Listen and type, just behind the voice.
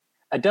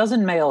A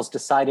dozen males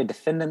decide a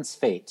defendant's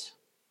fate.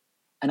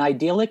 An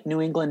idyllic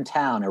New England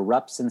town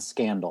erupts in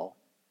scandal.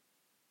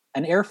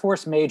 An Air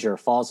Force major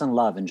falls in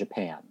love in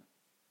Japan.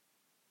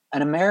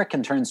 An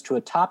American turns to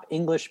a top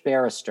English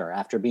barrister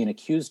after being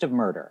accused of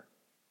murder.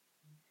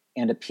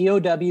 And a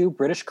POW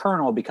British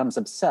colonel becomes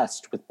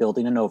obsessed with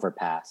building an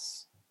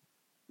overpass.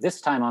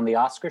 This time on the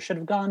Oscar should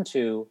have gone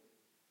to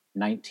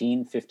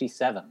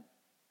 1957.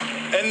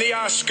 And the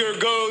Oscar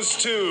goes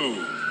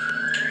to...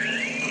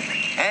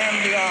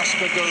 And the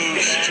Oscar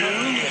goes to...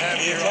 The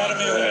Academy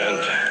Award.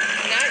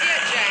 Not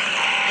yet, Jack.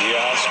 The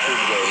Oscar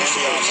goes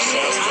to...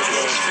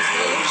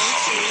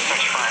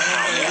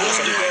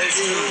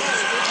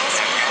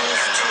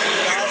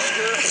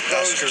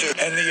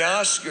 And the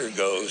Oscar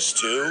goes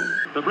to...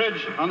 The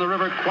bridge on the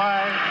River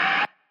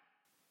Kwai.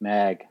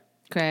 Meg.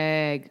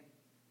 Craig.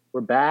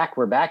 We're back.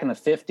 We're back in the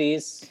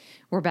 50s.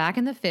 We're back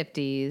in the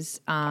 50s.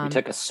 We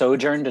took a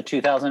sojourn to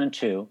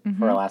 2002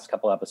 for our last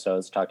couple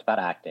episodes, talked about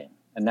acting.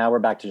 And now we're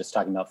back to just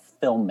talking about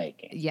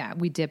filmmaking. Yeah,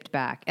 we dipped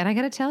back. And I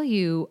got to tell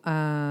you,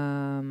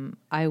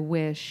 I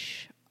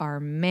wish our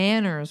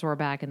manners were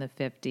back in the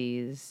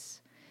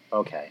 50s.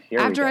 Okay,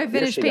 After I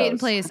finished Peyton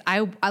Place,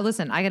 I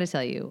listen, I got to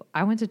tell you,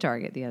 I went to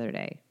Target the other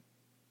day.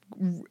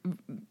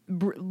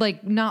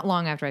 Like not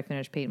long after I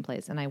finished Peyton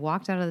Place, and I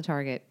walked out of the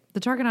Target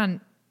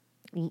on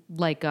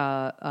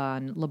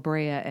on La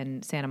Brea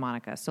and Santa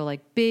Monica. So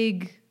like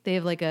big, they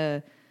have like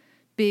a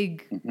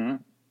big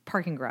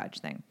parking garage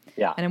thing.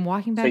 Yeah. And I'm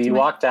walking back. So you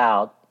walked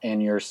out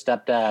and your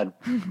stepdad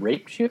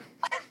raped you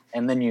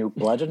and then you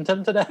bludgeoned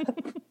him to death?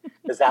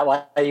 Is that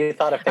why you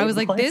thought of Peyton Place? I was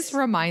like, this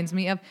reminds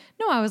me of,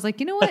 no, I was like,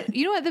 you know what?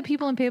 You know what the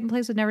people in Peyton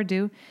Place would never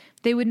do?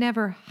 They would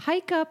never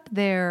hike up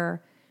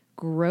their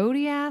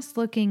grody ass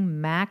looking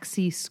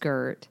maxi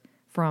skirt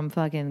from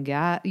fucking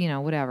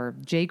whatever,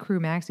 J. Crew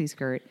maxi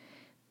skirt,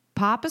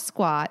 pop a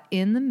squat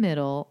in the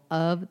middle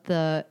of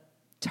the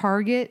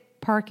Target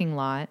parking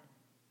lot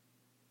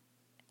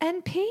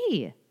and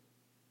pee.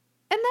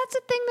 And that's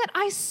a thing that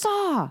I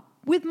saw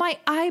with my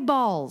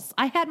eyeballs.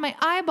 I had my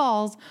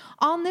eyeballs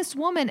on this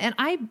woman, and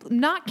I'm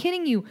not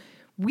kidding you.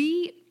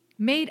 We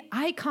made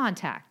eye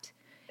contact.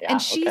 Yeah,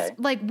 and she's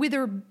like with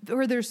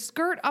her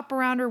skirt up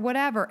around her,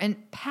 whatever,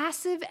 and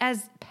passive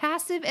as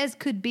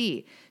could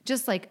be,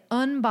 just like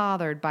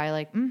unbothered by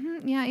like,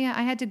 yeah,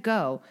 I had to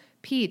go,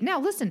 peed. Now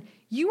listen,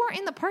 you are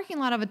in the parking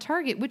lot of a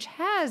Target, which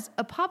has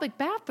a public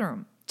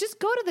bathroom. Just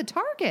go to the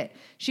Target.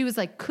 She was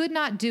like, could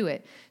not do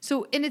it.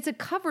 So, and it's a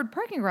covered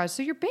parking garage.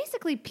 So you're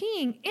basically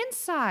peeing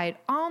inside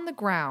on the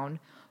ground,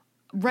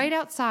 right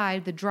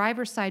outside the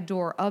driver's side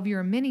door of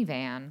your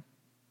minivan,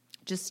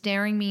 just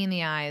staring me in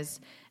the eyes.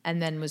 And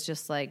then was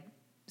just like,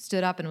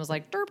 stood up and was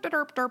like, derp,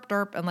 derp, derp,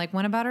 derp, and like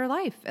went about her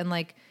life and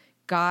like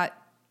got,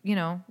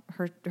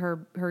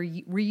 her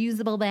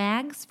reusable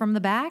bags from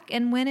the back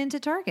and went into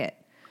Target.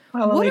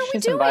 Well, at least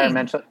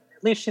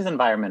she's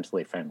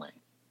environmentally friendly.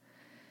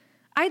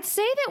 I'd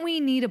say that we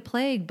need a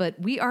plague, but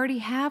we already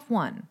have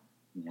one.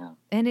 Yeah.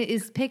 And it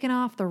is picking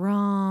off the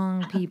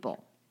wrong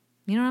people.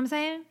 You know what I'm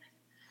saying?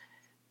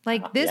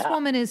 Like, this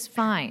woman is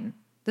fine.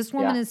 This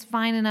woman is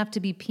fine enough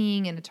to be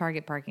peeing in a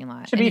Target parking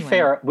lot. To be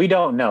fair, we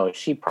don't know.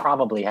 She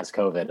probably has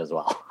COVID as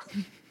well.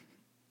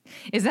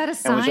 Is that a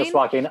sign? And was just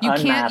walking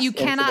unmasked you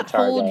cannot into the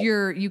Target.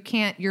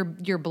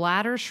 hold your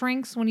bladder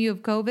shrinks when you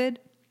have COVID?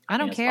 I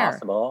don't care. It's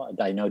possible.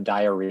 I know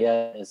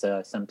diarrhea is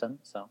a symptom,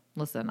 so.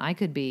 Listen, I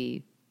could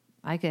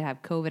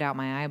have COVID out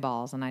my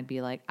eyeballs and I'd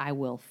be like, I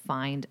will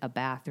find a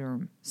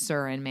bathroom,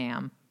 sir and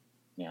ma'am.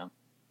 Yeah.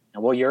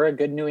 Well, you're a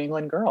good New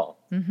England girl.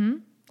 Mm-hmm.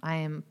 I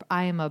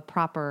am a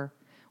proper,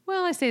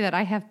 well, I say that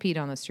I have peed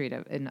on the street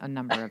a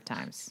number of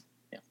times.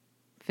 Yeah.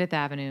 Fifth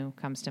Avenue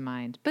comes to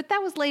mind. But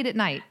that was late at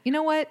night. You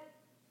know what?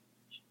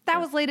 That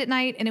was late at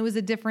night and it was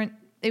a different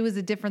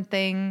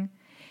thing.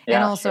 Yeah,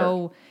 and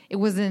also it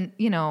wasn't,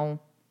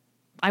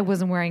 I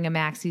wasn't wearing a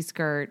maxi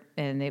skirt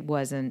and it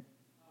wasn't,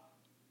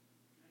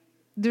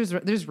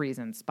 There's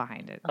reasons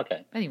behind it.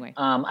 Okay. Anyway.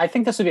 I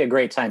think this would be a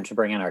great time to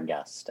bring in our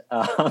guest.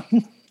 How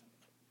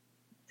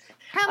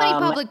many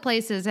public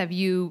places have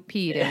you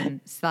peed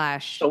in /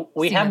 So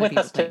we have with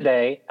us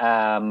today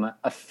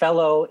a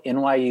fellow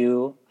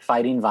NYU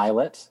Fighting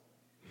Violet,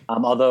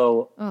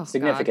 although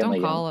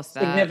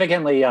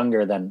significantly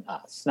younger than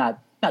us.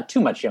 Not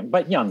too much young,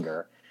 but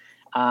younger.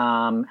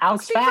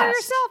 Alex Speak Fast. for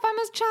yourself. I'm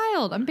a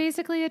child. I'm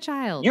basically a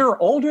child. You're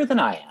older than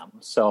I am,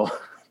 so.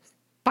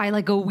 By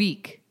like a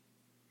week.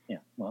 Yeah,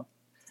 well,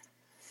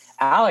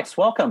 Alex,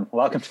 welcome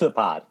to the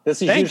pod.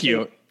 Thank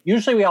you.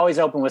 Usually we always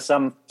open with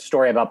some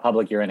story about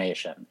public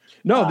urination.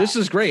 No, this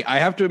is great. I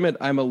have to admit,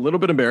 I'm a little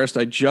bit embarrassed.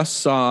 I just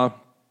saw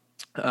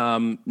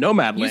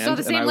Nomadland. You saw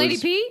the same lady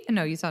pee?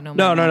 No, you saw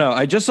Nomadland. No.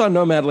 I just saw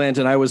Nomadland,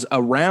 and I was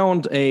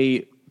around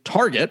a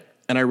Target,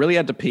 and I really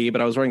had to pee,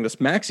 but I was wearing this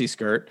maxi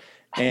skirt,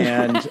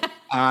 and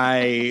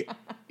I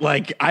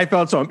Like, I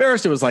felt so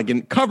embarrassed. It was like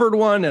in covered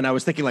one, and I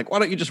was thinking, like, why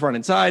don't you just run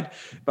inside?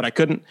 But I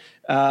couldn't.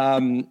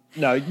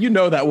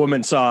 No, that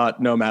woman saw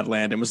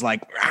Nomadland and was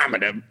like, I'm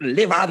going to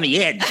live on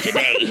the edge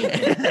today.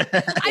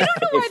 I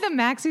don't know why the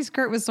maxi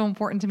skirt was so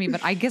important to me,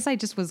 but I guess I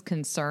just was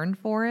concerned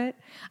for it.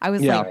 I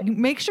was like,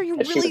 make sure you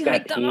really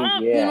hike that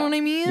up. You know what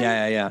I mean?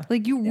 Yeah.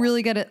 Like, you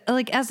really got to,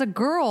 like, as a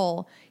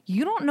girl,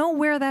 you don't know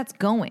where that's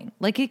going.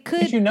 Like, it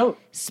could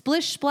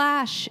splish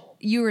splash.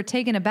 You were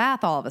taking a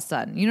bath all of a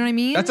sudden. You know what I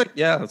mean?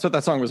 That's what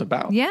that song was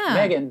about. Yeah.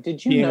 Meghan,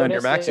 did you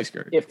notice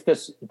if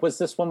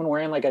this woman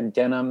wearing like a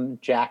denim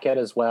jacket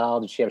as well?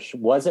 Did she have?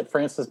 Was it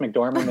Frances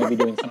McDormand maybe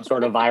doing some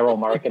sort of viral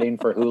marketing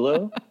for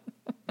Hulu?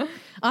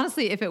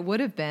 Honestly, if it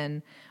would have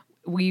been,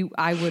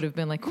 I would have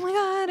been like, oh my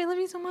God, I love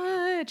you so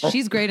much.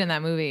 She's great in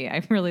that movie.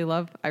 I really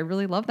love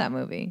that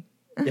movie.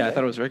 Yeah, I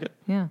thought it was very good.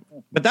 Yeah.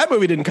 But that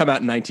movie didn't come out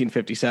in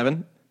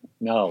 1957.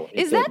 No.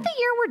 Is that the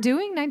year we're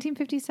doing,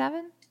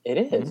 1957? It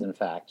is, in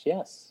fact,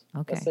 yes.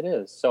 Okay. Yes, it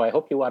is. So I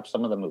hope you watch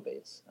some of the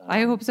movies.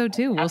 I hope so,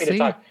 too. We'll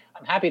see. I'm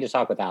happy to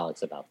talk with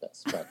Alex about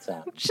this. But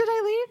should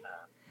I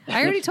leave?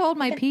 I already told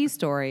my pee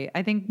story.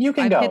 I think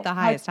I've hit the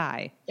highest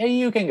high. Yeah,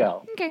 you can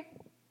go. Okay.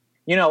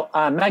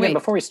 Meghan,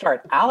 before we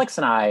start, Alex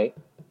and I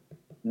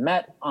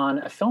met on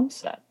a film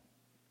set.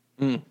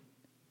 You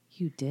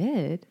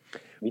did?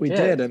 We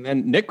did. And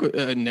then Nick,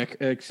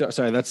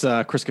 sorry, that's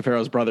Chris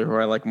Cafaro's brother, who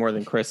I like more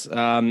than Chris.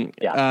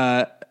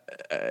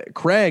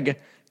 Craig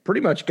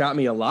pretty much got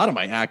me a lot of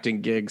my acting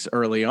gigs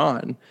early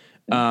on.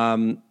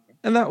 And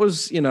that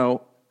was, the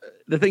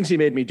things he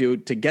made me do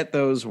to get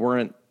those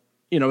weren't,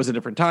 it was a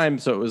different time.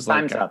 So it was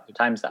Time's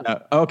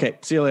up. Okay.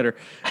 See you later.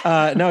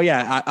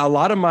 A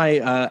lot of my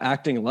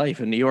acting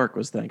life in New York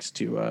was thanks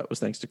to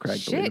Craig.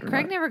 Shit,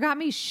 Craig never got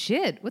me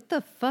shit. What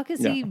the fuck is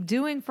he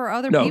doing for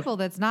other people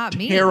that's not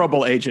me?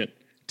 Terrible agent.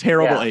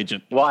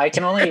 Agent. Well, I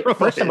can only,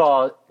 first of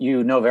all,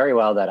 you know very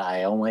well that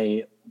I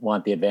only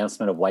want the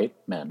advancement of white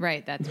men.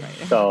 Right, that's right.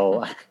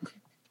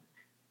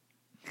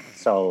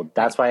 So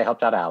that's why I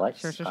helped out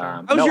Alex. Sure.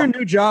 How's your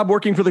new job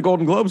working for the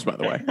Golden Globes, by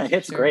the way?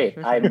 It's great.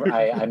 Sure.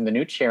 I'm the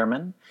new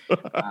chairman,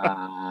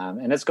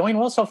 and it's going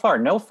well so far.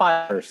 No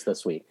fires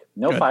this week.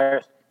 No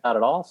fires out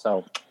at all.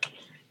 So,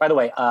 by the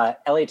way,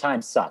 LA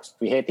Times sucks.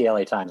 We hate the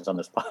LA Times on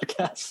this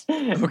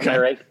podcast. Okay.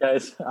 Right,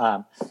 guys?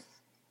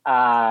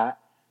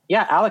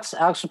 Alex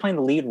was playing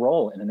the lead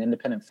role in an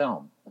independent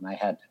film, and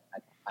I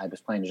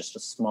was playing just a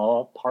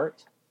small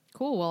part.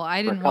 Cool. Well,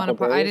 I didn't want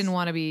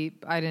to.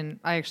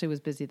 I actually was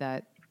busy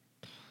that.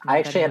 I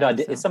actually had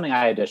it's something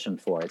I auditioned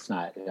for. It's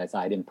not.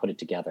 I didn't put it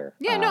together.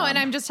 Yeah, no, and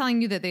I'm just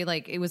telling you that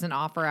it was an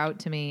offer out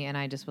to me, and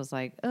I just was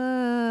like,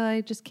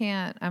 I just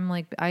can't. I'm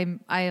like, I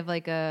have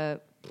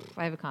a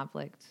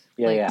conflict.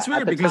 Yeah. It's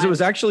weird because it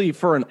was actually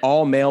for an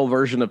all-male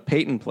version of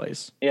Peyton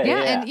Place.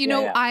 And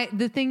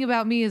the thing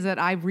about me is that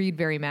I read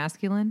very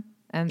masculine,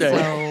 and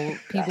so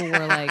people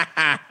were like,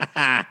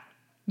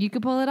 you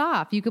could pull it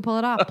off.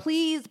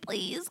 Please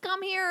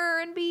come here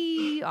and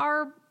be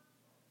our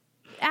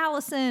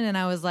Allison. And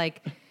I was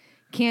like,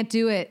 can't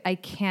do it. I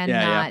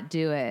cannot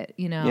do it.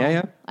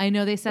 I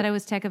know they said I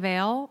was tech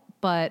avail,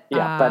 but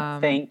but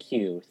thank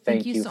you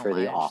so for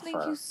the offer.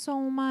 Thank you so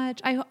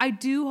much. I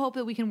do hope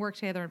that we can work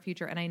together in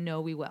future, and I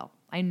know we will.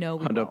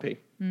 Hundo P.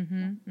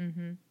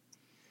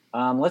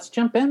 Let's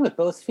jump in with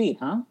both feet,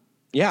 huh?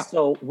 Yeah.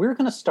 So we're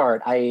going to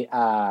start.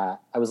 I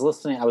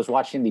was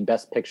watching the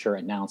Best Picture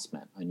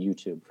announcement on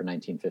YouTube for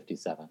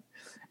 1957.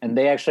 And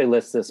they actually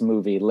list this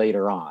movie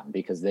later on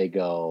because they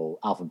go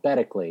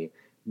alphabetically.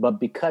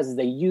 But because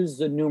they use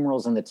the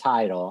numerals in the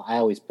title, I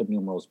always put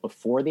numerals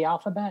before the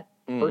alphabet,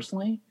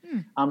 personally.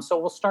 So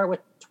we'll start with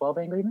 12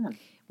 Angry Men.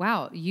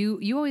 Wow.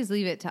 You always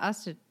leave it to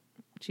us to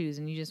choose,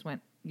 and you just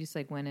went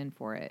in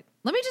for it.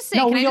 Let me just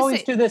say, we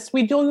always do this.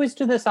 We always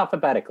do this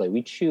alphabetically.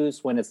 We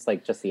choose when it's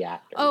like just the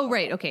actor. Oh,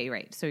 right. Okay,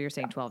 right. So you're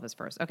saying 12 is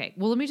first. Okay.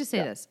 Well, let me just say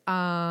this.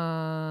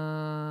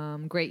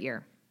 Great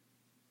year.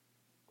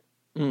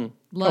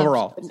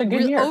 Overall. It's a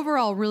good year.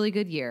 Overall, really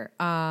good year.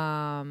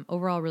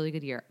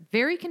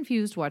 Very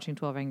confused watching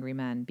 12 Angry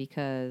Men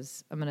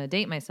because I'm going to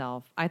date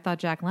myself. I thought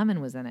Jack Lemmon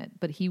was in it,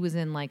 but he was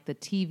in like the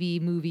TV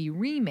movie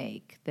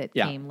remake that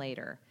came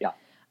later. Yeah.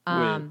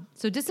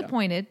 So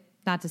disappointed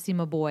not to see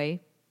my boy,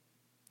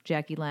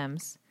 Jackie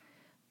Lems.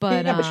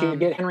 But but you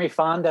get Henry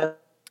Fonda.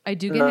 I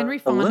do get Henry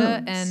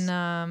Fonda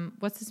and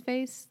what's his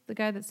face? The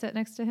guy that sat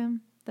next to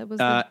him? That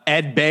was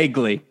Ed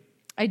Begley.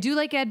 I do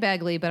like Ed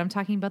Begley, but I'm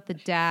talking about the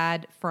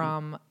dad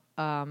from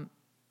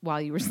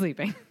While You Were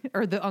Sleeping,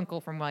 or the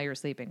uncle from While You Were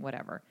Sleeping,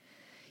 whatever.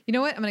 You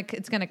know what?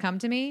 It's gonna come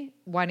to me.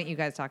 Why don't you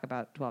guys talk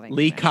about 12 Angry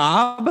Men?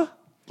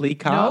 Lee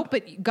Cobb? No,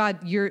 but God,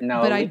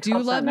 but I do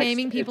love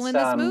naming people in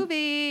this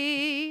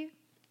movie.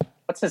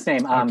 What's his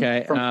name? From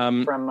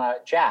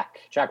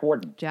Jack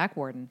Warden. Jack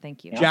Warden,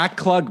 thank you. Jack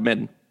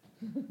Klugman.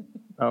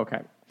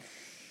 Okay.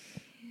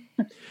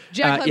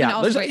 Jack Klugman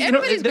also great.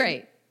 Everybody's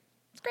great.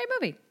 It's a great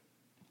movie.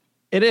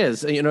 It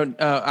is.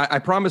 I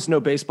promised no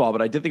baseball,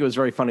 but I did think it was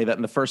very funny that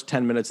in the first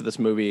 10 minutes of this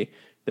movie,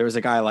 there was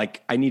a guy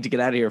like, I need to get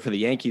out of here for the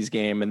Yankees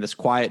game. And this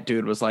quiet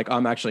dude was like,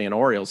 I'm actually an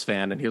Orioles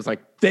fan. And he was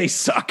like, they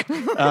suck.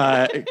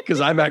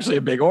 Because I'm actually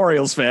a big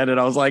Orioles fan. And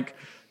I was like,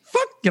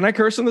 fuck, can I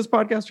curse on this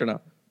podcast or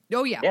no?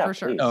 Oh, yeah, for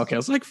sure. Please. Okay, I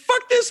was like,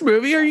 fuck this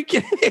movie. Are you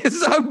kidding?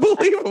 It's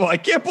unbelievable. I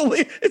can't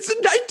believe it's in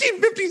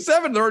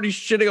 1957. They're already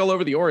shitting all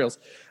over the Orioles.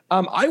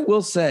 I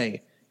will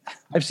say,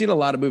 I've seen a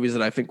lot of movies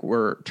that I think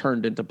were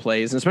turned into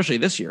plays, and especially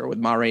this year with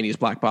Ma Rainey's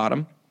Black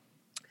Bottom.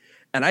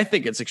 And I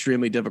think it's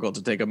extremely difficult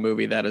to take a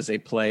movie that is a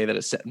play that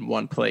is set in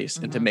one place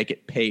and to make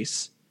it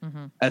pace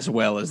as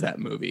well as that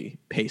movie,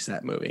 pace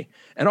that movie.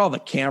 And all the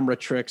camera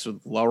tricks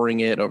with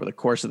lowering it over the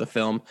course of the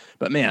film.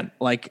 But man,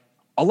 like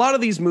a lot of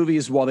these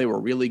movies, while they were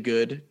really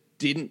good,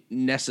 didn't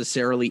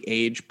necessarily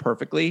age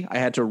perfectly. I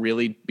had to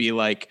really be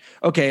like,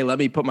 okay, let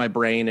me put my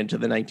brain into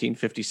the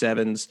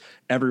 1957s.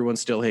 Everyone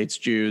still hates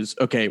Jews.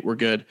 Okay, we're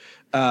good.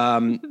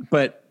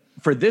 But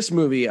for this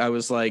movie, I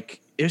was like,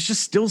 it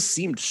just still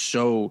seemed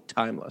so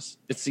timeless.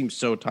 It seems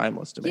so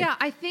timeless to me. Yeah,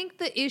 I think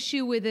the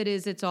issue with it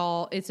is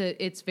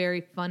it's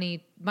very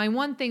funny. My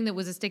one thing that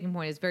was a sticking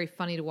point is very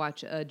funny to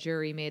watch a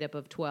jury made up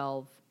of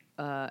 12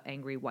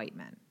 angry white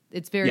men.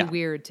 It's very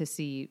weird to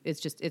see.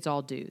 It's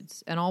all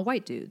dudes and all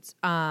white dudes.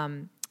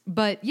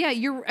 But yeah,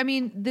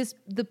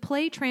 the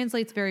play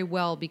translates very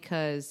well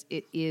because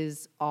it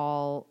is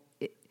so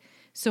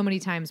many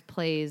times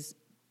plays,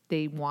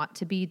 they want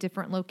to be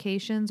different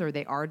locations or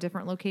they are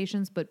different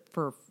locations, but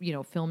for,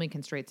 filming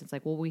constraints, it's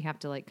like, well, we have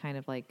to like, kind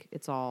of like,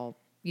 it's all,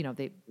 you got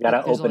to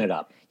open it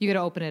up. You got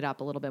to open it up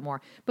a little bit more.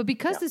 But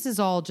because this is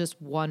all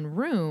just one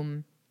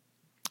room,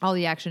 all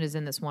the action is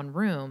in this one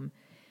room.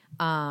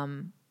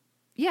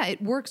 Yeah,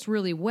 it works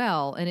really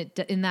well, and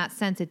in that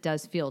sense, it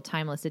does feel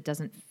timeless. It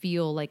doesn't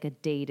feel like a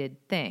dated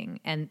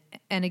thing, and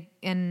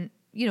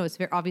it's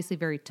obviously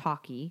very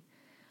talky,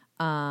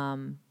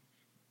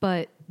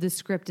 but the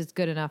script is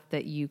good enough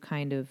that you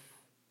go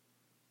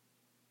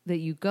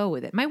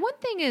with it. My one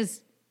thing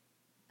is,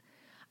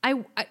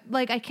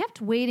 I kept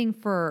waiting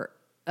for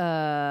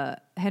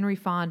Henry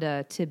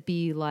Fonda to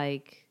be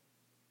like,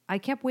 I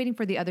kept waiting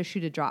for the other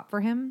shoe to drop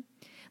for him.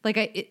 Like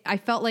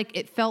it felt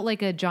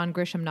like a John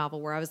Grisham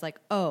novel where I was like,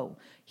 oh,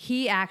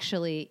 he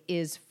actually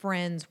is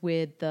friends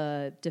with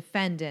the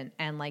defendant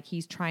and like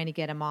he's trying to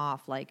get him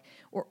off. Like,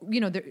 or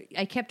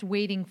I kept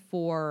waiting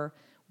for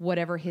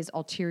whatever his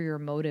ulterior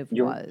motive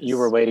was. You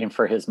were waiting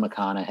for his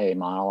McConaughey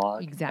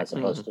monologue, exactly, as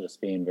opposed to just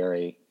being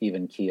very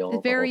even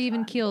keeled. Very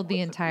even keeled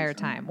the entire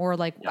time, or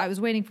like I was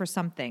waiting for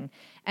something,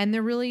 and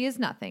there really is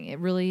nothing. It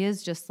really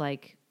is just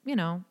like.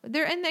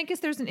 There, and I guess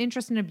there's an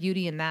interest and a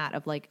beauty in that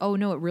of like, oh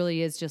no, it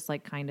really is just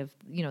like kind of,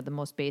 the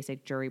most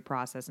basic jury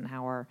process and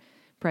how our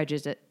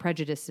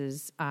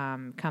prejudices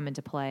come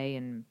into play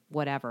and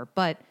whatever.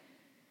 But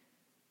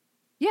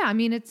yeah, I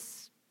mean,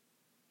 it's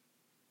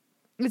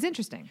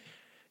interesting.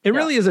 It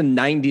really is a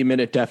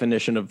 90-minute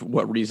definition of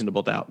what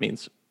reasonable doubt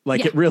means.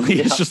 Like it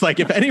really is just like,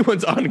 if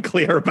anyone's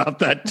unclear about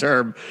that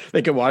term,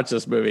 they can watch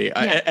this movie.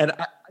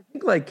 I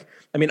think like,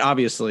 I mean,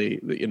 obviously,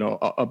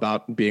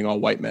 about being all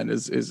white men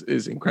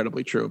is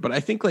incredibly true. But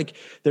I think like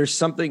there's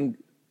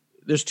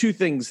two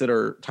things that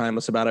are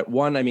timeless about it.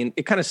 One, I mean,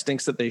 it kind of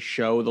stinks that they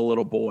show the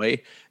little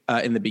boy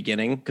in the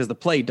beginning because the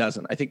play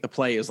doesn't. I think the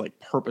play is like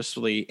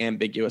purposefully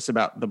ambiguous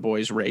about the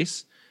boy's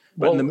race.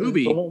 But in the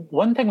movie,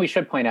 one thing we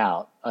should point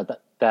out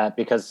that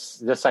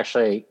because this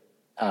actually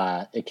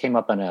it came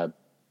up in a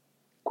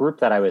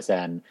group that I was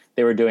in,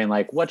 they were doing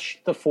like, what's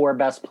the 4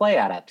 best play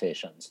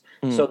adaptations?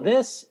 So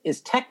this is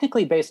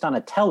technically based on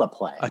a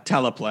teleplay. A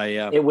teleplay,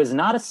 yeah. It was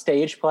not a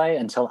stage play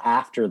until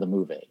after the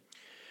movie.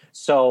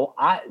 So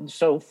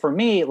for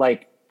me,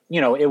 like,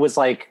 it was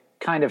like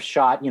kind of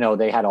shot,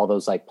 they had all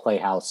those like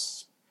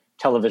Playhouse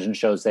television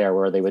shows there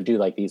where they would do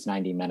like these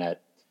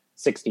 90-minute,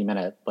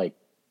 60-minute, like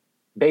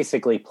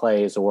basically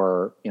plays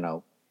or,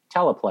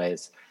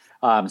 teleplays.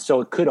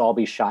 So it could all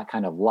be shot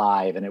kind of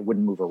live and it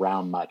wouldn't move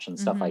around much and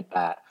stuff like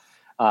that.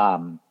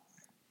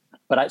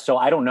 But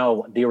I don't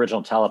know the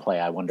original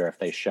teleplay. I wonder if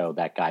they show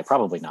that guy.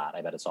 Probably not.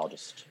 I bet it's all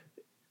just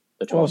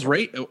the 12. Well, it's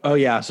right. Oh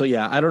yeah. So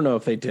yeah, I don't know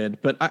if they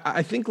did, but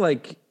I think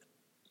like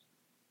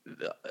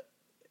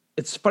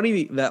it's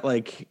funny that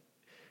like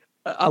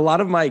a lot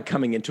of my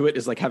coming into it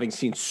is like having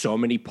seen so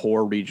many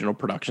poor regional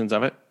productions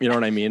of it. You know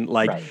what I mean?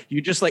 Like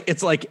you just like,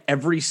 it's like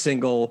every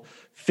single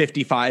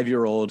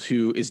 55-year-old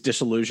who is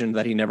disillusioned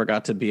that he never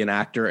got to be an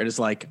actor and is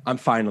like, I'm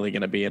finally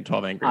going to be in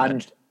 12 Angry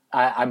Men.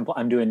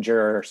 I'm doing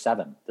Juror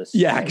 7.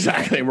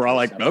 Exactly. We're all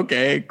like,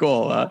 okay,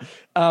 cool.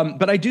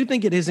 But I do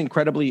think it is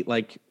incredibly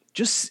like,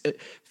 just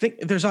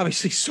think there's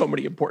obviously so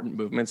many important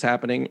movements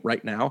happening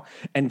right now,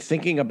 and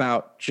thinking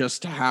about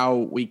just how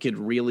we could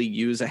really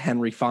use a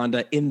Henry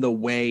Fonda in the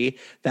way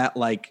that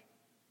like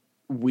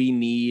we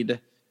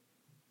need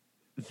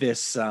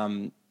this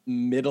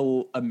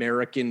middle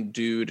American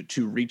dude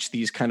to reach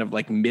these kind of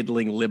like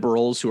middling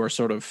liberals who are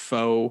sort of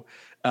faux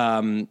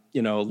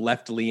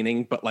left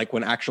leaning, but like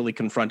when actually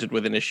confronted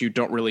with an issue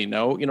don't really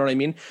know, you know what I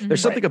mean?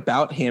 There's something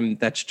about him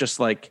that's just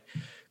like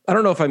I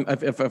don't know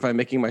if I'm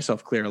making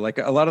myself clear. Like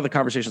a lot of the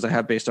conversations I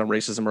have based on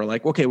racism are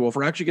like, okay, well, if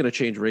we're actually going to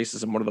change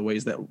racism, one of the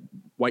ways that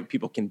white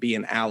people can be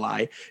an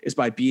ally is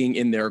by being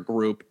in their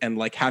group and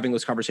like having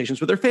those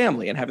conversations with their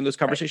family and having those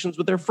conversations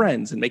with their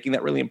friends and making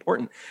that really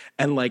important.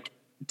 And like,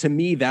 to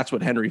me, that's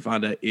what Henry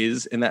Fonda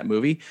is in that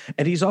movie.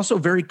 And he's also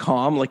very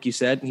calm, like you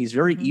said, and he's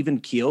very even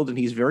keeled and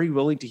he's very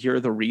willing to hear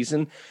the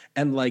reason.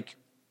 And like,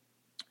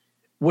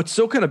 what's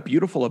so kind of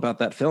beautiful about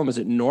that film is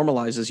it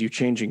normalizes you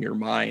changing your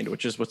mind,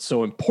 which is what's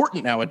so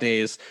important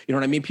nowadays. You know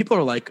what I mean? People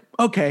are like,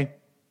 okay,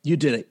 you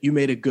did it. You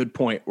made a good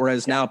point.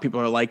 Whereas now people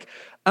are like,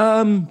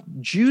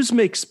 Jews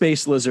make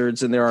space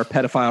lizards and there are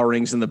pedophile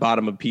rings in the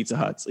bottom of Pizza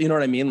Huts. You know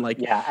what I mean? Like,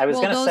 yeah, I was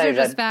going to say those are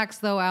just facts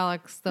though,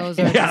 Alex. Those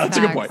are yeah, that's facts.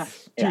 a good point.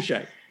 Touche.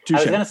 I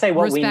was going to say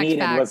what Respect we needed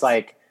facts.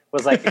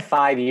 was like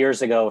 5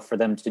 years ago for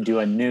them to do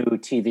a new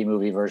TV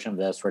movie version of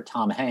this where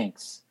Tom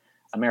Hanks,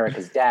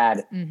 America's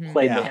dad,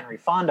 played the Henry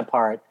Fonda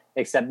part.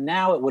 Except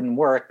now it wouldn't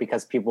work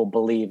because people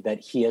believe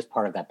that he is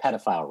part of that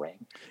pedophile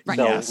ring. Right.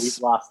 So Yes. we've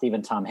lost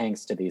even Tom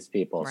Hanks to these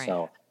people. Right.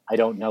 So I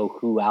don't know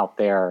who out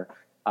there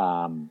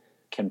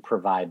can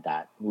provide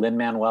that.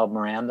 Lin-Manuel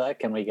Miranda,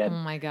 can we get Oh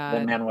my God.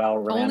 Lin-Manuel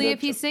Miranda Only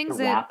if he to sings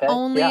it. rap it?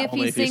 Only Yeah. if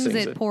he sings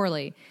it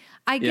poorly.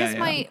 I guess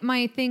yeah.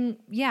 my thing,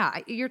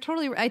 you're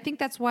totally. I think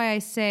that's why I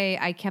say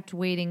I kept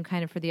waiting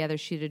kind of for the other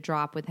shoe to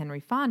drop with Henry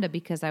Fonda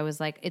because I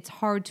was like, it's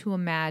hard to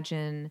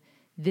imagine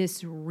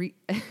this.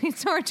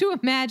 It's hard to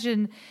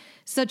imagine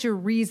such a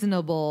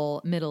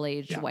reasonable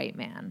middle-aged white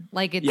man.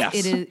 Like it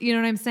is. You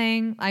know what I'm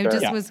saying? I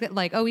just was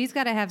like, oh, he's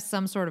got to have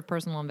some sort of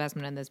personal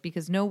investment in this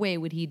because no way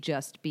would he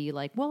just be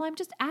like, well, I'm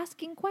just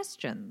asking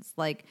questions.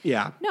 Like,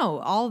 no,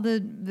 all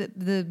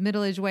the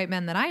middle-aged white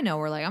men that I know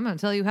were like, I'm going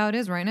to tell you how it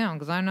is right now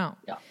because I know.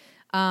 Yeah.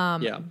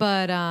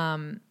 But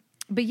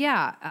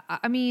yeah,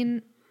 I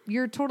mean,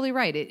 you're totally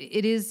right.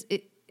 It is.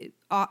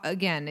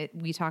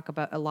 We talk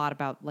about a lot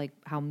about like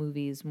how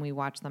movies when we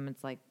watch them,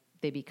 it's like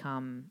they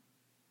become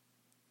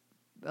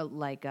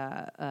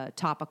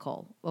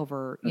topical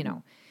over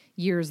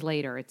years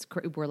later.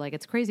 We're like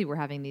it's crazy we're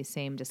having these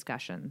same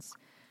discussions,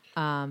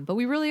 but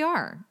we really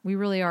are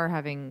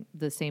having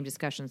the same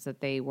discussions that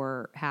they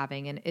were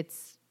having, and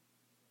it's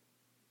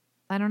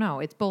I don't know.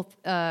 It's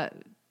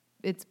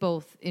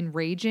both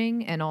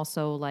enraging and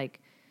also like,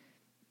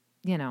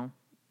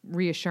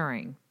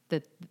 reassuring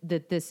that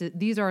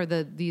these are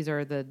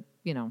the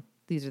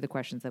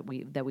questions that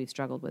we've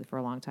struggled with for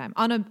a long time.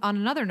 On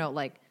another note,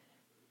 like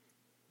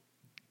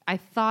I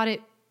thought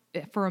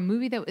for a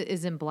movie that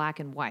is in black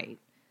and white,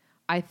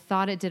 I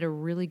thought it did a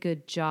really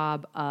good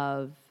job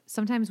of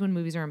sometimes when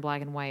movies are in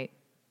black and white,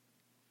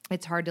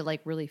 it's hard to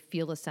like really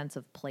feel a sense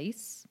of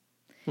place.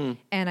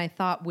 And I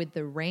thought with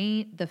the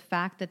rain, the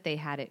fact that they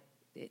had it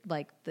it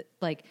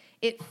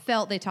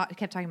felt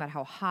kept talking about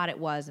how hot it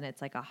was and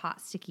it's like a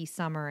hot sticky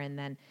summer and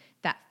then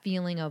that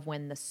feeling of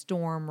when the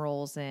storm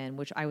rolls in,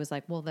 which I was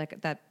like, well,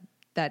 that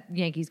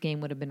Yankees game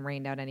would have been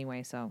rained out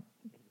anyway, so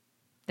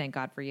thank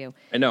God for you.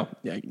 I know.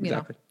 Yeah,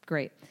 exactly.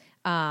 Great.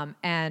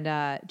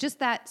 And just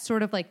that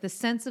sort of like the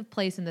sense of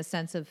place and the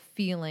sense of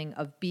feeling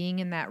of being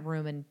in that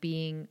room and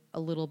being a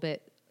little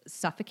bit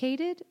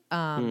suffocated.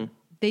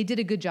 They did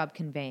a good job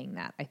conveying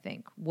that, I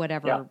think,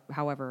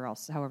 however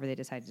they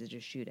decided to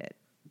just shoot it.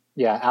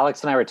 Yeah,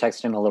 Alex and I were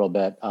texting a little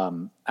bit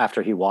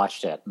after he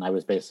watched it, and I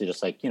was basically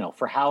just like,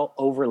 for how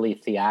overly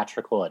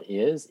theatrical it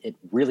is, it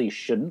really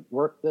shouldn't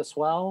work this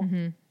well,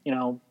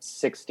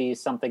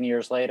 60-something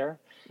years later.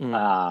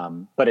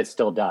 But it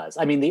still does.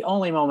 I mean, the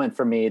only moment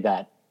for me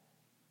that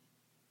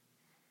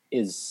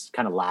is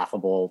kind of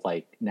laughable,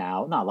 like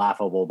now, not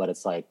laughable, but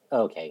it's like,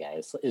 okay,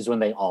 guys, is when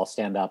they all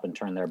stand up and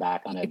turn their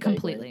back on it.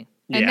 Completely.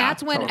 And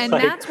that's when,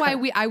 that's why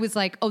I was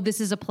like, oh,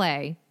 this is a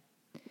play.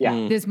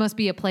 Yeah. This must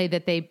be a play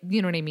that they,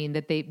 you know what I mean?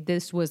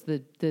 This is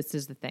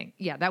the thing.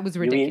 Yeah. That was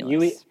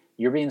ridiculous.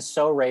 You're being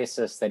so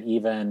racist that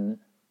even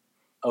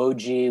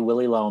OG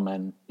Willie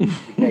Loman,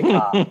 big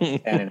cop,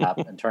 standing up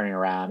and turning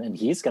around, and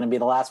he's going to be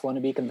the last one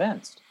to be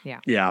convinced. Yeah.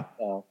 Yeah.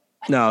 So.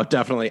 No,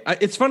 definitely.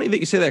 It's funny that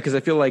you say that because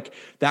I feel like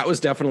that was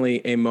definitely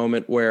a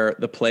moment where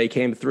the play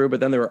came through, but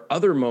then there were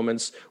other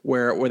moments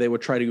where they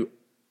would try to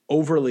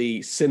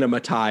overly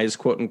cinematize,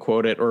 quote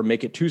unquote, it or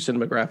make it too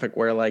cinematographic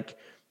where like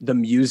the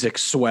music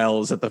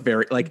swells at the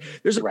very, like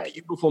there's a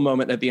beautiful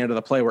moment at the end of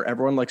the play where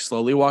everyone like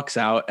slowly walks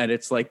out and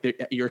it's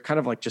like you're kind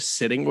of like just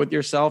sitting with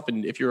yourself.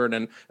 And if you're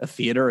in a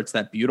theater, it's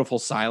that beautiful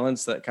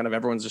silence that kind of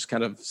everyone's just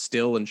kind of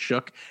still and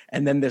shook.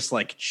 And then this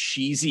like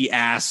cheesy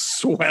ass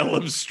swell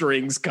of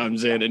strings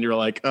comes in and you're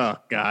like, oh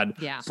God.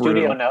 Yeah.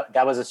 Studio note.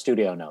 That was a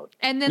studio note.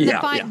 And then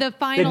the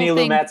final Sidney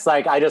thing. Lumet's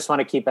like, I just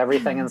want to keep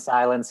everything in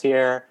silence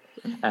here.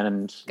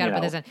 And gotta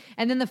put this in.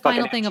 And then the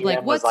final thing of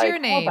like, what's your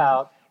name?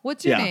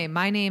 What's your name?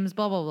 My name's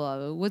blah, blah,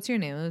 blah. What's your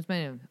name? What's my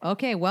name?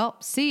 Okay, well,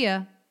 see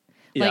ya.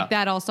 Like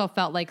that also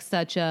felt like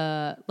such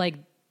a, like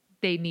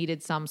they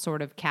needed some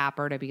sort of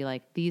capper to be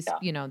like these,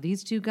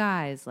 these two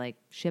guys, like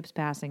ships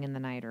passing in the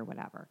night or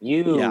whatever.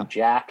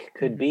 Jack,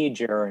 could be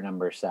juror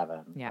number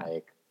 7. Yeah.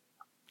 Like,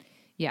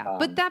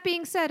 but that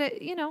being said,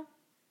 how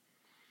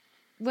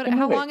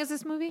long is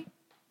this movie?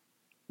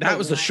 That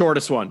was the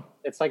shortest one.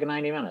 It's like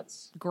 90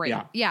 minutes. Great.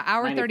 Yeah,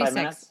 hour 95 36.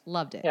 minutes.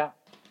 Loved it. Yeah.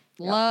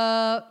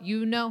 Love,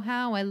 you know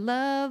how I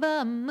love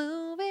a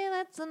movie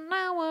that's an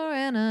hour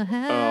and a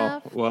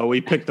half. Oh, well,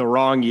 we picked the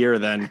wrong year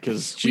then,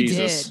 because Jesus.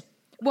 We did.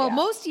 Well,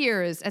 most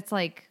years, it's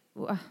like,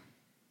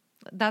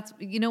 that's,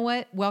 you know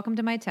what? Welcome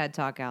to my TED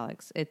Talk,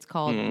 Alex. It's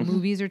called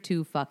Movies Are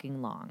Too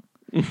Fucking Long.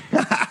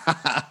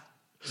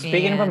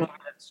 Speaking of a movie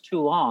that's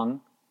too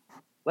long,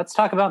 let's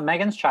talk about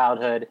Megan's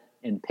childhood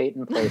in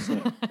Peyton Place.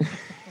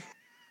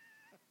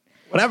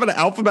 What happened to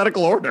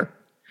alphabetical order?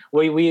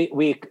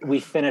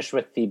 We finished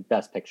with the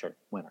Best Picture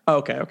winner.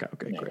 Okay,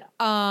 great.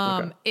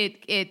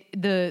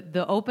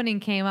 The opening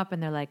came up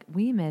and they're like,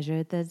 we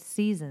measured the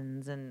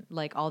seasons and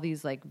like all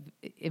these like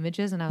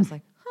images, and I was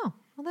like, oh,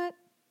 well that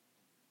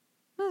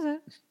was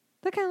it.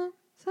 That kind of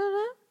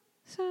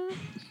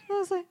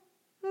that's like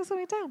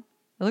my town.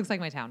 It looks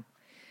like my town,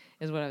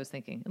 is what I was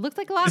thinking. It looks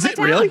like a lot of my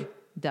town. Really?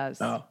 It does.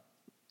 Oh.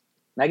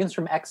 Megan's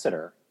from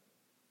Exeter.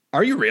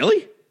 Are you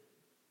really?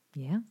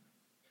 Yeah.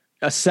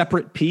 A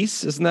separate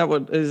piece? Isn't that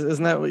what?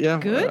 Yeah.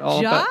 Good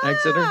all job, about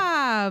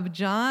Exeter?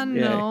 John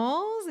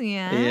Knowles.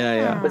 Yeah.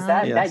 Yeah. Was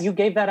that you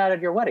gave that out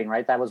at your wedding,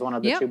 right? That was one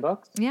of the two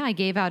books. Yeah, I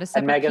gave out a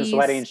separate piece. And Megan's piece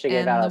wedding, she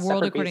gave out a The World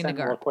separate According piece to and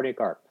Garp. World According to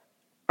Garp.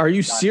 Are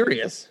you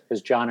serious?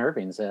 Because John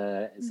Irving's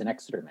is an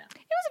Exeter man. It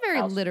was a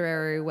very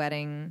literary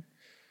wedding.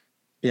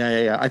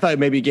 Yeah. I thought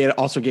maybe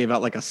also gave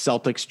out like a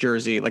Celtics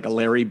jersey, like a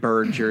Larry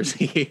Bird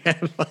jersey,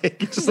 and like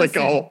just like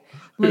all.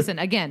 Listen,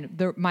 again,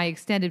 my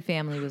extended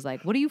family was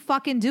like, "What are you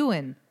fucking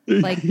doing?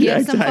 Like,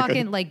 give some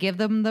fucking like, give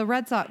them the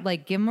Red Sox,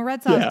 like, give them a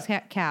Red Sox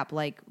cap.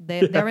 Like,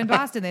 they're in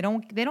Boston. They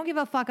don't give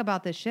a fuck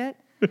about this shit."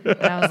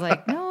 And I was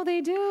like, "No,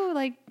 they do."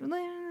 Like,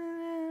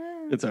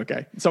 it's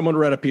okay. Someone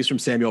read a piece from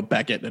Samuel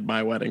Beckett at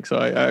my wedding, so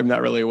I'm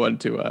not really one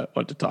to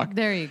talk.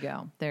 There you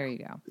go.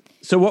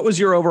 So, what was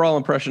your overall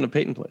impression of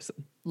Peyton Place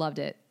then? Loved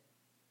it.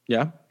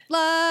 Yeah.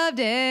 Loved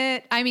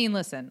it. I mean,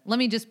 listen, let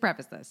me just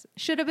preface this.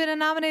 Should it have been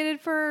nominated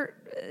for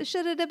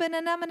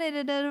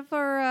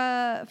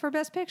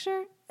Best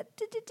Picture?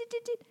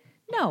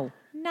 No,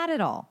 not at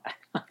all.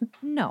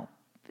 No.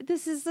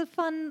 This is a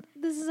fun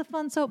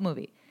soap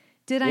movie.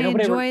 Did I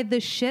enjoy the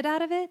shit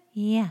out of it?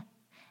 Yeah.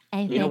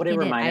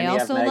 I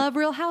also love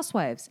Real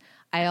Housewives.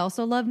 I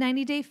also love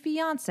 90 Day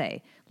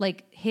Fiance.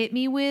 Like, hit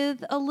me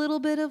with a little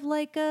bit of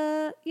like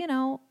the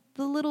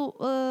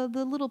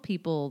little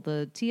people,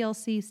 the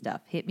TLC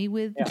stuff. Hit me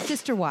with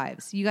Sister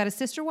Wives. You got a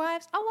Sister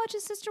Wives? I'll watch a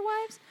Sister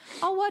Wives.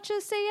 I'll watch a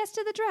Say Yes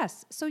to the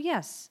Dress. So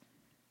yes,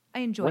 I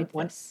enjoyed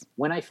this.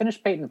 When I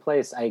finished Peyton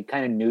Place, I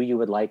kind of knew you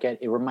would like it.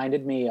 It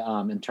reminded me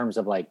in terms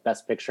of like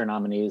Best Picture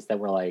nominees that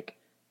were like,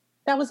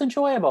 that was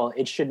enjoyable.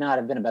 It should not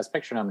have been a Best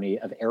Picture nominee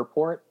of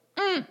Airport.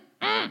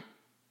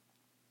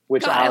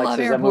 Which, God,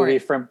 Alex, is a movie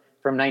from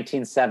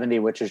 1970,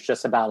 which is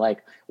just about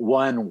like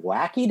one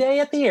wacky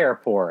day at the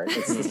airport.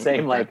 It's the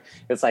same, like,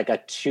 it's like a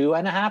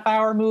 2.5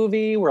 hour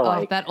movie where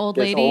like that old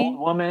this lady, old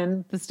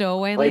woman, the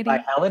stowaway played lady,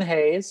 by Helen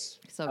Hayes,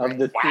 so of great.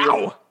 the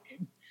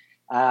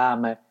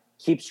theater,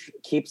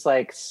 keeps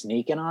like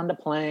sneaking onto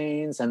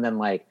planes, and then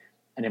like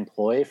an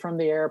employee from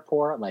the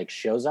airport like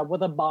shows up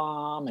with a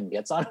bomb and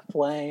gets on a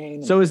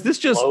plane. So is this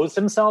just blows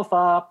himself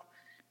up?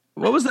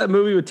 What was that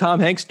movie with Tom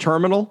Hanks,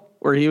 Terminal,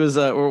 where he was,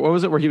 or what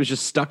was it, where he was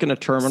just stuck in a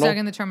terminal? Stuck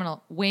in the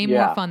terminal. Way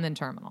more fun than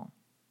Terminal.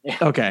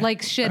 Okay.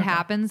 Like shit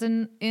happens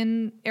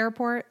in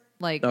airport.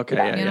 Like,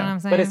 okay, you know what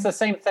I'm saying? But it's the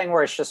same thing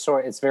where it's just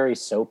it's very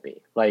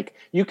soapy. Like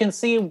you can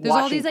see there's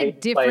all these like Peyton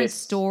different Place.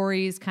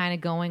 Stories kind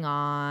of going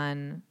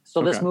on.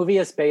 So this movie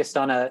is based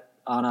on a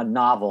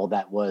novel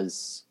that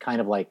was kind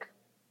of like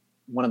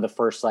one of the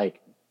first, like,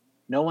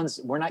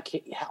 we're not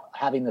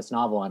having this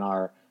novel in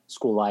our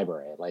school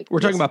library. Like we're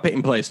talking about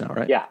Peyton Place now,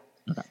 right? Yeah.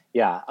 Okay.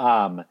 Yeah.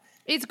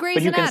 It's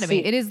Grey's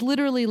Anatomy. It is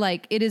literally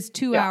like, it is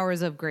 2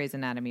 hours of Grey's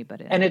Anatomy,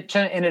 but it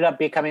ended up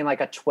becoming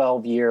like a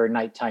 12-year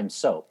nighttime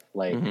soap.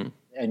 Like,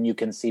 and you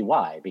can see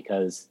why,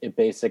 because it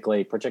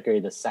basically,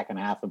 particularly the second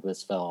half of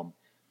this film,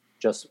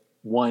 just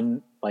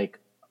one like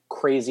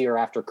crazier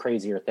after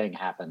crazier thing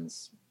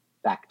happens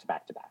back to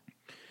back to back.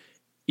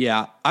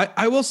 Yeah.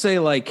 I will say,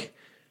 like,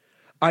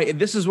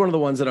 this is one of the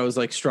ones that I was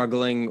like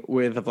struggling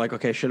with, of like,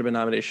 okay, should have been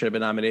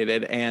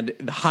nominated. And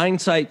the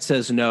hindsight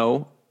says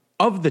no.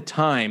 Of the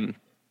time,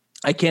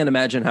 I can't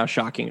imagine how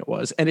shocking it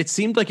was. And it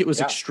seemed like it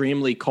was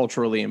extremely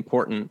culturally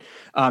important.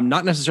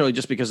 Not necessarily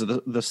just because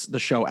of the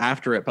show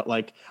after it, but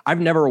like,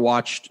 I've never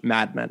watched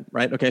Mad Men,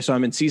 right? Okay, so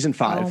I'm in season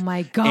 5. Oh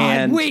my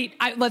God. Wait,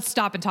 let's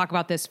stop and talk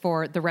about this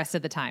for the rest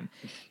of the time.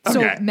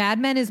 So Mad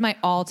Men is my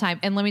all-time.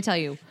 And let me tell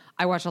you,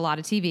 I watch a lot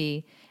of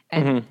TV,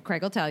 and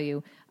Craig will tell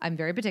you, I'm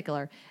very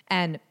particular.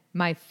 And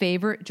my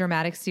favorite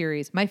dramatic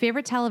series, my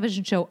favorite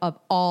television show of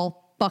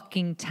all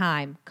fucking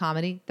time,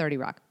 comedy, 30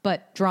 Rock,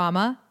 but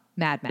drama,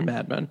 Mad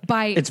Men.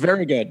 It's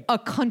very good. A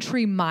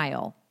country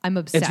mile. I'm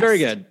obsessed. It's very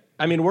good.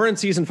 I mean, we're in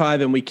season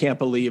 5 and we can't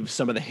believe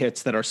some of the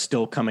hits that are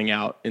still coming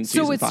out in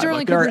season 5. So it's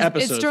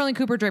Sterling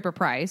Cooper Draper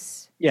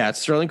Price. Yeah, it's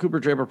Sterling Cooper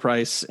Draper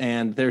Price,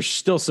 and there's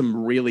still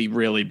some really,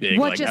 really big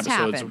What like just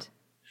episodes. happened?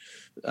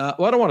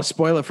 Well, I don't want to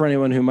spoil it for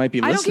anyone who might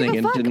be listening. I don't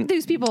give a fuck. Didn't.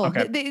 These people.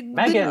 Okay.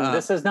 Megan,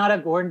 this is not a.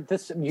 You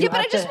but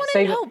I have just to wanna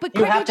save. know, but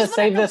You Craig, I have to just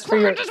save wanna this know, for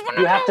your. Craig, I just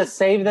wanna You have know. to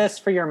save this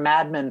for your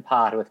Mad Men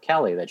pod with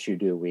Kelly that you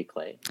do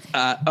weekly.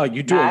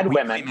 You do Mad a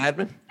weekly Women. Mad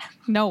Men?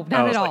 No,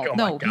 not at all. like, oh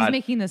my No, he's God.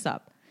 making this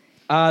up.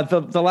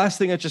 The last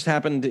thing that just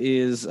happened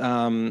is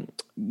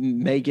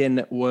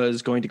Megan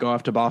was going to go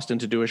off to Boston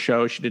to do a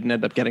show. She didn't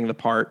end up getting the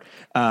part,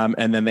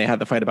 and then they had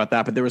the fight about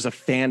that. But there was a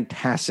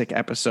fantastic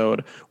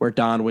episode where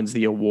Don wins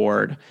the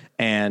award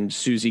and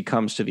Susie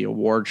comes to the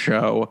award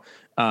show.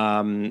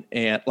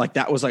 And like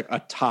that was like a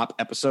top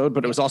episode,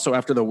 but it was also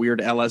after the weird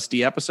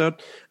LSD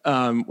episode,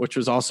 which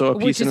was also a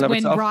piece in and of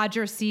itself. When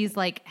Roger sees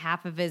like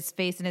half of his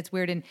face and it's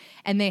weird,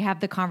 and they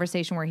have the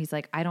conversation where he's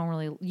like, you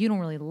don't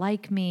really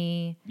like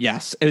me.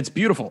 Yes, and it's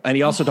beautiful. And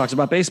he also talks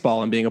about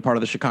baseball and being a part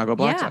of the Chicago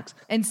Black Sox.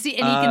 And he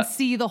can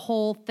see the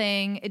whole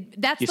thing.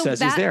 He's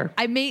there.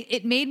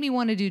 It made me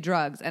want to do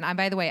drugs. And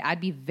by the way, I'd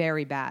be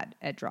very bad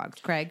at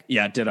drugs. Craig?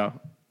 Yeah, ditto.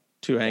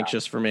 Too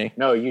anxious for me.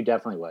 No, you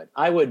definitely would.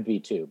 I would be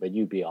too, but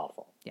you'd be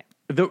awful. Yeah.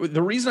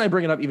 The reason I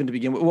bring it up even to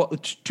begin with, well,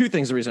 two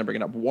things. The reason I bring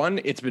it up.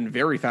 One, it's been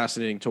very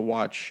fascinating to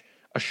watch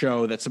a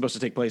show that's supposed to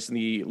take place in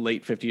the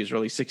late 50s,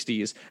 early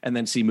 60s, and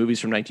then see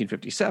movies from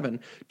 1957.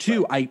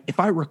 Two,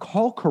 if I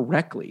recall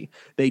correctly,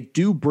 they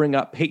do bring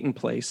up Peyton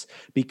Place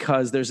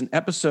because there's an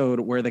episode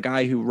where the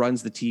guy who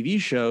runs the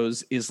TV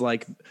shows is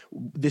like,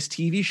 this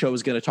TV show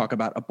is going to talk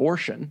about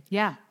abortion.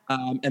 Yeah.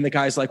 And the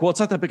guy's like, well,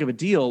 it's not that big of a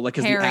deal. Like,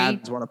 because the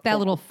ads want to that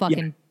little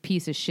fucking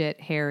piece of shit,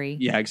 Harry.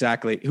 Yeah,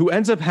 exactly. Who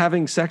ends up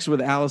having sex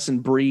with Allison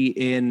Brie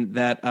in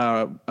that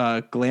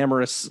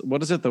glamorous,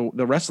 what is it?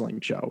 The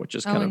wrestling show, which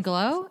is kind of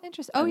Glow?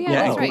 Interesting. Oh yeah,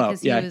 yeah, that's right. Glow.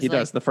 Yeah, he like,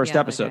 does the first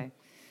episode.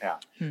 Okay.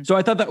 Yeah. So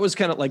I thought that was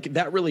kind of like,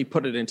 that really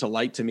put it into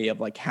light to me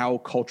of like how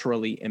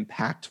culturally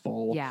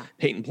impactful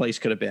Peyton Place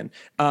could have been.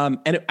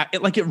 And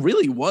it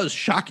really was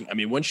shocking. I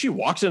mean, when she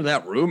walks into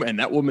that room and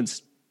that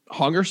woman's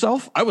hung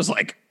herself, I was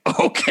like,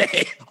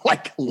 okay,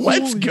 like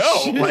let's go.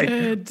 Shit.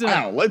 Like,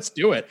 wow, let's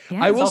do it.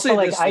 Yeah. I will also say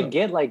like this, I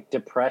get like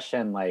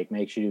depression like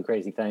makes you do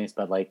crazy things,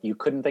 but like you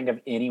couldn't think of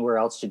anywhere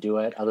else to do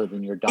it other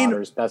than your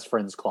daughter's best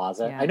friend's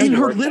closet. Yeah. I know in you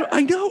her worked little, there.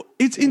 I know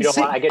it's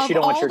insane. I guess you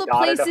don't want your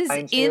daughter to places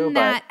find in you,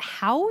 that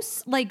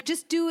house, like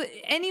just do it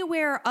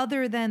anywhere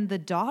other than the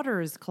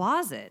daughter's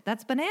closet.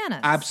 That's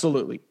bananas.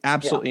 Absolutely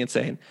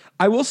insane.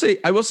 I will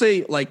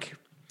say, like,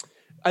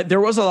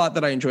 there was a lot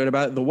that I enjoyed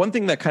about it. The one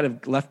thing that kind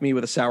of left me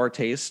with a sour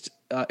taste,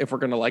 if we're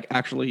going to like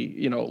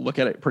actually, look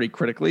at it pretty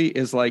critically,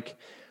 is like,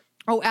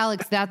 oh,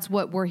 Alex, that's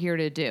what we're here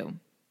to do.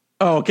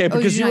 oh, okay,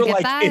 because you you were not get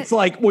like, that? it's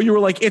like, well, you were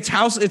like, it's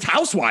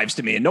housewives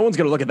to me, and no one's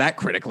going to look at that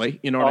critically.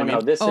 You know what I mean?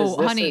 No, this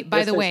Honey,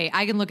 by the way,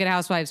 I can look at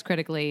Housewives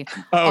critically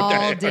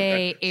all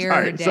day,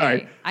 every day.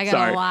 Sorry. I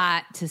got a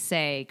lot to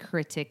say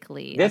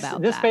critically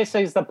about this that.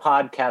 basically is the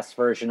podcast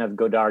version of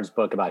Godard's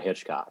book about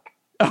Hitchcock.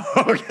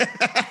 Okay.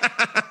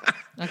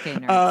 Okay,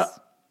 nerds.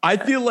 I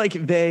feel like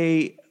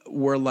they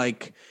were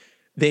like,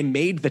 they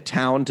made the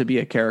town to be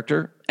a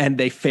character and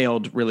they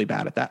failed really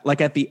bad at that. Like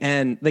at the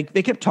end, they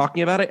kept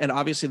talking about it. And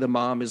obviously the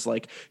mom is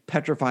like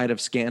petrified of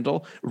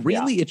scandal.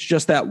 Really, it's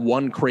just that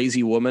one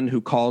crazy woman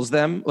who calls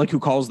them, like who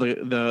calls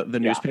the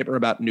newspaper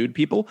about nude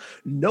people.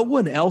 No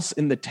one else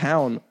in the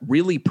town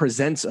really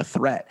presents a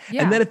threat.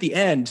 Yeah. And then at the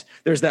end,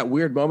 there's that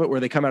weird moment where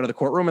they come out of the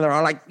courtroom and they're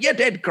all like, you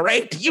did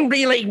great. You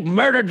really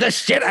murdered the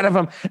shit out of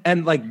him.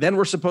 And like, then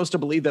we're supposed to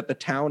believe that the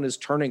town is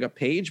turning a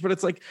page, but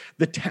it's like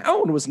the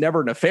town was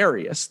never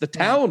nefarious. The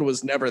town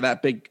was never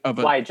that big of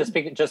a... Why?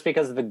 Just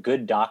because the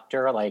good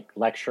doctor like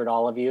lectured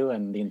all of you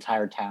and the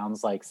entire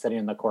town's like sitting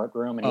in the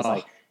courtroom and he's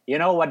like, you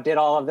know what did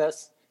all of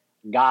this?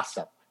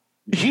 Gossip.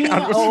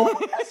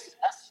 Gossip.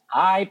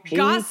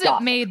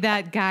 Gossip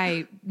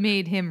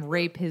made him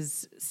rape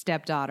his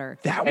stepdaughter.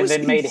 And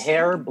then made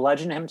hair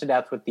bludgeon him to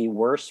death with the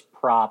worst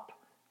prop.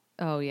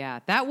 Oh yeah,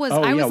 that was.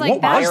 Oh, I was yeah.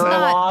 like, What was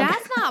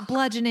that's not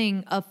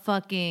bludgeoning a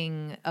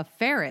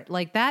ferret.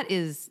 Like that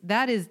is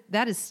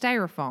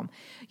styrofoam.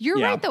 You're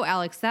right though,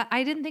 Alex. That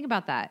I didn't think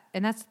about that,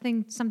 and that's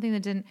something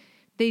that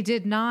they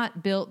did not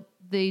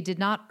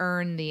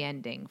earn the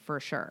ending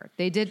for sure.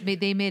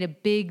 They made a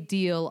big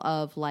deal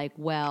of like,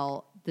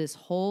 well, this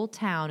whole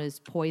town is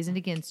poisoned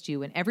against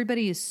you and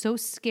everybody is so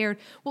scared.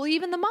 Well,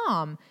 even the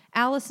mom,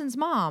 Allison's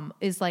mom,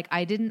 is like,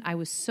 I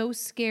was so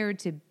scared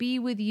to be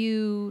with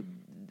you,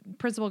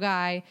 principal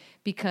guy,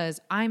 because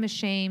I'm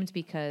ashamed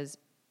because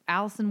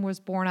Allison was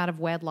born out of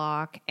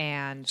wedlock.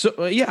 And so,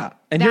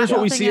 and here's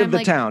what we see of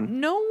the town.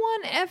 No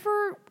one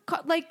ever,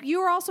 like,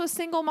 you're also a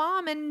single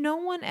mom and no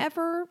one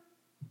ever...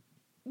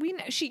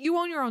 you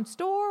own your own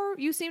store.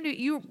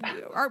 You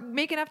are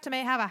make enough to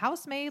have a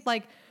housemaid.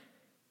 Like,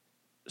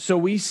 So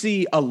we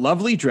see a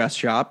lovely dress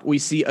shop. We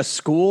see a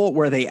school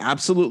where they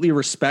absolutely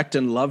respect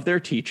and love their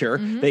teacher.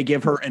 They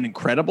give her an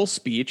incredible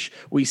speech.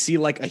 We see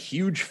like a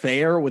huge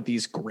fair with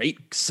these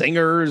great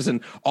singers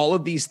and all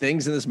of these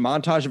things in this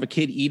montage of a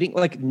kid eating.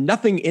 Like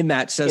nothing in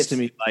that says to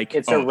me like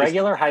it's a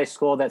regular high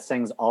school that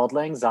sings Auld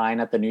Lang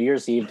Syne at the New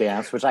Year's Eve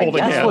dance, which I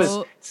guess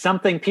was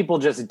something people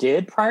just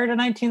did prior to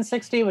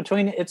 1960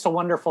 between It's a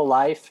Wonderful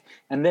Life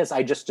and this.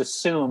 I just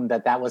assumed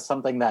that was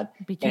something that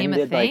became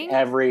ended a thing? like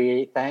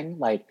everything,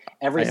 like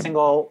every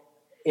single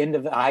end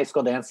of the high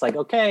school dance, like,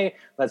 okay,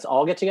 let's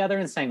all get together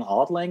and sing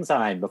Auld Lang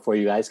Syne before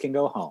you guys can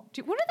go home.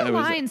 Dude, what are the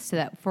lines to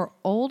that? For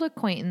old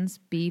acquaintance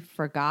be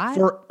forgot?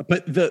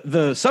 But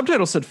the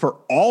subtitle said for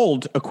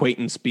auld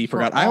acquaintance be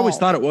forgot. I always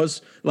thought it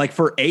was like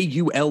for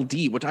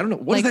AULD, which I don't know.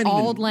 What like does that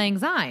Auld even Lang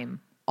Syne.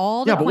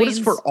 Auld Yeah, but what acquaintance.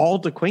 is for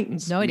auld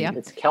acquaintance? No idea.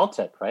 It's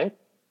Celtic, right?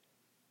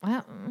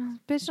 Well,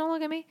 bitch, don't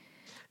look at me.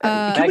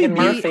 Megan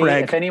Murphy,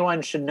 Craig? if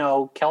anyone should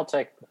know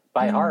Celtic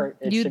by heart,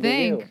 it You'd should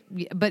think,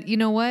 be you. but you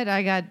know what?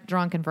 I got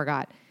drunk and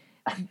forgot.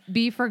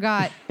 Be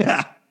forgot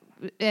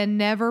and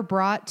never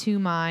brought to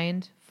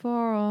mind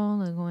for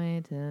all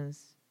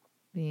acquaintance.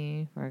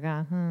 Be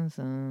forgotten.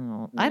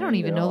 So I don't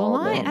even know the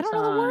line. I don't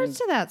know the words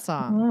to that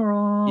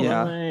song.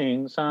 Yeah.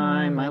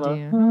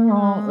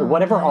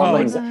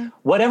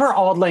 Whatever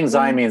Auld Lang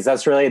Syne means,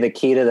 that's really the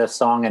key to this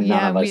song, and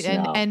none of us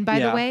know. And by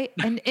the way,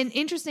 and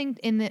interesting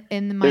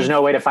There's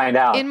no way to find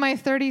out. In my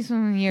 30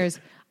 years,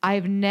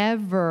 I've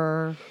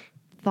never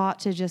thought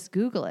to just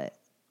Google it.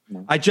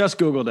 I just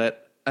Googled it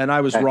and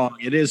I was wrong.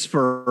 It is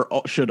for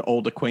should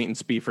old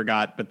acquaintance be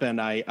forgot, but then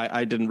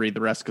I didn't read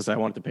the rest because I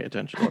wanted to pay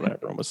attention to what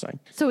everyone was saying.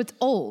 So it's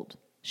old.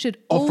 Should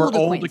for old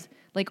acquaintance,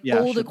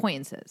 old should.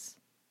 Acquaintances.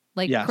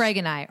 Like Yes. Craig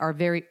and I are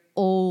very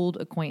old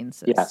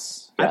acquaintances.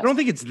 Yes. I don't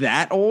think it's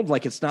that old.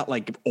 Like it's not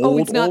like old. Oh,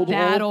 it's not old,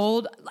 that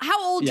old. old.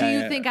 How old do you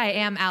Yeah. think I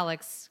am,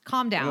 Alex?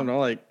 Calm down. I don't know,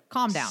 like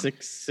Calm down.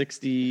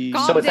 660.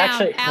 Calm So it's down,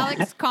 actually-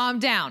 Alex. Calm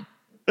down.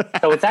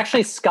 So it's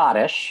actually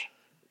Scottish,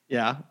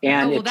 Yeah.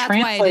 and That's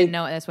why I didn't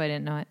know it. That's why I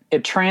didn't know it.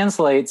 it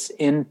translates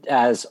in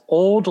as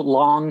old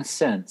long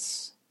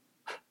since.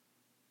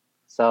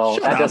 So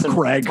Shut up,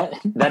 Craig.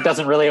 that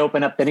doesn't really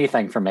open up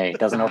anything for me. It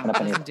doesn't open up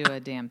anything. Doesn't do a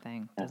damn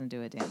thing. Doesn't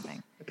do a damn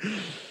thing. Yeah,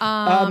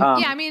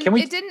 I mean, can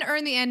we- it didn't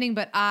earn the ending,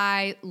 but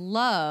I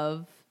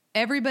love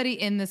everybody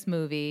in this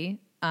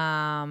movie.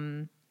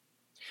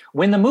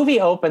 When the movie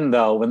opened,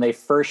 though, when they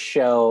first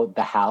show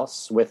the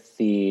house with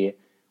the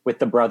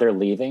brother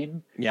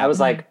leaving, Yeah. I was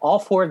like, all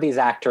four of these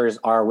actors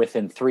are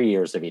within 3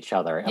 years of each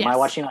other. Am I Yes.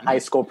 watching a high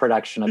school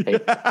production of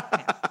Paper?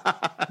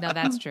 No,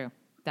 that's true.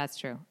 That's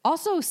true.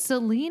 Also,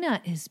 Selena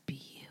is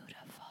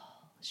beautiful.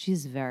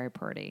 She's very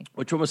pretty.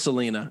 Which one was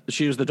Selena?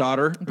 She was the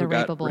daughter. The who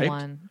got rapeable raped?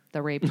 one.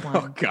 The raped one.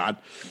 Oh God.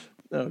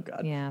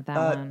 Yeah,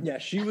 that one. Yeah,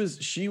 she was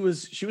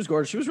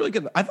gorgeous. She was really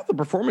good. I thought the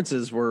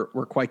performances were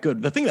quite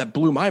good. The thing that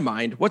blew my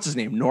mind, what's his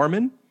name?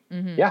 Norman?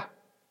 Yeah,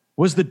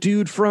 Was the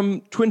dude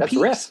from Twin that's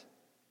Peaks. Riff.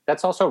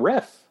 That's also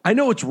Riff. I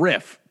know it's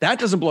Riff. That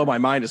doesn't blow my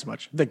mind as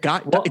much. The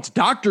guy, it's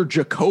Dr.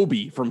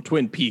 Jacoby from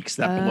Twin Peaks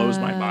that blows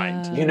my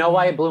mind. You know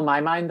why it blew my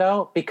mind,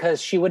 though?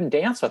 Because she wouldn't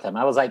dance with him.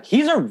 I was like,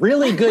 he's a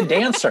really good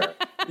dancer.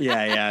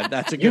 Yeah,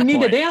 that's a good You need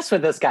point. to dance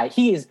with this guy.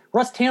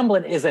 Russ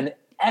Tamblyn is an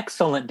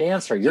excellent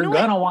dancer. You're know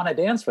going to what? want to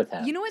dance with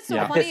him. You know what's so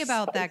Yeah. funny This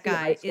about that spicy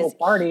guy high school is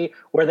party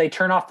where they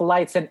turn off the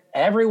lights and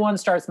everyone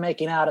starts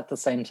making out at the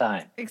same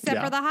time. except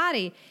Yeah. for the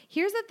hottie.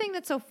 Here's the thing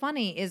that's so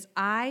funny is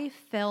I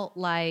felt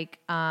like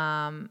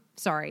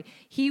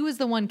he was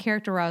the one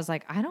character where I was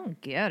like, I don't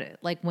get it.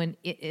 Like when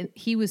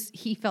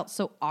he felt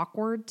so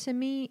awkward to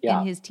me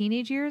Yeah. in his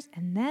teenage years.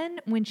 And then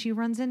when she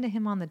runs into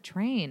him on the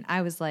train,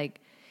 I was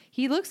like,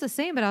 he looks the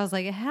same, but I was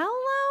like, hello,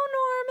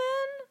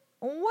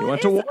 Norman. What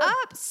went to is war.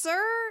 up,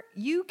 sir?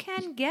 You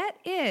can get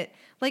it.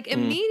 Like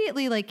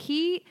immediately, like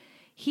he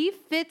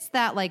fits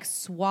that like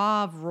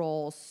suave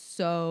role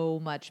so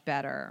much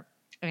better.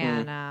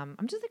 And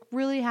I'm just like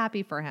really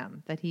happy for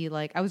him that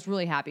I was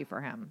really happy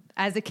for him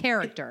as a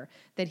character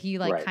that he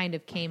Right. kind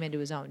of came into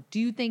his own. Do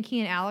you think he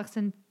and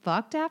Allison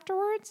fucked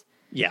afterwards?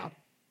 Yeah.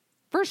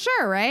 For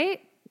sure,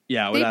 right?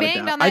 Yeah, They without a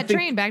banged doubt. on I that think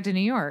train back to New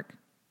York.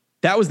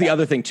 that was the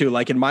other thing too.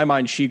 Like in my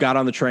mind, she got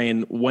on the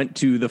train, went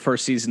to the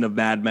first season of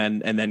Mad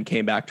Men, and then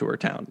came back to her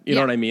town. You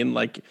know Yeah. what I mean?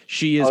 Like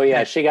she is. Oh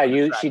yeah, she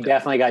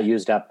definitely got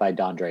used up by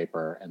Don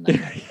Draper and then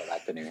go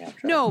back to New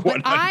Hampshire. No,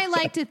 but I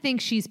like to think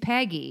she's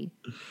Peggy.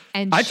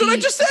 And That's what I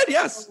just said.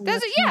 Yes.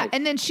 Yeah,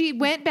 and then she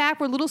went back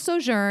for a little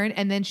sojourn,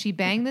 and then she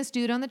banged this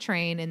dude on the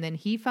train, and then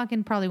he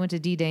fucking probably went to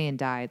D-Day and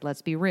died.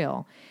 Let's be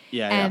real.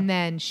 Yeah. And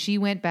then she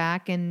went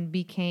back and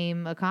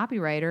became a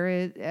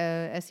copywriter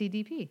at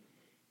SCDP.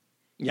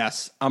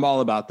 Yes, I'm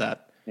all about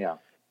that. Yeah.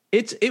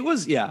 I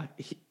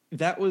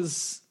thought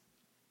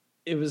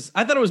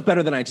it was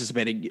better than I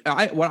anticipated.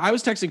 When I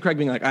was texting Craig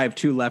being like, I have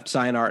two left,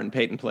 Sayonara and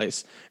Peyton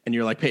Place. And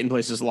you're like, Peyton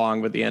Place is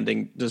long, but the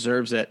ending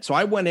deserves it. So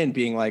I went in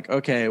being like,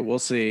 okay, we'll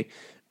see.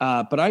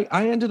 But I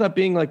ended up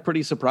being like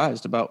pretty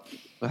surprised about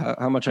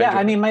how much I enjoyed.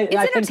 I mean,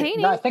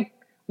 entertaining. I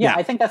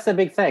think that's the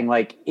big thing.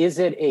 Like, is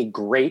it a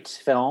great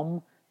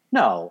film?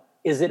 No.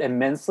 is it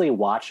immensely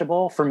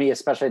watchable for me,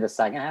 especially the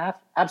second half?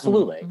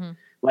 Absolutely.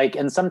 Like,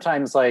 and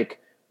sometimes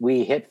like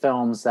we hit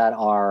films that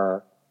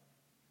are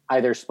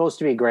either supposed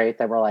to be great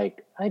that we're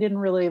like, I didn't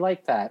really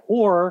like that,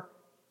 or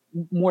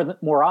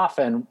more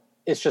often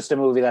it's just a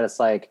movie that it's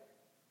like,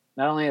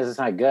 not only is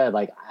it not good,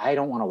 like I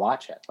don't want to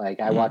watch it. Like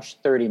I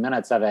watched 30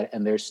 minutes of it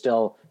and there's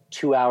still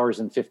 2 hours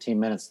and 15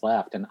 minutes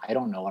left and I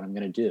don't know what I'm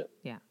going to do.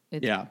 Yeah.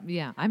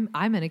 Yeah. I'm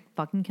going to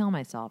fucking kill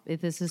myself.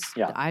 If this is,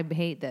 I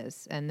hate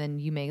this. And then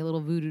you make a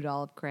little voodoo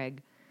doll of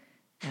Craig.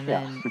 And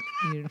then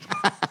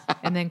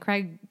and then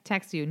Craig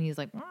texts you and he's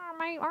like,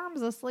 my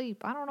arm's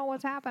asleep. I don't know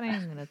what's happening.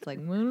 And it's like,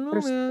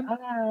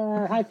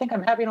 I think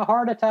I'm having a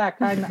heart attack.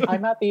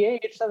 I'm at the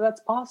age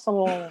that's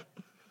possible.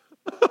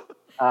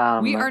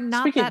 We are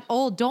not that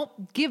old.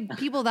 Don't give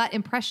people that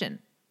impression.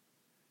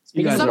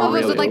 You guys Some are of us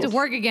really would like to old.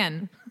 work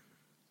again.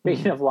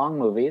 Speaking of long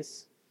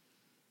movies,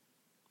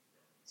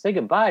 say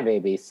goodbye,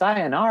 baby.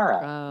 Sayonara.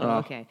 Oh,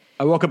 okay.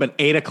 I woke up at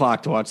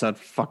 8:00 to watch that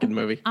fucking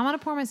movie. I'm going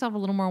to pour myself a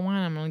little more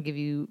wine. I'm going to give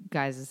you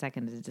guys a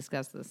second to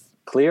discuss this.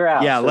 Clear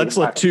out. Yeah, so let's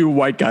let two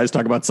white guys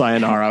talk about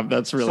Sayonara.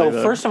 That's really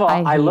So first of all,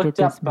 I looked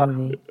up.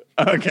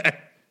 Okay.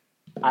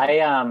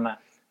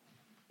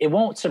 It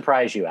won't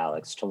surprise you,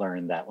 Alex, to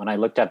learn that when I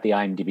looked up the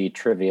IMDb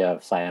trivia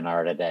of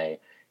Sayonara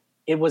today,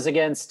 it was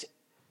against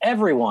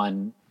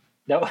everyone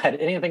that had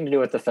anything to do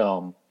with the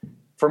film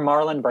for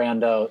Marlon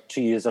Brando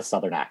to use a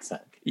Southern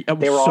accent. It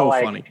was so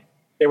funny.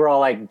 They were all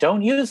like,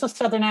 don't use a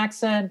Southern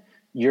accent.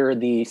 You're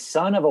the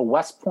son of a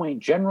West Point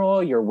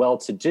general. You're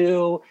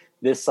well-to-do.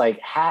 This like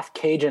half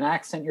Cajun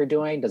accent you're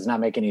doing does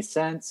not make any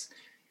sense.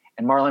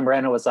 And Marlon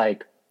Brando was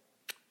like,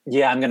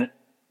 yeah, I'm going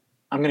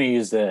to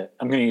use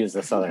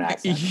the Southern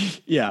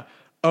accent. Yeah.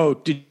 Oh,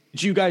 did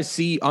you guys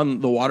see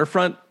on the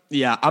waterfront?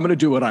 Yeah, I'm going to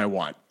do what I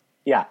want.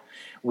 Yeah.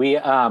 We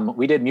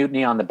did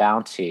Mutiny on the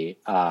Bounty,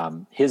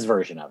 his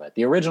version of it.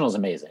 The original is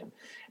amazing,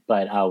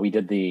 but we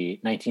did the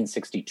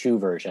 1962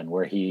 version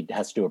where he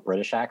has to do a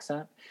British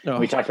accent. Oh.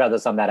 We talked about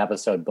this on that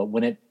episode, but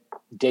when it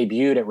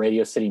debuted at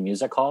Radio City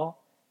Music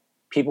Hall,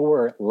 people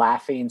were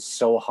laughing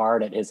so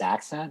hard at his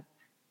accent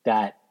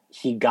that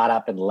he got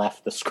up and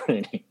left the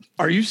screening.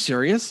 Are you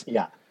serious?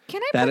 Yeah.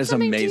 Can I that put is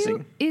something amazing.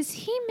 To you? Is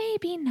he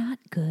maybe not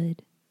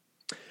good?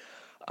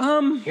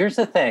 Here's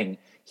the thing.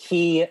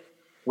 He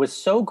was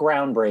so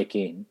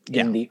groundbreaking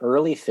in the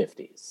early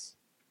 50s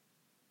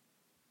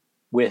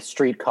with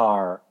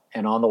Streetcar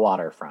and On the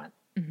Waterfront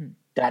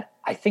that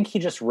I think he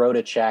just wrote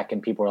a check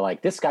and people were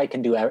like, this guy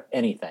can do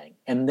anything.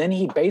 And then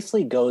he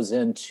basically goes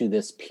into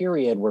this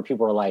period where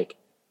people are like,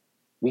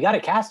 we got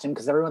to cast him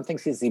because everyone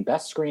thinks he's the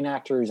best screen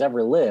actor who's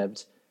ever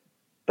lived.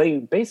 But he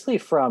basically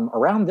from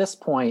around this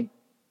point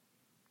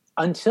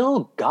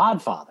until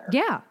Godfather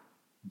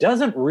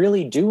doesn't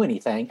really do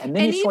anything. And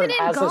then and he sort of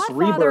has Godfather, this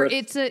rebirth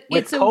it's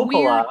with a Coppola.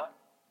 Weird,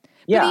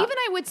 yeah. But even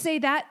I would say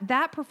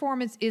that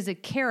performance is a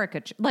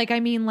caricature. Like, I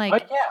mean, like...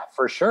 But yeah,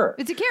 for sure.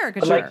 It's a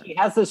caricature. But like, he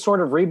has this sort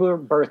of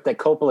rebirth that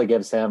Coppola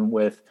gives him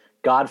with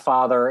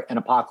Godfather and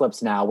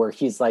Apocalypse Now, where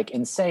he's like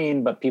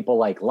insane, but people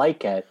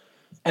like it.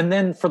 And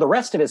then for the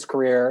rest of his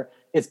career,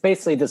 it's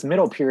basically this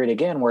middle period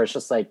again, where it's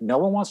just like, no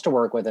one wants to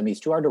work with him. He's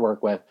too hard to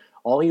work with.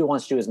 All he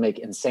wants to do is make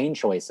insane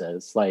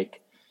choices.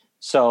 Like,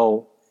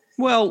 so...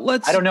 Well,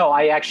 I don't know.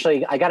 I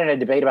got in a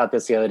debate about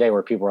this the other day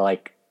where people were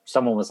like,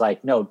 someone was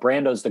like, no,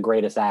 Brando's the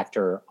greatest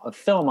actor of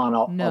film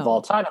of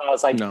all time. And I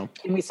was like, no.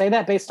 Can we say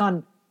that based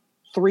on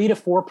 3 to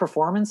 4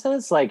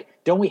 performances? Like,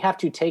 don't we have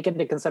to take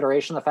into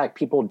consideration the fact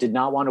people did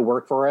not want to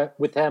work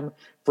with him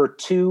for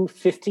 2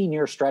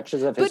 15-year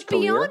stretches of his career?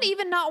 But beyond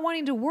even not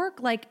wanting to work,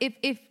 like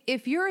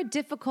if you're a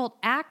difficult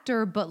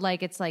actor, but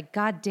like it's like,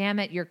 God damn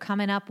it, you're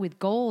coming up with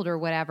gold or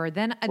whatever,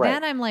 then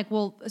I'm like,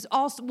 well,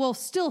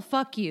 still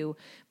fuck you.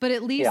 But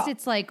at least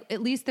it's like,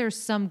 at least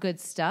there's some good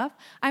stuff.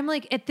 I'm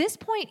like, at this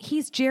point,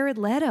 he's Jared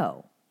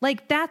Leto.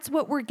 Like, that's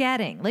what we're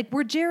getting. Like,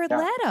 we're Jared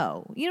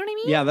Leto. You know what I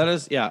mean? Yeah, that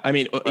is, I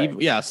mean,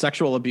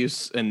 sexual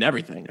abuse and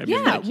everything. I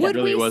mean, that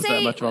really was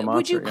that much of a monster.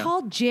 Would you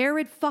call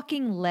Jared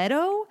fucking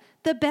Leto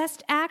the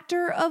best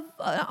actor of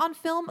on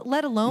film,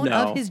 let alone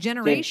of his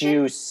generation? Did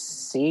you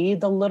see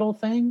The Little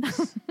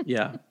Things?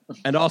 Yeah.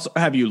 And also,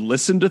 have you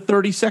listened to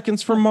 30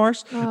 Seconds from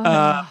Mars?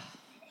 God.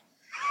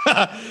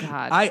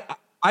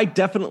 I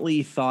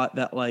definitely thought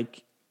that,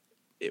 like,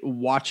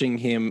 watching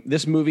him,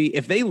 this movie,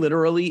 if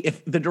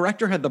the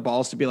director had the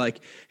balls to be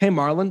like, hey,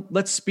 Marlon,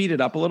 let's speed it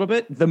up a little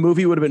bit, the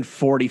movie would have been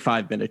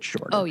 45 minutes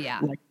shorter. Oh, yeah.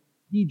 Like,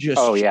 he just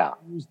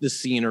used the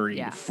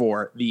scenery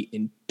for the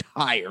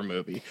entire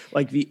movie.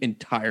 Like, the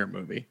entire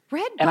movie.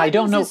 Red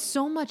Buttons is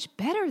so much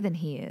better than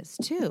he is,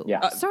 too.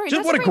 Yeah. Sorry.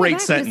 Just what a great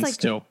sentence,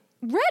 too.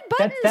 Red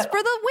Buttons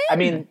for the win. I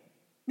mean,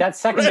 that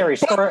secondary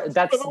story,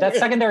 that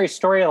secondary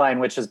storyline,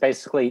 which is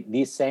basically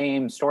the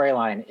same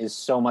storyline, is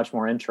so much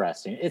more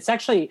interesting. It's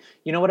actually,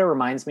 you know what it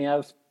reminds me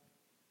of?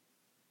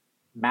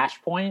 Match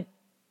Point.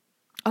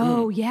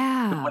 Oh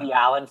yeah, the Woody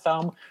Allen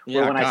film.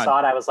 Where when I saw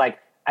it, I was like,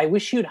 I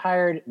wish you'd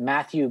hired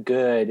Matthew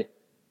Good,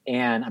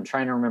 and I'm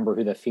trying to remember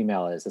who the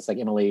female is. It's like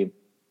Emily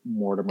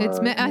Mortimer.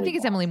 I think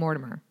it's Emily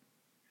Mortimer.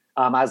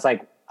 I was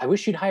like, I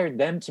wish you'd hired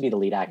them to be the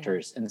lead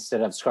actors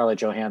instead of Scarlett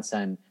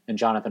Johansson and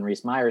Jonathan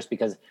Rhys-Meyers,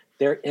 because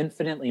they're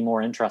infinitely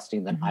more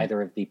interesting than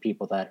either of the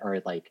people that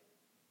are like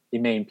the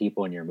main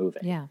people in your movie.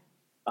 Yeah.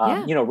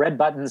 You know, Red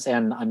Buttons,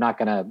 and I'm not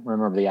going to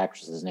remember the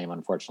actress's name,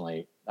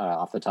 unfortunately,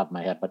 off the top of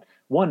my head, but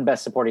one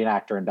Best Supporting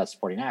Actor and Best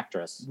Supporting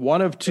Actress.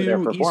 One of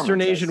two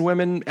Eastern Asian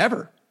women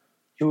ever.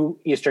 2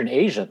 Eastern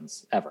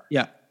Asians ever.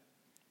 Yeah.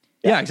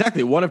 Yeah,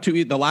 exactly. One of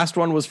two. The last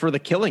one was for The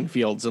Killing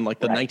Fields in like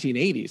the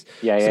 1980s.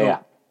 Yeah.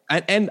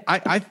 And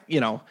I you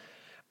know,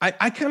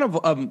 I kind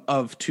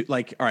of two,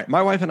 like, all right,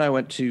 my wife and I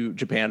went to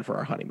Japan for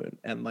our honeymoon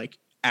and like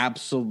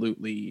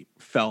absolutely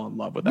fell in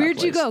love with that Where'd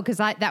place. you go? Because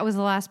that was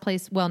the last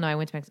place. Well, no, I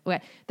went to Mexico.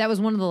 That was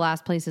one of the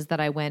last places that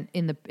I went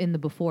in the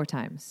before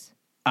times.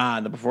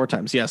 In the before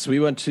times, yes. We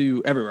went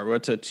to everywhere. We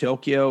went to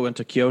Tokyo, went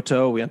to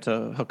Kyoto, we went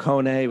to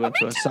Hakone, we went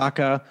to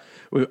Osaka.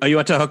 You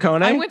went to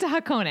Hakone? I went to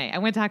Hakone. I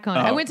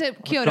went to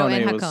Kyoto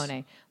Hakone and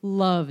Hakone.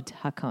 Loved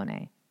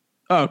Hakone.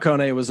 Oh,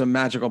 Hakone was a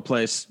magical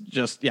place.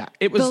 Just, yeah.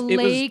 It was the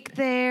lake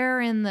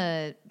there and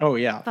the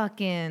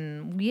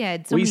fucking, we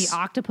had so many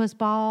octopus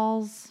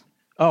balls.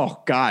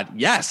 Oh God,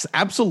 yes,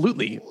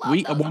 absolutely.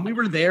 When we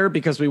were there,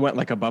 because we went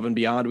like above and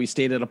beyond, we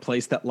stayed at a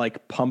place that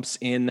like pumps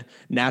in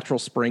natural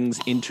springs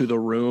into the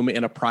room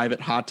in a private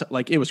hot tub.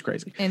 Like it was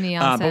crazy. In the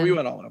onsen. But we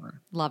went all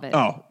over. Love it.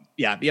 Oh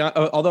yeah.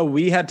 Although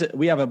we have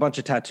a bunch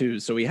of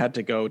tattoos, so we had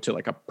to go to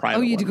like a private.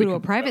 Oh, you had to one. go to a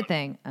private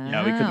thing.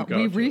 Yeah, we couldn't go.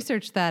 We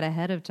researched that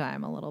ahead of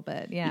time a little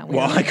bit. Yeah.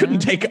 Well, I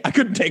couldn't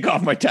take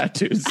off my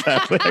tattoos.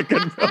 Sadly, I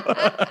couldn't.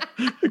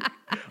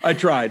 I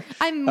tried.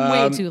 I'm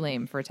way too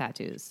lame for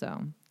tattoos,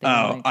 so.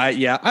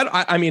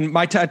 I mean,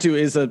 my tattoo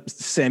is a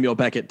Samuel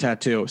Beckett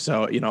tattoo,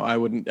 so you know, I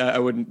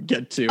wouldn't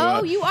get to.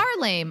 Oh, you are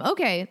lame.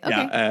 Okay.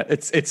 Yeah,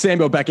 it's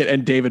Samuel Beckett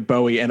and David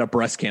Bowie and a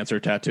breast cancer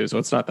tattoo, so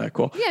it's not that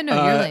cool. Yeah,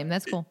 no, you're lame.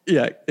 That's cool.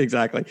 Yeah,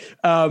 exactly.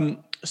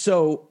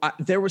 So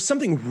there was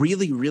something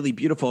really, really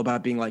beautiful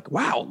about being like,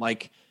 wow,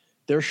 like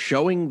they're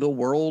showing the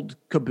world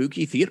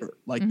kabuki theater,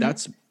 like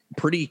that's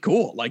pretty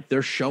cool. Like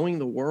they're showing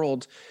the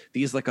world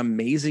these like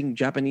amazing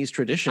Japanese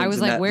traditions. I was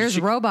like, where's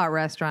Robot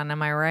Restaurant?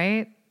 Am I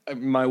right?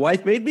 My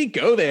wife made me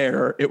go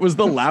there. It was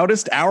the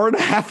loudest hour and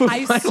a half of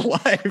my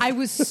life. I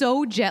was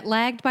so jet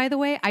lagged, by the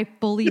way. I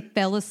fully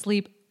fell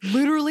asleep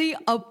literally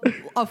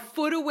a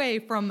foot away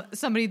from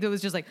somebody that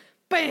was just like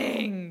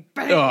bang,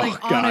 bang,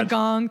 on a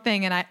gong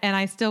thing. And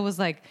I still was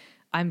like,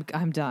 I'm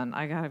done.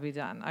 I gotta be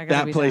done.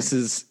 That place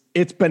is,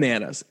 it's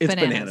bananas. It's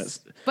bananas.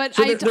 But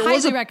so I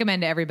highly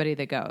recommend to everybody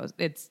that goes.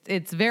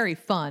 It's very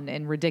fun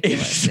and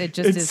ridiculous. It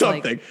just is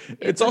something. Like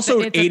it's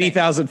also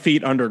 80,000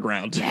 feet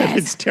underground. Yes,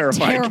 it's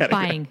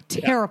terrifying.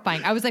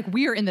 Terrifying. I was like,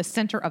 we are in the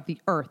center of the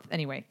earth.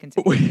 Anyway,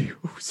 continue.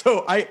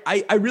 So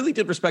I really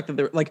did respect that.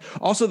 There, like,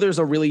 also there's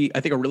a really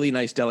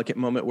nice delicate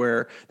moment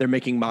where they're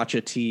making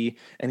matcha tea,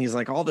 and he's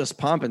like, all this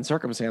pomp and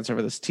circumstance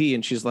over this tea,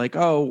 and she's like,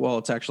 oh well,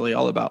 it's actually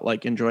all about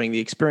like enjoying the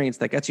experience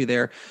that gets you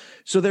there.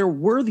 So there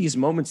were these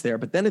moments there,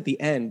 but then at the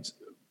end,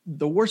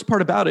 the worst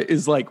part about it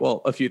is like,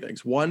 well, a few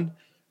things. One,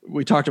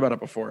 we talked about it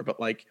before, but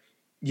like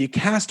you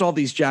cast all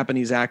these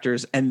Japanese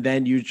actors and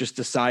then you just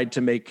decide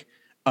to make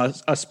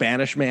a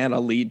Spanish man a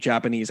lead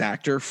Japanese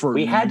actor for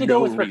we had to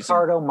go with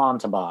Ricardo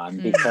Montalban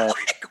because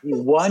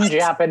one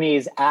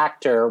Japanese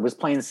actor was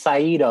playing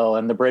Saito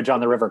in The Bridge on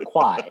the River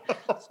Kwai.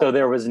 So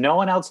there was no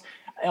one else.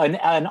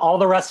 And all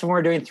the rest of them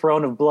were doing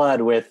Throne of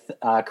Blood with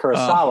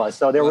Kurosawa.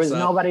 So there was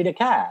nobody to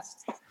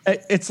cast.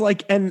 It's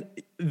like, and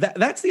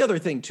that's the other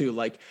thing too.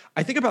 Like,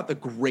 I think about the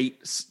great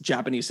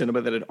Japanese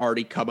cinema that had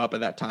already come up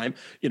at that time.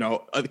 You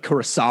know,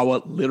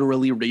 Kurosawa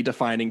literally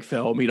redefining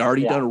film. He'd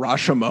already done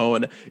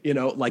Rashomon, you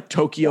know, like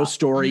Tokyo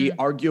Story,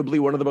 arguably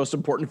one of the most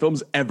important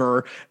films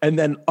ever. And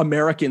then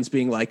Americans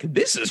being like,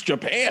 this is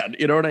Japan.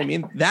 You know what I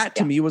mean? That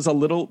to me was a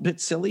little bit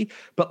silly.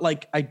 But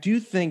like, I do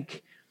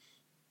think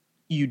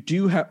you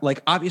do have,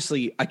 like,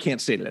 obviously, I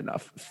can't state it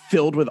enough,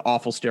 filled with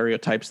awful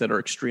stereotypes that are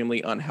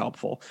extremely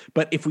unhelpful.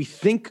 But if we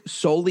think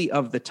solely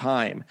of the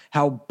time,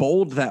 how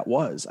bold that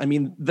was. I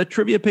mean, the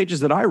trivia pages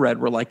that I read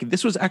were like,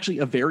 this was actually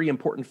a very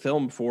important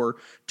film for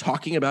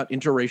talking about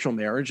interracial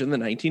marriage in the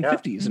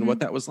 1950s and what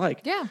that was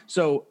like. Yeah.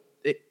 So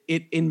it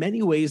in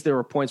many ways, there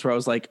were points where I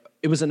was like,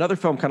 it was another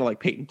film kind of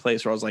like Peyton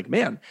Place where I was like,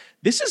 man,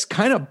 this is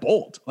kind of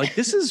bold. Like,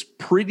 this is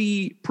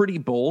pretty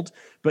bold.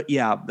 But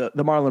yeah,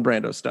 the Marlon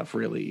Brando stuff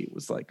really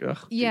was like,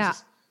 ugh. Yeah.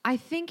 Jesus. I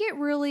think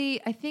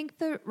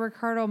the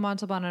Ricardo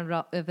Montalban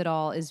of it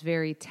all is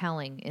very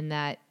telling in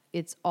that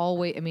it's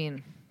always, I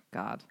mean,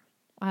 God,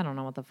 I don't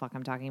know what the fuck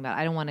I'm talking about.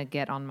 I don't want to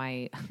get on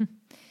my,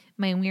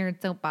 my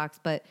weird soapbox,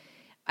 but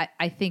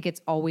I think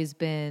it's always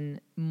been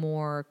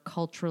more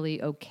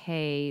culturally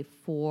okay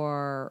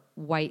for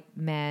white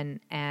men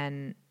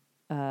and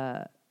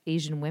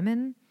Asian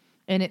women.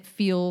 And it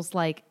feels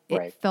like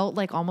it felt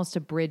like almost a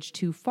bridge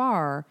too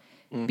far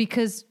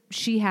because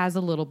she has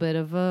a little bit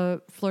of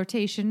a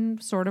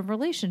flirtation sort of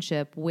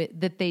relationship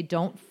that they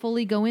don't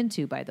fully go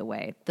into, by the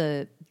way,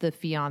 the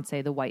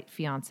fiance, the white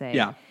fiance.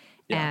 Yeah.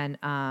 and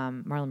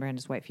Marlon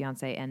Brando's white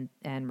fiance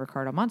and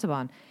Ricardo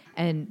Montalban.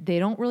 And they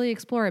don't really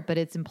explore it, but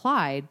it's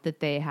implied that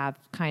they have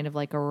kind of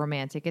like a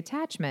romantic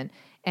attachment.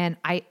 And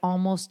I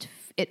almost,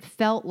 it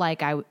felt like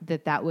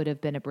that would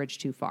have been a bridge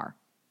too far,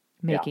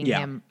 making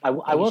him I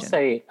will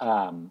say,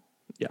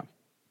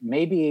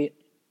 maybe,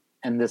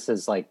 and this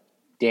is like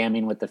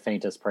damning with the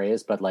faintest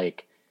praise, but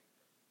like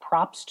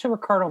props to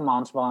Ricardo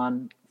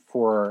Montalban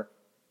for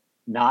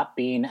not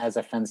being as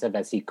offensive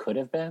as he could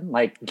have been.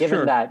 Like,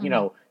 given that,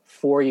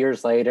 4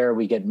 years later,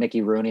 we get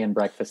Mickey Rooney in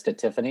Breakfast at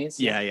Tiffany's.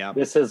 Yeah.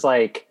 This is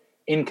like,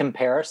 in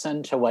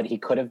comparison to what he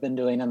could have been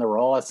doing in the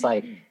role, it's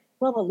like,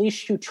 well, at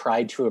least you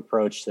tried to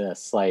approach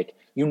this. Like,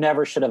 you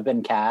never should have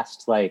been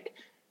cast. Like,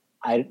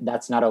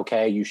 that's not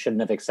okay. You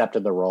shouldn't have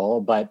accepted the role,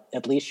 but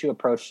at least you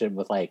approached it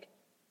with like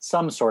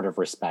some sort of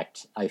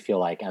respect, I feel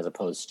like, as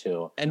opposed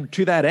to. And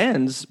to that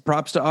ends,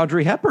 props to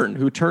Audrey Hepburn,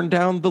 who turned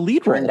down the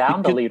lead role.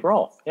 The lead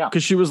role. Yeah.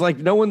 Because she was like,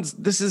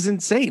 this is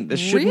insane. This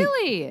shouldn't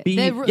be.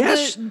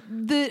 Yes.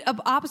 The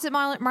opposite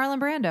Marlon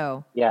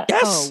Brando. Yeah.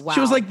 Yes. Oh, wow.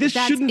 She was like, this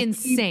That's shouldn't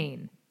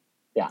insane.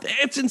 Yeah.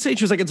 It's insane.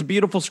 She was like, it's a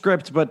beautiful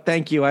script, but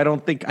thank you. I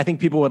think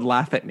people would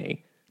laugh at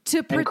me.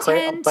 To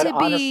pretend to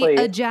honestly,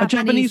 be a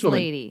Japanese woman.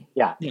 lady.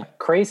 Yeah.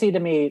 Crazy to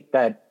me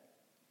that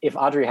if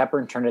Audrey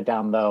Hepburn turned it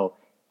down, though,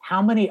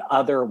 how many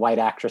other white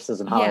actresses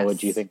in Hollywood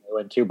do you think they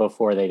went to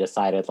before they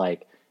decided,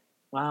 like,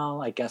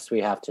 well, I guess we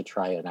have to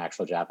try an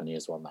actual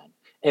Japanese woman?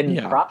 And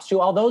props to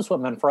all those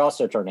women for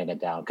also turning it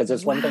down. Because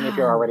it's one thing if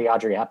you're already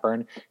Audrey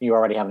Hepburn, you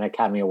already have an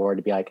Academy Award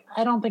to be like,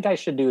 I don't think I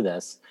should do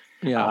this.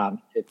 Yeah.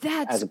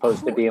 That's as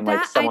opposed to being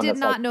like someone I did that's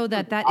not like know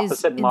that. That is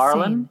opposite insane.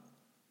 Marlon.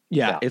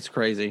 Yeah, it's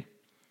crazy.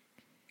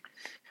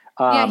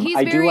 He's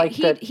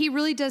he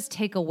really does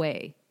take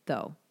away,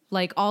 though.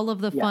 Like all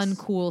of the fun, Yes.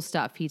 cool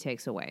stuff he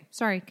takes away.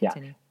 Sorry,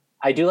 continue.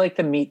 I do like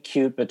the meet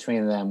cute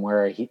between them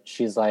where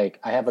she's like,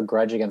 I have a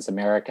grudge against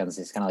Americans.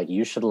 He's kind of like,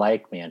 you should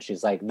like me. And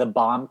she's like, the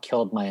bomb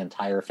killed my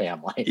entire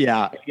family.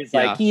 Yeah. And he's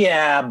like,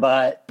 yeah,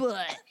 but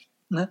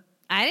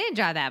I didn't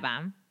draw that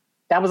bomb.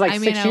 that was like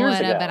 6 years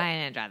ago. But I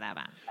didn't draw that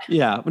bomb.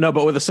 Yeah. No,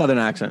 but with a Southern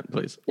accent,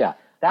 please. Yeah.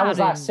 That was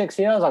like 6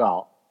 years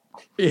ago.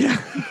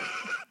 Yeah.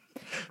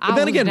 But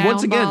then again,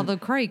 once again, the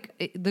crick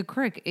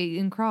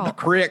in Crawl. The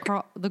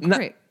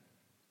crick.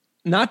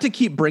 Not to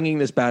keep bringing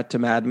this back to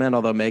Mad Men,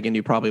 although Megan,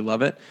 you probably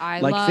love it. I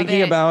like love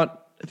thinking it.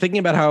 about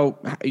how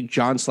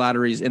John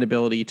Slattery's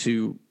inability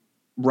to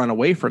run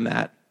away from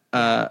that,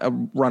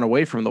 run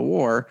away from the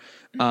war,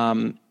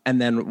 and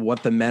then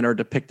what the men are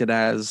depicted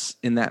as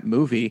in that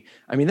movie.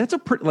 I mean, that's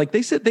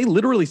they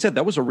literally said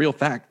that was a real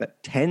fact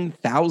that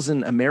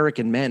 10,000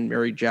 American men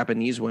married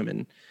Japanese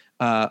women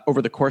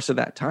over the course of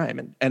that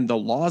time. And the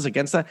laws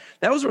against that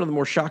was one of the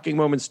more shocking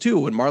moments too,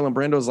 when Marlon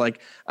Brando's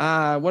like,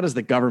 what does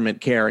the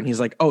government care? And he's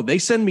like, oh, they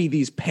send me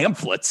these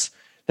pamphlets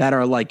that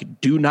are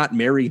like, do not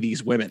marry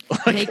these women.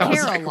 They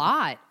care a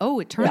lot. Oh,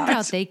 it turns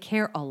out they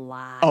care a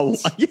lot. Oh,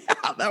 yeah,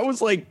 that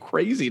was like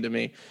crazy to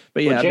me.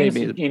 But yeah, James,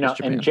 maybe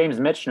and James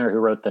Michener, who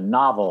wrote the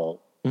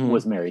novel,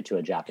 was married to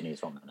a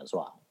Japanese woman as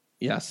well.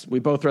 Yes, we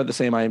both read the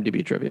same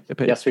IMDb trivia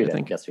page. Yes, we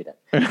did.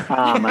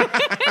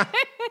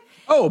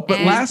 Oh, but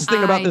last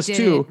thing about this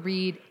too.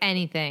 Read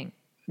anything.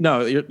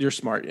 No, you're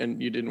smart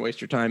and you didn't waste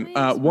your time.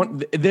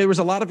 There was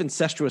a lot of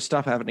incestuous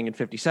stuff happening in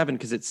 57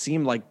 because it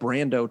seemed like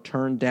Brando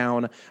turned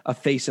down a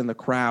face in the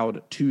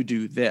crowd to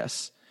do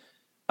this.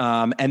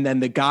 And then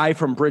the guy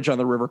from Bridge on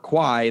the River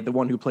Kwai, the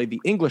one who played the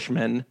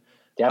Englishman,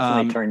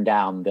 definitely turned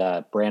down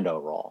the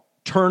Brando role.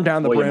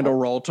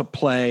 Role to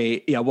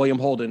play, William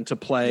Holden to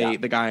play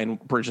the guy in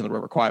Bridge on the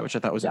River Kwai, which I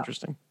thought was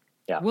interesting.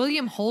 Yeah.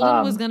 William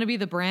Holden was going to be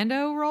the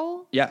Brando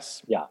role?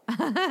 Yes. Yeah.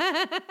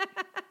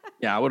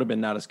 Yeah, it would have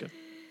been not as good.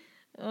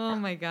 Oh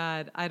my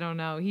God. I don't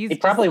know. He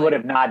probably would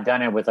have not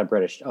done it with a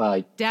British.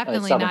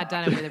 Definitely not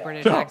done it with a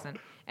British accent.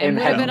 And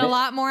would have been a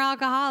lot more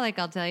alcoholic,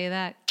 I'll tell you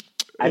that.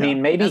 I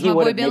mean, maybe he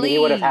would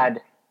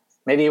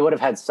have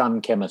had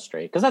some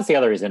chemistry, because that's the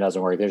other reason it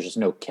doesn't work. There's just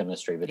no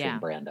chemistry between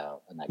Brando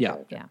and that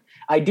character. Yeah.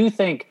 I do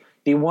think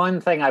the one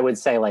thing I would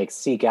say, like,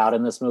 seek out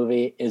in this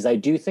movie is I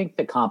do think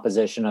the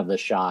composition of the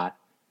shot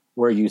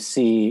where you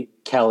see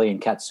Kelly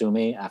and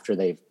Katsumi after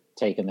they've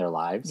taken their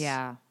lives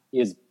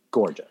is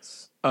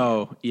gorgeous.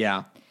 Oh,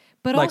 yeah.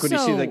 But like also,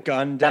 when you see the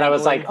gun that I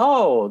was like,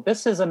 oh,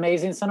 this is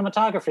amazing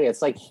cinematography.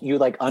 It's like you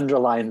like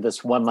underlined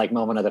this one like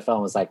moment of the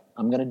film. It's like,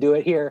 I'm going to do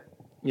it here.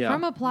 Yeah.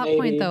 From a plot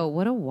point, though,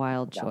 what a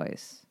wild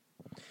choice.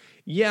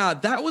 Yeah,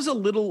 that was a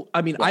little,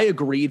 I mean, I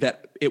agree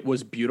that it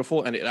was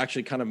beautiful and it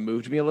actually kind of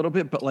moved me a little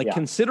bit, but like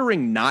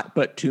considering not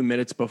but 2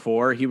 minutes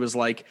before, he was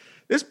like,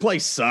 this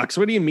place sucks.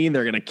 What do you mean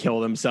they're going to kill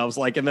themselves?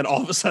 Like, and then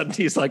all of a sudden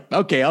he's like,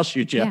 okay, I'll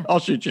shoot you. I'll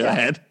shoot you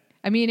ahead.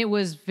 I mean, it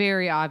was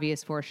very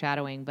obvious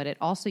foreshadowing, but it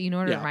also, you know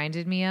what it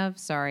reminded me of?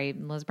 Sorry,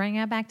 let's bring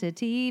it back to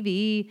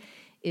TV,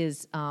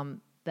 is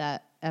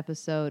that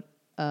episode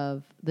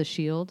of The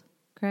Shield,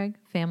 Craig?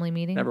 Family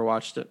Meeting? Never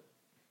watched it.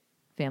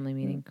 Family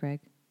Meeting, Craig?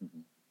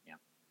 Yeah.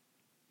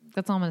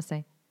 That's all I'm going to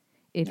say.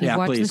 If you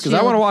watch please, The because I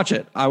Shield, want to watch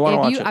it. I want to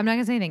watch it. I'm not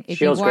gonna say anything. If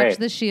Shield's you watch great.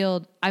 The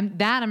Shield, I'm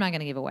not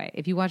gonna give away.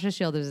 If you watch The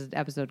Shield, there's an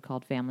episode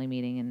called Family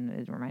Meeting, and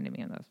it reminded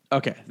me of those.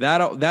 Okay,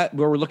 that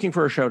we're looking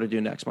for a show to do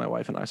next, my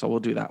wife and I. So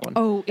we'll do that one.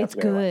 Oh, it's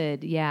very well.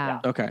 good.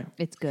 Yeah. Okay.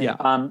 It's good. Yeah.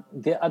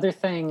 The other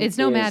thing It's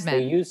no is Mad they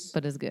Men, use,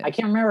 but it's good. I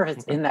can't remember if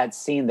it's in that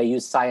scene. They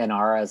use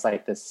sayonara as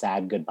like this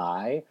sad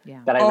goodbye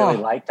Yeah. that I really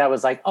liked. I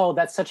was like, oh,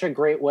 that's such a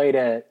great way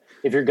to,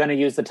 if you're going to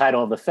use the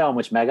title of the film,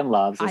 which Megan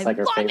loves. It's I like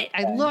her love favorite it.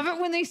 I thing. love it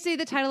when they say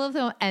the title of the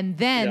film and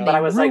then they But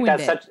I was like, ruined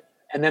that's it. such,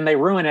 and then they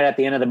ruin it at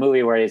the end of the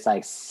movie where he's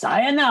like,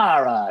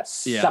 sayonara,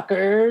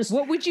 suckers.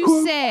 What would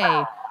you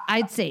say?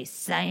 I'd say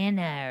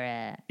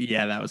sayonara.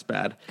 Yeah, that was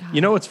bad.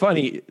 You know what's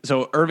funny?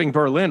 So Irving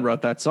Berlin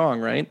wrote that song,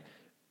 right?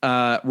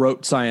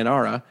 Wrote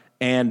Sayonara,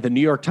 and the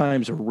New York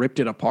Times ripped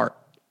it apart.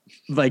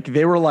 Like,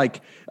 they were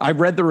like, I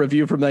read the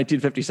review from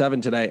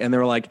 1957 today, and they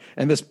were like,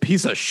 and this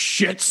piece of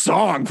shit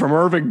song from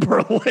Irving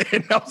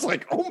Berlin. I was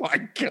like, oh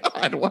my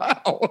God,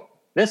 wow.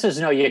 This is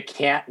you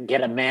can't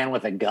get a man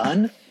with a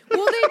gun.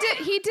 Well,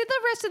 he did the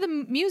rest of the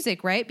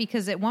music, right?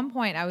 Because at one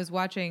point I was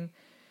watching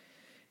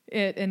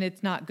it and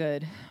it's not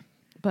good.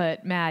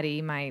 But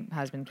Maddie, my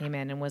husband, came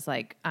in and was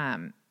like,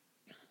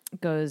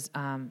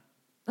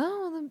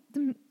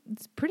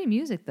 it's pretty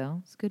music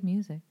though. It's good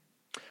music.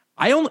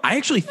 I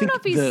actually I think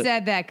don't know if he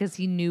said that because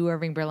he knew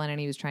Irving Berlin and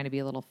he was trying to be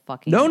a little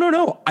fucking.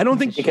 No. I don't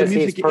think Because the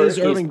music is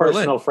Irving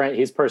Berlin.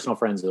 He's personal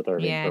friends with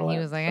Irving Yeah, Berlin. and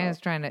he was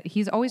like,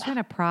 he's always trying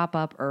to prop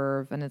up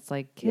Irv, and it's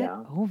like, get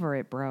over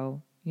it,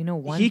 bro. You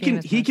know, He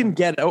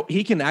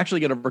can actually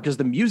get over because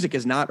the music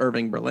is not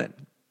Irving Berlin.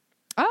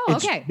 Oh,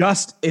 okay.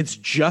 It's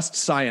just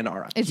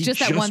Sayonara. It's he just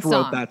that one wrote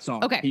song. that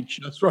song. Okay. He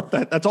just wrote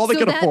that. That's all they So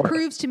could that afford.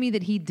 proves to me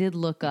that he did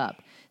look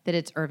up that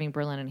it's Irving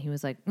Berlin, and he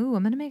was like, "Ooh,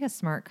 I'm going to make a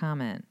smart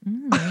comment."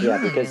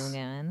 because.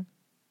 And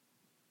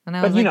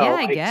I was like, "Yeah,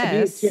 I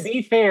guess." To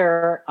be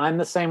fair, I'm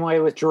the same way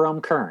with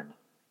Jerome Kern.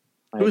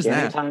 Like, Who's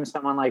that? Anytime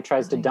someone like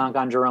tries to dunk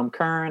on Jerome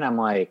Kern, I'm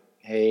like,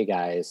 "Hey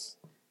guys,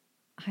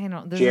 I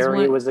don't.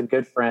 Jerry was a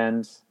good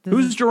friend.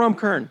 Who's Jerome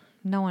Kern?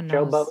 No one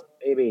knows. Showboat,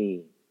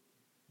 baby.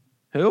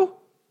 Who?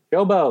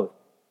 Showboat.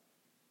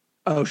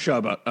 Oh,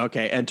 Showboat.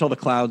 Okay, until the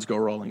clouds go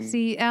rolling.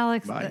 See,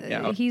 Alex,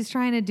 Yeah. he's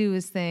trying to do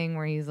his thing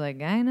where he's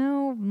like, "I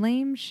know,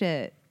 lame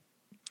shit."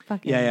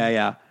 Fucking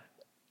Yeah.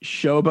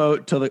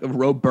 Showboat to the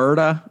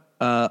Roberta.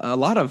 A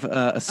lot of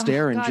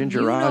Astaire and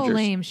Ginger Rogers. Know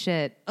lame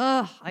shit.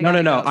 Ugh.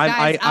 No.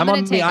 Guys, I'm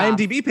on the off.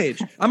 IMDb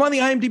page. I'm on the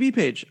IMDb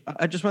page.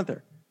 I just went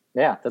there.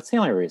 Yeah, that's the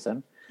only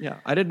reason. Yeah,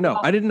 I didn't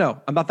know.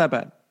 I'm not that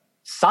bad.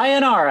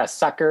 Sayonara,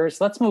 suckers.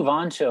 Let's move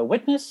on to a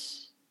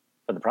witness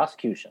for the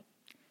prosecution.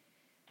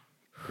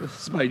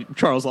 This is my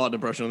Charles Lawton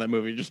impression of that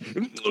movie. Just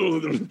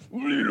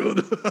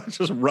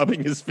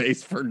rubbing his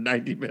face for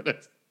 90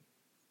 minutes.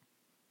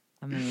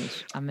 I'm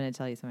gonna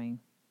tell you something.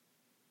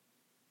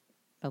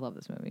 I love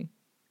this movie.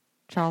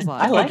 Charles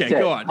Lawton. I liked it.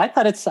 Go on. I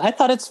thought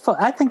it's fun.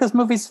 I think this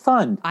movie's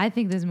fun. I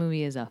think this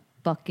movie is a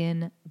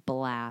fucking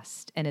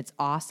blast and it's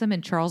awesome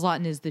and Charles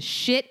Lawton is the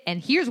shit.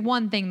 And here's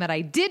one thing that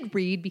I did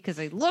read because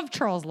I love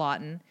Charles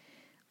Lawton.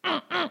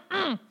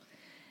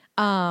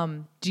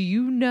 Do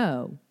you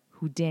know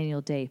who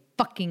Daniel Day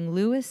fucking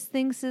Lewis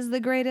thinks is the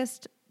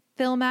greatest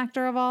film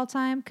actor of all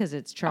time? Because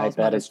it's Charles.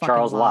 I bet it's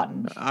Charles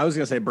Lawton. I was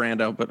gonna say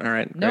Brando, but all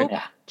right. Nope. Great.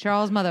 Yeah.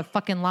 Charles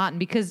motherfucking Lawton,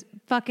 because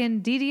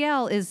fucking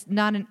DDL is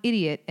not an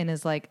idiot and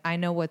is like, I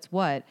know what's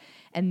what.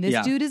 And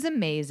this dude is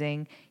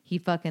amazing. He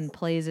fucking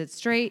plays it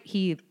straight.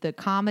 The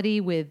comedy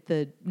with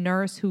the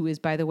nurse, who is,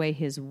 by the way,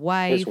 his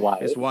wife. His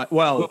wife. His wife.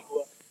 Well,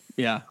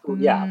 yeah.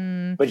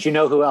 Yeah. But you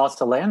know who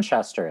Elsa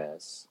Lanchester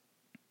is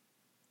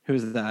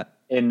Who's that?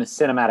 in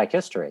cinematic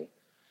history?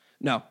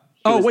 No.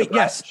 She Oh was wait, the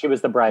bride- yes. She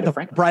was the bride of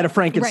Frankenstein. Bride of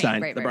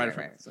Frankenstein. Right, The Bride right, of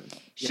right, right.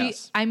 Frankenstein. She,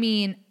 Yes. I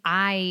mean,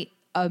 on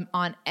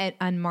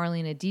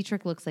Marlena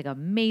Dietrich looks like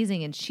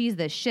amazing, and she's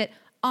the shit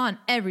on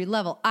every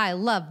level. I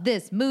love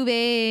this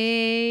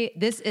movie.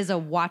 This is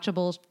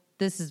watchable.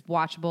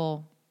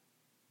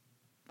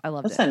 I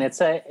love it. Listen,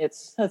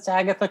 it's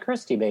Agatha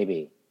Christie,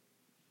 baby.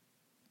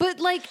 But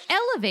like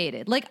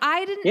elevated. Like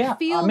I didn't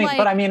feel like.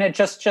 But I mean, it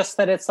just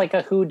that it's like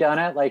a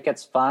whodunit. Like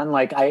it's fun.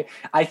 Like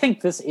I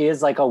think this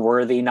is like a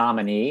worthy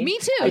nominee. Me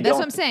too. That's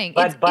what I'm saying.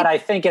 But I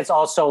think it's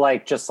also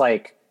like just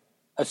like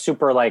a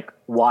super like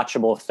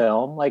watchable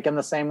film, like in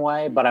the same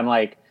way. But I'm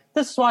like,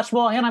 this is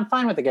watchable, and I'm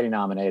fine with it getting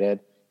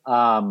nominated.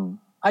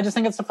 I just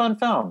think it's a fun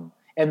film,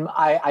 and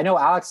I know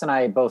Alex and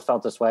I both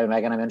felt this way.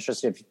 Megan, I'm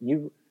interested if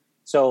you.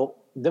 So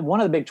one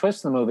of the big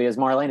twists in the movie is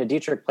Marlena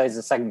Dietrich plays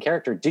the second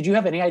character. Did you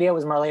have any idea it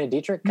was Marlena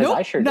Dietrich? Because nope,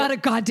 I sure not did.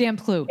 a goddamn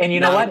clue. And you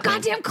know what? Not a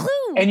goddamn clue.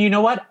 And you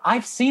know what?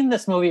 I've seen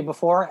this movie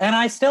before, and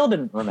I still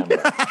didn't remember.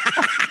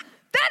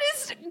 That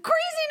is crazy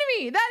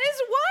to me. That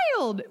is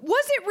wild.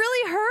 Was it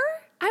really her?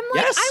 I'm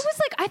like, Yes. I was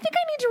like, I think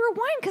I need to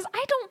rewind because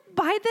I don't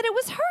buy that it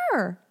was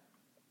her.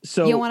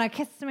 So You want to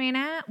kiss me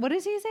now? What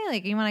does he say?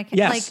 Like, you want to kiss?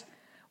 Yes. Like,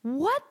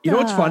 what? You know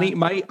what's funny?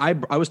 I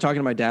was talking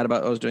to my dad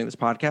about I was doing this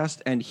podcast,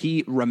 and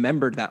he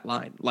remembered that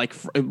line, like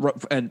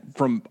and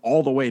from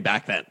all the way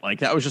back then. Like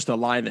that was just a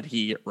line that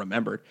he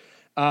remembered.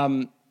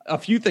 A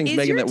few things, Is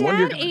Megan. your That dad one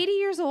year, 80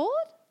 years old?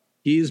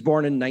 He's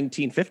born in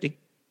 1950.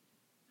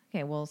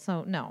 Okay, well,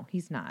 so no,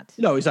 he's not.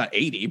 No, he's not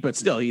 80, but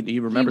still, he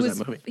remembers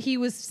that movie. He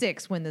was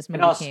 6 when this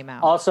movie also, came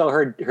out. Also,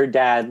 her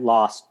dad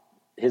lost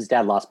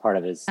part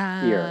of his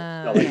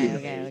ear. So,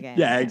 Okay.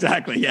 Yeah,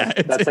 exactly. Yeah,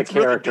 that's a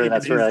character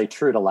that's really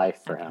true to life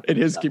for him. In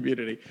his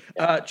community.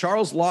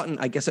 Charles Lawton,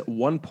 I guess at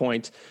one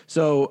point.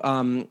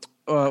 So,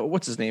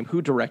 what's his name?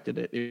 Who directed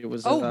it? It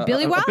was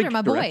Billy Wilder,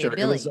 my boy, director.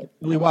 Billy. It was,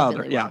 Billy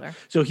Wilder. Billy Yeah. Wilder.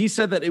 So he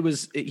said that he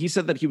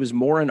was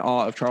more in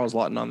awe of Charles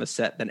Lawton on the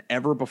set than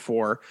ever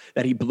before.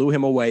 That he blew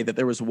him away. That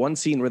there was one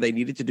scene where they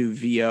needed to do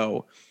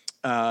VO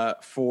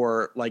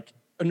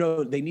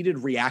they needed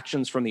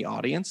reactions from the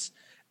audience.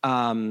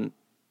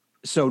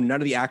 So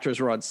none of the actors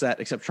were on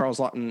set except Charles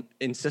Lawton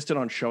insisted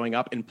on showing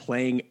up and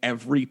playing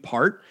every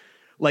part.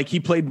 Like he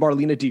played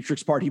Marlene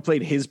Dietrich's part. He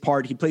played his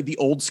part. He played the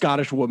old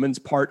Scottish woman's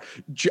part.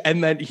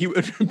 And then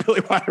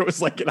Billy Wilder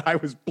was like, and I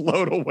was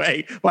blown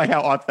away by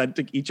how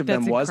authentic each of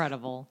them was. That's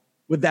incredible.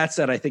 With that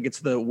said, I think it's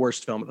the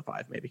worst film of the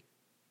 5, maybe.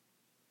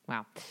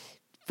 Wow.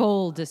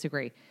 Full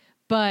disagree.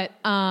 But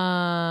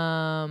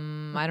I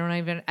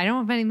don't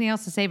have anything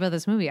else to say about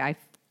this movie. I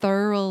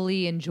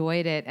thoroughly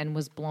enjoyed it and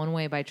was blown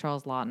away by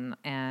Charles Lawton,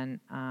 and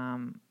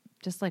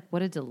just like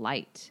what a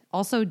delight.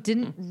 Also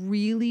didn't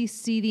really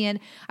see the end.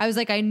 I was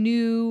like, I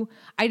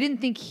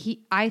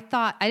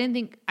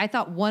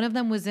thought one of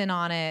them was in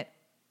on it.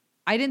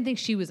 I didn't think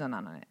she was in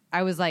on it.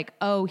 I was like,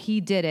 oh,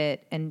 he did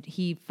it and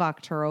he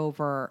fucked her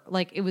over.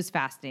 Like, it was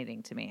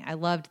fascinating to me. I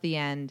loved the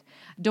end.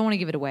 Don't want to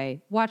give it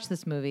away. Watch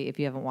this movie if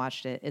you haven't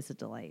watched it. It's a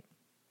delight.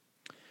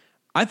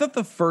 I thought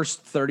the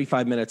first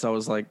 35 minutes, I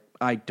was like,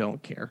 I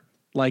don't care.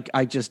 Like,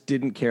 I just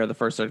didn't care the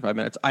first 35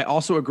 minutes. I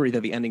also agree that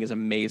the ending is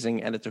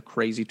amazing and it's a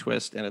crazy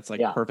twist and it's like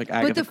perfect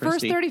Agatha But the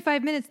Christie. first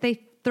 35 minutes,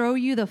 they throw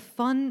you the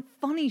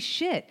funny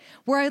shit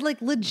where I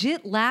like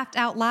legit laughed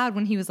out loud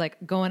when he was like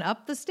going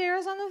up the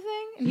stairs on the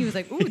thing. And he was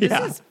like, ooh, this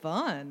is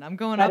fun. I'm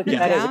going up and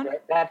down.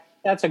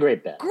 That's a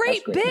great bit.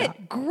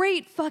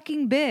 Great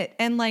fucking bit.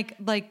 And like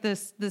the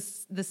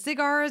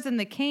cigars and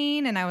the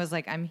cane. And I was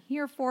like, I'm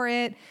here for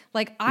it.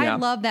 Like, I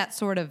love that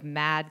sort of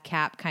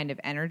madcap kind of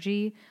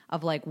energy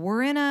of like,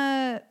 we're in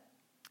an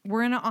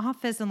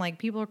office and like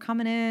people are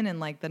coming in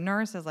and like the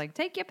nurse is like,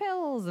 take your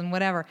pills and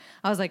whatever.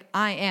 I was like,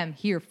 I am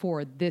here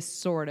for this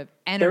sort of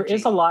energy. There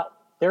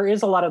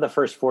is a lot of the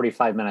first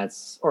 45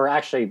 minutes, or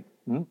actually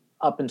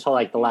up until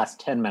like the last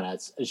 10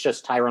 minutes. It's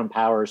just Tyrone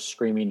Powers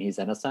screaming he's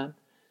innocent.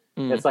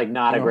 It's like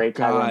not a great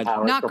Tyrone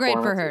Powers not great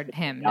for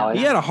him. No.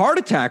 He had a heart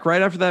attack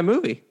right after that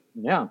movie.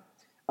 Yeah.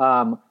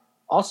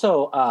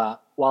 Also,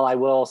 while I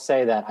will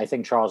say that I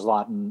think Charles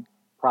Lawton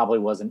probably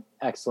was an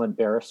excellent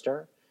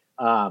barrister,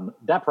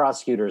 that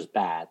prosecutor's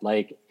bad.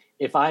 Like,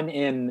 if I'm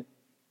in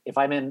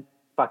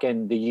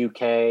fucking the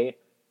UK,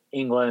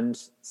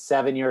 England,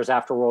 7 years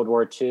after World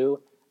War II,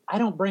 I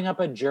don't bring up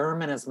a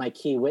German as my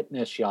key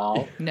witness,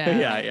 y'all. No.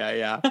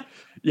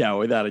 Yeah,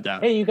 without a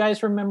doubt. Hey, you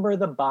guys remember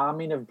the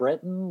bombing of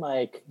Britain?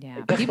 Like,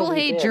 people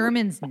hate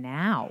Germans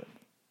now.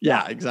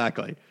 Yeah,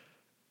 exactly.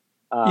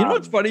 You know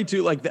what's funny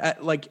too? Like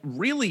that. Like,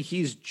 really,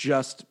 he's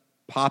just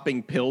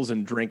popping pills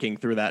and drinking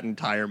through that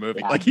entire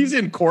movie. Yeah. Like, he's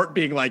in court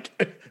being like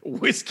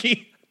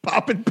whiskey,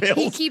 popping pills.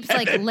 He keeps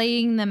like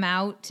laying them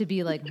out to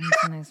be like, he's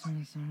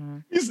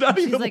not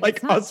she's even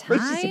like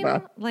auspicious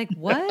about it. Like,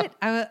 what?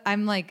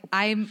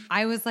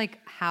 I was like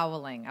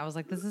howling. I was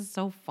like, this is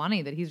so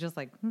funny that he's just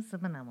like,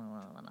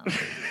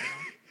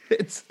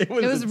 it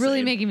was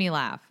really making me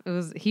laugh.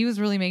 He was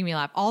really making me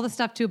laugh. All the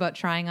stuff too about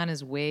trying on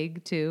his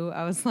wig too.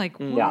 I was like,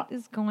 what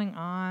is going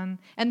on?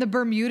 And the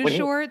Bermuda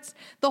shorts,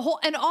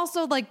 and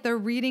also like the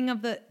reading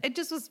of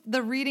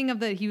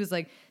he was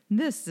like,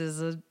 this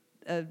is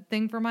a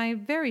thing for my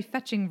very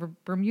fetching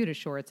Bermuda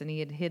shorts, and he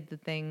had hid the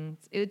things.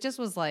 It just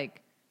was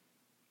like,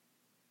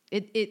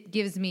 it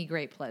gives me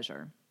great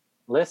pleasure.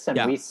 Listen,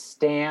 we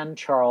stan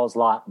Charles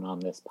Lawton on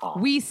this pod.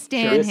 We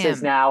stan him. This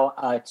is now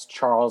it's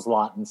Charles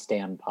Lawton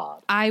stan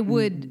pod. I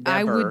would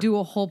do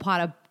a whole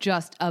pod of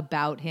just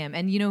about him.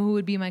 And you know who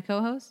would be my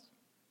co-host?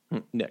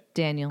 Nick,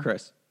 Daniel,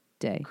 Chris,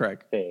 Day,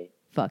 Craig,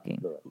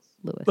 fucking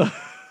Lewis.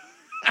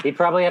 He'd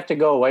probably have to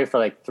go away for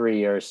like 3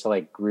 years to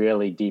like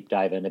really deep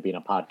dive into being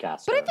a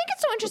podcaster. But I think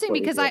it's so interesting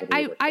because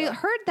I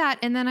heard that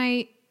and then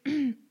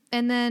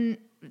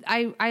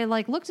I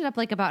like looked it up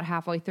like about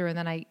halfway through, and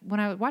then when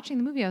I was watching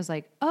the movie, I was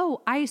like,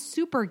 oh, I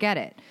super get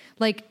it.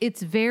 Like,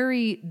 it's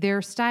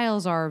their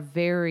styles are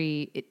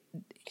very.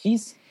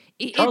 It's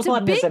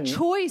a big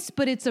choice,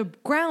 but it's a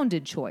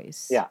grounded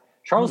choice. Yeah.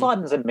 Charles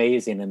Lawton's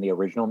amazing in the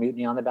original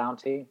Mutiny on the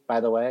Bounty, by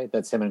the way.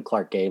 That's him and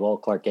Clark Gable.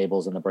 Clark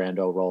Gable's in the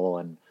Brando role,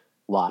 and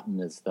Lawton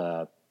is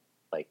the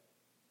like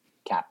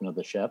captain of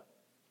the ship.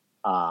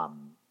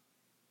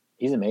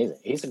 He's amazing.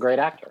 He's a great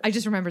actor. I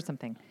just remembered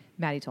something.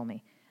 Maddie told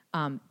me.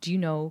 Do you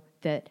know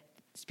that,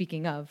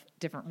 speaking of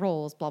different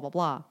roles, blah, blah,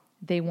 blah,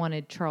 they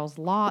wanted Charles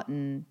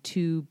Lawton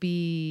to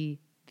be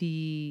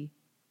the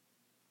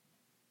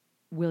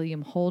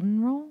William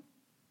Holden role?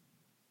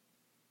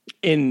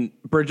 In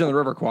Bridge on the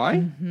River Kwai?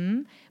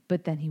 Mm-hmm.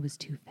 But then he was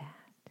too fat.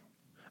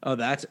 Oh,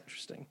 that's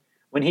interesting.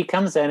 When he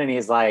comes in and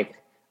he's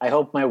like, I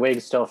hope my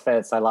wig still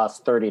fits. I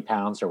lost 30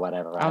 pounds or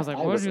whatever. I was like,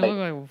 what did you look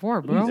like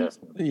before, bro? Jesus.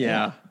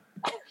 Yeah.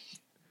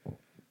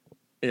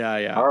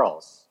 Yeah.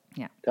 Charles.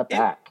 Yeah. Cut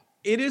back.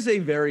 It is a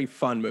very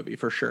fun movie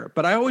for sure.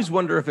 But I always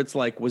wonder if it's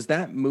like, was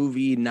that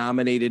movie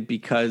nominated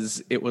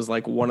because it was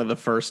like one of the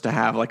first to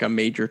have like a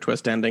major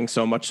twist ending,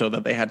 so much so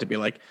that they had to be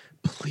like,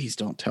 please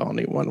don't tell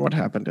anyone what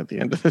happened at the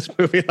end of this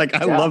movie. Like,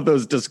 I love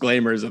those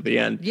disclaimers at the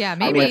end. Yeah, I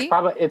maybe. mean,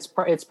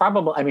 it's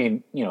probably. I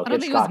mean, you know, I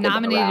don't think it was Hitchcock had been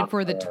nominated around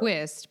for the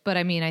twist, but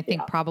I mean, I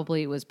think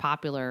probably it was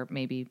popular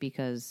maybe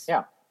because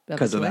of the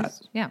of that.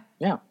 twist. Yeah.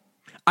 Yeah.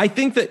 I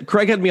think that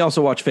Craig had me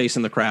also watch Face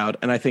in the Crowd,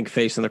 and I think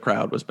Face in the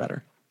Crowd was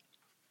better.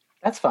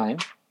 That's fine.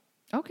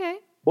 Okay.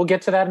 We'll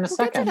get to that in a We'll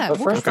second. get to that. But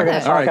We'll first, get we're to going that.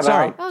 to talk All right, about.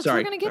 sorry. Alex,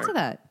 we're going to get to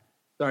that.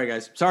 Sorry,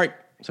 guys.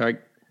 Sorry.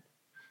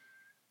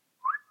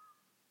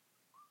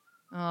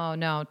 Oh,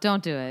 no.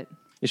 Don't do it.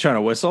 You trying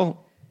to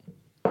whistle?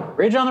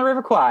 Bridge on the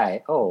River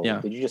Kwai. Oh,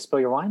 Yeah. Did you just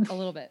spill your wine? A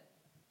little bit.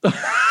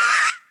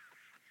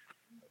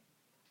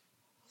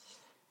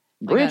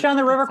 Bridge on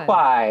the River excited.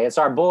 Kwai. It's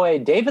our boy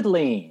David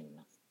Lean.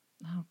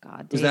 Oh,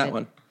 God. Who's David. that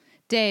one?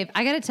 Dave,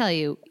 I got to tell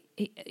you,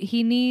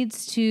 he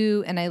needs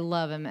to, and I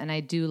love him, and I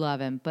do love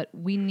him, but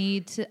we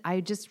need to, I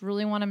just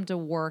really want him to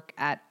work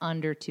at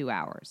under 2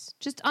 hours.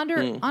 Just under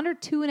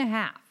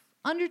 2.5.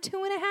 Under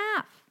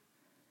 2.5.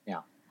 Yeah.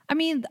 I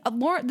mean,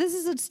 this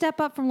is a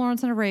step up from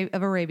Lawrence of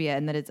Arabia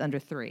in that it's under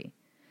 3,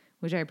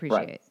 which I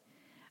appreciate.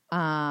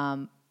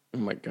 Oh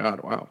my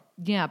God! Wow.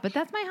 Yeah, but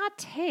that's my hot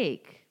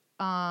take.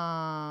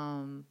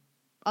 Other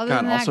God.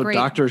 than that, Also, great,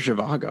 Dr.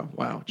 Zhivago.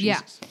 Wow.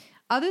 Jesus. Yeah.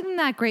 Other than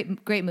that,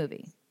 great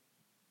movie.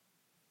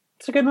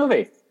 It's a good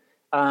movie.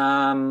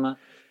 I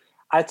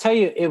tell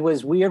you, it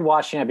was weird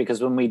watching it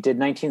because when we did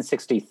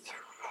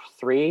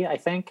 1963, I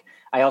think,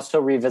 I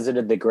also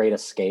revisited The Great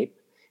Escape.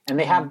 And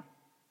they have,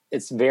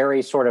 it's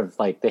very sort of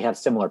like, they have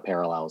similar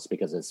parallels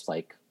because it's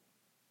like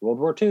World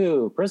War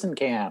II, prison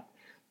camp.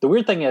 The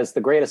weird thing is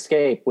The Great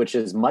Escape, which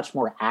is much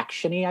more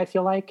action-y, I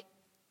feel like,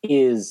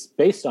 is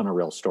based on a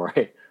real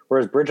story,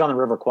 whereas Bridge on the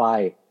River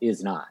Kwai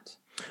is not.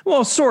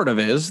 Well, sort of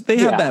is. They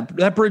had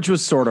that bridge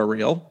was sort of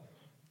real.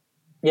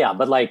 Yeah,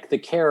 but like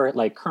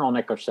like Colonel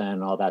Nickerson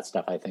and all that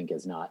stuff, I think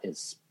is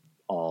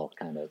all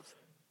kind of.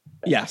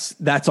 Yes,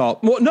 that's all.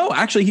 Well, no,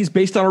 actually, he's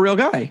based on a real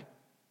guy.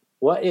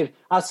 Well,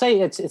 I'll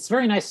say it's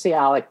very nice to see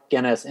Alec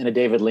Guinness in a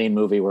David Lean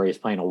movie where he's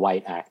playing a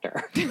white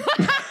actor.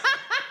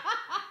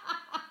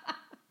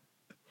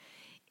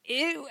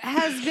 It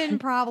has been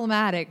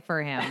problematic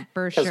for him,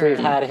 for Because sure. we've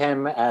had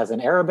him as an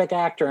Arabic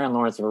actor in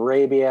Lawrence of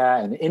Arabia,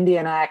 an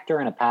Indian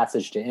actor in A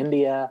Passage to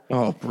India.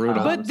 Oh,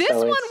 brutal. But this so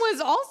one it's- was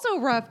also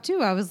rough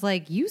too. I was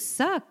like, "You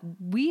suck.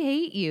 We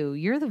hate you.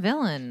 You're the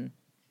villain."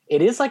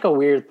 It is like a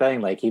weird thing.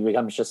 Like he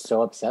becomes just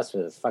so obsessed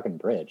with his fucking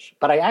bridge.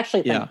 But I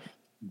actually think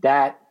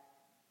that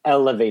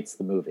elevates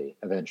the movie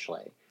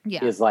eventually.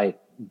 Yeah. Is like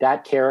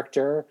that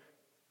character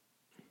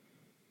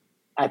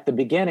at the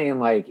beginning,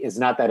 like, is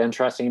not that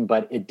interesting,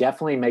 but it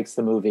definitely makes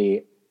the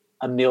movie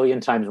a million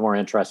times more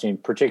interesting,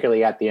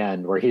 particularly at the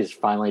end where he's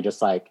finally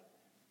just like,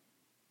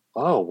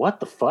 oh, what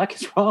the fuck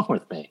is wrong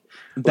with me?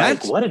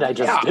 Like, what did I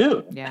just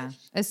do? Yeah.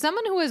 As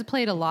someone who has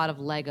played a lot of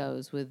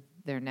Legos with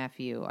their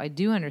nephew, I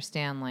do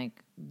understand like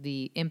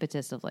the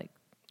impetus of like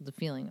the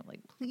feeling of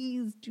like,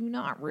 please do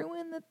not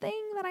ruin the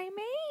thing that I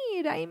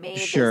made. I made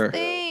this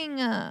thing.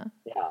 Yeah.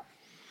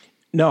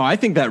 No, I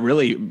think that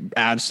really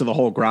adds to the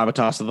whole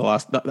gravitas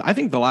of I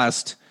think the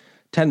last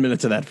 10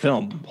 minutes of that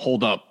film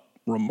hold up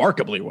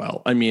remarkably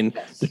well. I mean,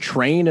 the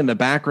train in the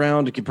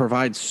background can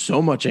provide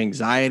so much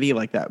anxiety,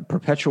 like that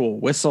perpetual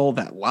whistle,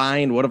 that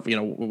line, what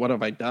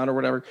have I done or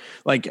whatever.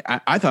 Like,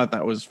 I thought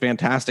that was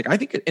fantastic. I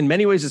think in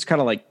many ways it's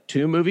kind of like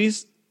two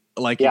movies.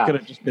 Like it could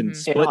have just been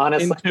split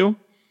into.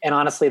 And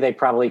honestly, they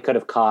probably could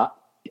have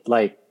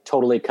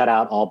totally cut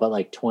out all but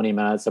like 20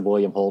 minutes of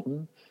William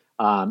Holden.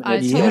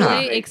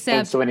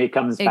 Except when he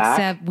comes back.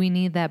 Except we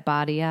need that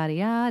body, yaddy,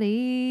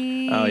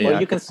 yaddy. Oh, yeah.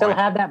 Well, you can still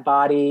have that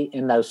body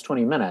in those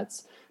 20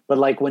 minutes. But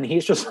like when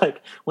he's just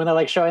like, when they're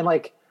like showing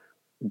like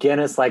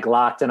Guinness like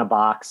locked in a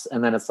box,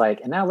 and then it's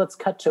like, and now let's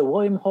cut to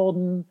William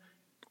Holden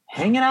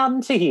hanging out in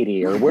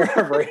Tahiti or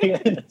wherever he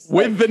is.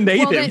 With the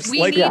natives.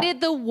 We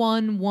needed the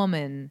one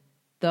woman,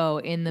 though,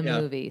 in the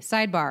movie.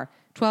 Sidebar,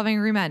 12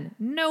 Angry Men,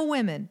 no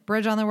women.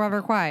 Bridge on the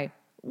River Kwai,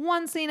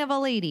 one scene of a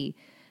lady.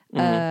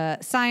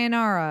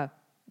 Sayonara,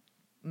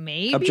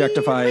 maybe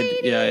objectified. Ladies,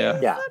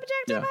 Yeah.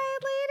 objectified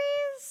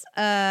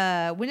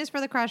ladies. Witness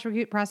for the crash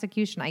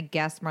prosecution. I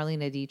guess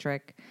Marlene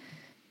Dietrich,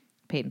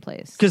 Peyton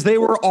Place, Because they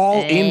were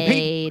all in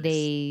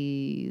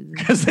Peyton.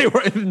 Because there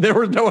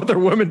were no other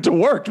women to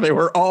work. They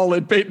were all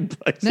in Peyton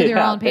Place. No, they were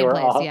all in they Peyton were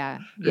Place. all-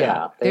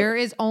 Yeah. There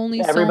is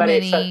only so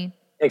Everybody many.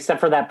 except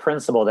for that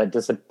principal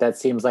that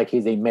seems like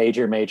he's a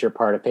major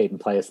part of Peyton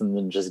Place and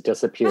then just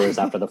disappears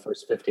after the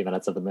first 50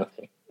 minutes of the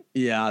movie.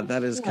 Yeah,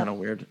 that is kind of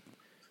weird.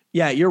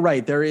 Yeah, you're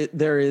right. There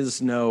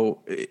is no.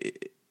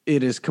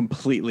 It is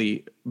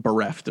completely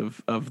bereft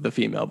of the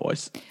female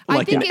voice,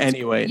 like in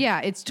any way.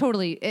 Yeah, it's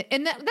totally,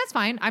 and that's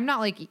fine. I'm not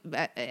like,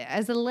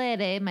 as a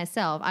lady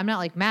myself, I'm not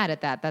like mad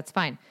at that. That's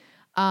fine.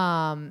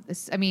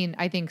 I mean,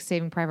 I think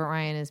Saving Private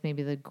Ryan is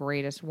maybe the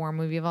greatest war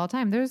movie of all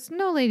time. There's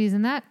no ladies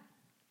in that.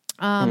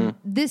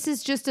 This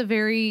is just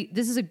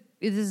this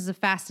is a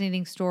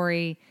fascinating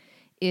story.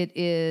 It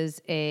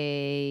is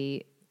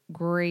a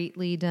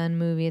greatly done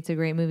movie. It's a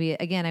great movie.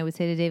 Again, I would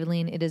say to David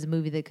Lean, it is a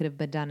movie that could have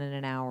been done in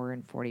an hour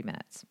and 40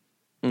 minutes.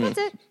 That's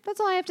it. That's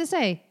all I have to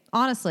say.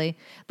 Honestly,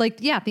 like,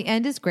 yeah, the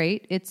end is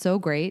great. It's so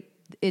great.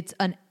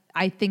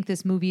 I think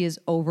this movie is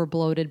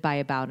overbloated by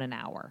about an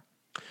hour.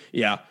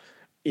 Yeah.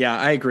 Yeah,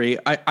 I agree.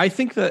 I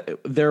think that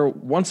there,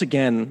 once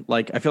again,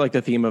 like, I feel like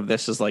the theme of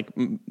this is like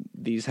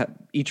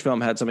each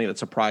film had something that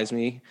surprised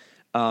me.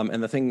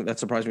 And the thing that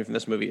surprised me from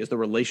this movie is the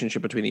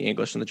relationship between the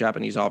English and the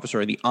Japanese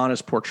officer, the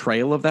honest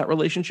portrayal of that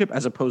relationship,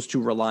 as opposed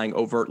to relying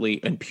overtly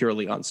and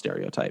purely on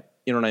stereotype.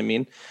 You know what I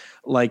mean?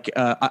 Like,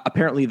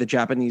 apparently the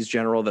Japanese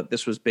general that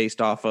this was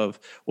based off of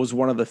was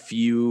one of the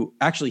few,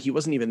 actually, he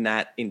wasn't even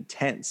that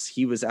intense.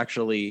 He was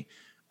actually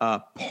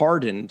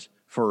pardoned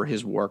for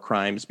his war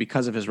crimes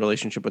because of his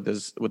relationship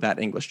with that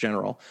English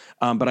general.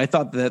 But I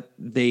thought that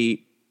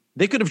they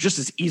could have just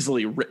as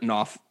easily written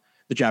off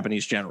the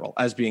Japanese general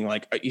as being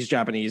like, he's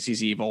Japanese,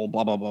 he's evil,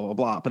 blah, blah, blah, blah,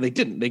 blah. But they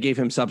didn't. They gave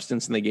him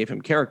substance and they gave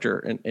him character,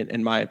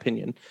 in my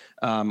opinion,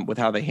 with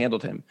how they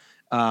handled him.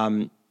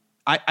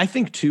 I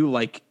think too,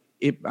 like,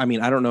 I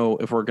mean, I don't know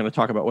if we're going to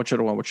talk about what should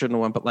have won, what shouldn't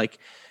have won, but like,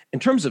 in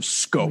terms of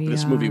scope,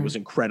 this movie was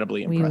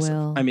incredibly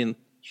impressive. I mean,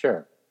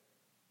 sure.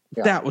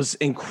 Yeah. That was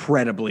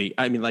incredibly,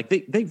 I mean, like,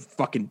 they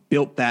fucking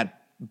built that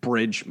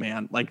bridge,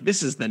 man. Like,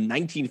 this is the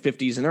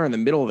 1950s and they're in the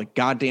middle of the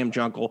goddamn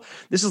jungle.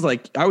 This is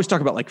like, I always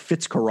talk about like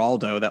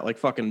Fitzcarraldo, that like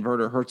fucking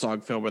Werner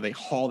Herzog film where they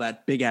haul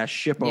that big ass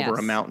ship over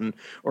a mountain.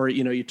 Or,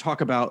 you know, you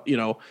talk about, you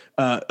know,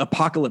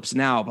 Apocalypse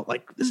Now, but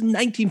like, this is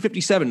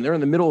 1957. They're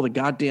in the middle of the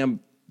goddamn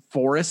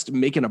forest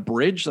making a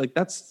bridge. Like,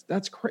 that's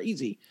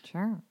crazy.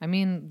 Sure. I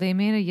mean, they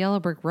made a yellow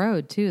brick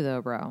road too,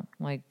 though, bro.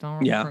 Like, don't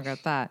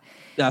forget that.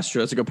 That's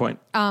true. That's a good point.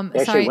 They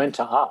actually went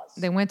to Oz.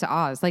 They went to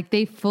Oz. Like,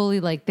 they fully,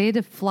 like, they had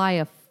to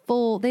fly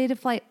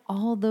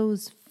all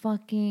those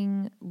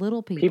fucking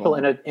little people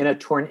in a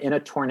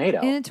tornado.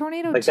 In a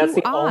tornado. Like, that's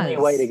the only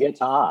way to get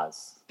to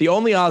Oz. The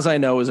only Oz I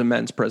know is a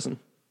men's prison.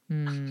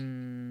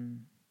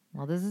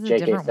 Well, this is a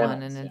J.K. different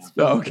Simmons, one, and it's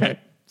okay.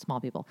 Small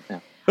people.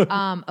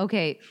 Yeah.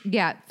 Okay.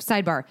 Yeah.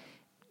 Sidebar.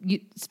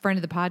 Friend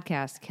of the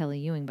podcast, Kelly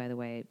Ewing, by the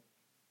way,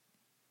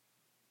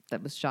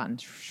 that was shot in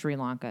Sri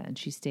Lanka, and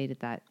she stayed at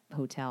that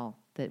hotel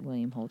that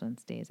William Holden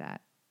stays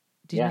at.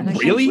 Do you know that?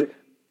 Really?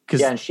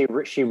 And she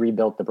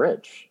rebuilt the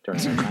bridge during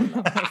that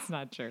time. That's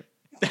not true.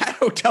 That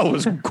hotel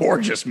was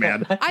gorgeous,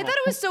 man. I thought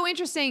it was so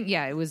interesting.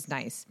 Yeah, it was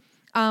nice.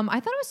 I thought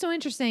it was so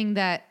interesting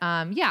that,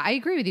 I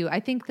agree with you. I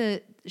think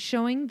that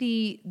showing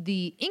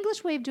the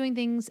English way of doing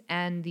things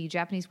and the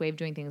Japanese way of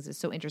doing things is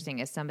so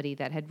interesting. As somebody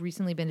that had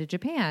recently been to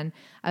Japan,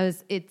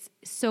 it's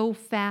so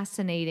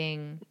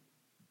fascinating.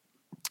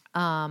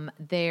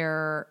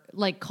 They're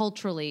like,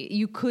 culturally,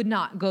 you could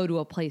not go to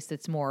a place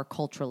that's more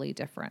culturally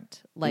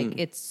different. Like,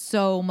 it's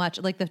so much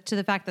like to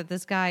the fact that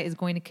this guy is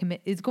going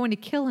to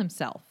kill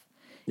himself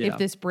if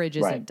this bridge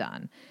isn't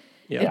done.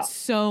 Yeah. It's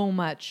so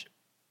much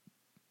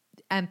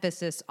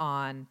emphasis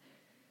on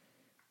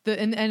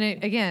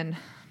again,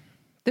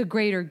 the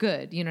greater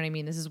good. You know what I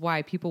mean? This is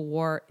why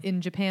people in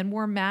Japan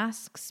wore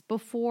masks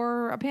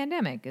before a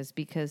pandemic, is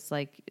because,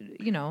 like,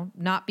 you know,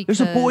 not because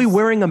there's a boy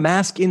wearing a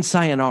mask in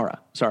Sayonara.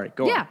 Sorry,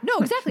 go on. Yeah, no,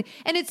 exactly.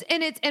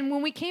 And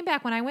when we came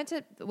back, when I went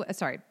to,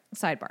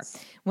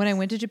 sidebar, when I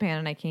went to Japan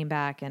and I came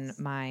back, and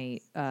my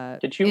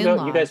did you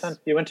go? You guys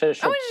went to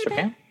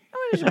Japan?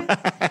 I went to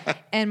Japan.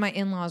 And my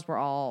in-laws were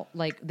all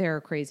like, they're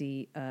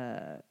crazy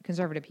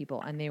conservative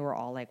people, and they were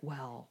all like,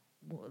 well,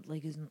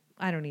 like,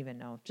 I don't even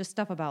know, just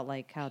stuff about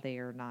like how they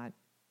are not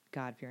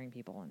God-fearing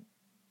people, and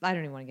I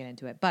don't even want to get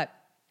into it. But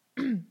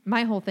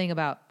my whole thing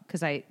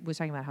because I was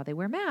talking about how they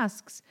wear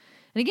masks,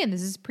 and again,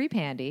 this is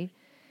pre-pandy,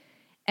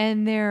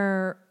 and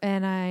the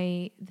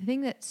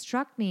thing that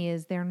struck me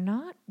is they're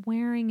not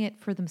wearing it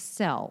for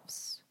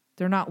themselves.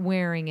 They're not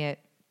wearing it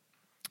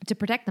to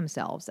protect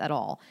themselves at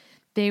all.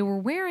 They were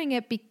wearing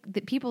it,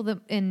 the people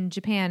in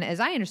Japan, as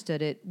I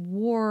understood it,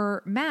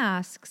 wore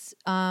masks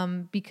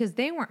because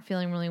they weren't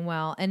feeling really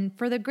well, and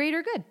for the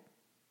greater good.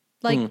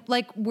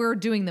 Like we're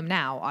doing them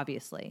now,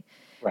 obviously.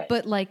 Right.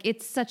 But like,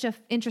 it's such a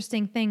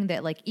interesting thing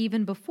that, like,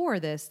 even before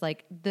this,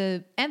 like,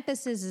 the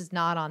emphasis is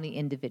not on the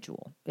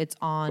individual. It's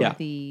on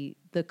the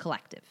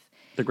collective.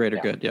 The greater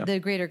good, yeah. The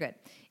greater good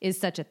is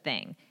such a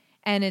thing.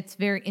 And it's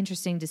very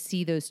interesting to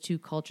see those two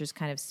cultures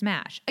kind of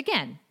smash.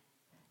 Again,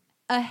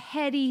 a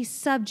heady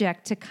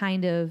subject to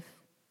kind of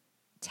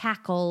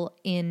tackle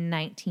in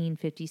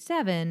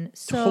 1957.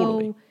 So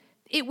Totally.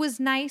 It was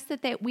nice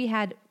that we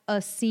had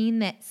a scene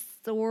that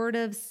sort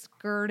of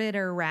skirted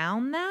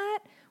around that.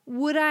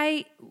 Would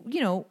I,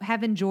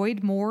 have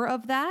enjoyed more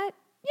of that?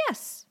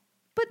 Yes.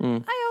 But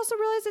I also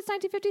realize it's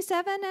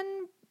 1957,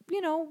 and,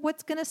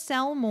 what's going to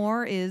sell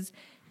more is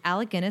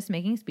Alec Guinness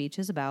making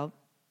speeches about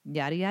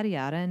yada, yada,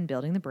 yada, and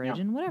building the bridge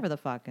and whatever the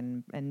fuck,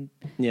 and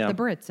the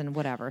Brits and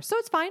whatever. So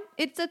it's fine.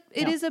 It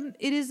is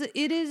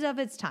of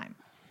its time.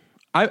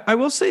 I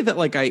will say that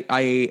like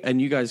I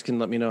and you guys can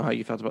let me know how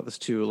you felt about this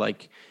too.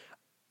 Like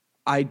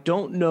I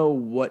don't know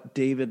what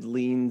David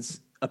Lean's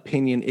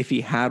opinion, if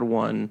he had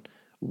one,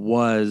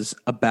 was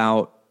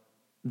about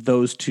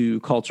those two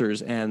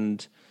cultures.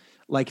 And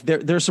like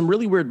there's some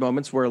really weird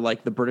moments where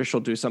like the British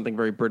will do something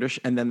very British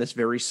and then this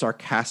very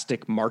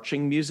sarcastic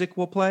marching music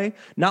will play.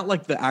 Not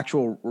like the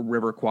actual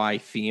River Kwai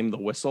theme, the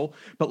whistle,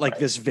 but like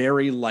this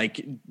very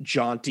like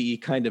jaunty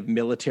kind of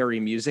military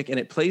music. And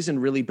it plays in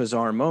really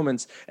bizarre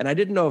moments. And I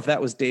didn't know if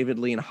that was David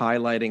Lean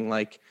highlighting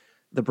like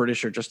the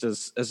British are just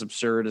as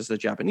absurd as the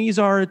Japanese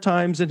are at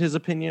times in his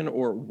opinion,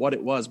 or what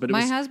it was. But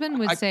my husband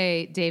would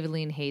say David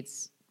Lean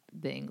hates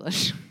the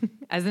English.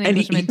 As an And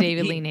Englishman,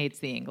 David Lean hates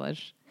the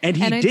English. And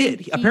he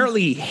did.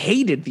 Apparently, he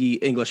hated the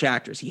English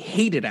actors. He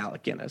hated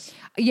Alec Guinness.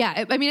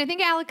 Yeah, I mean, I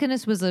think Alec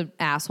Guinness was an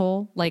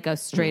asshole, like a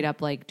straight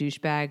up like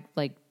douchebag,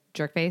 like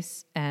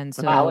jerkface. And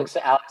so Alex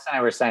and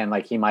I were saying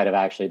like he might have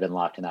actually been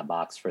locked in that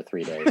box for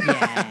 3 days.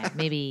 Yeah,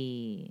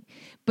 maybe.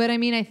 But I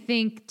mean, I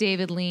think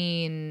David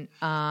Lean,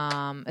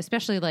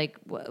 especially like,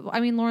 I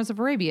mean, Lawrence of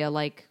Arabia,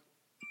 like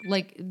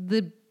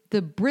the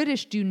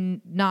British do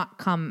not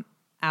come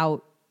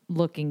out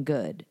looking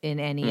good in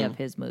any of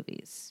his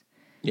movies.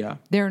 Yeah.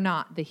 They're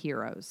not the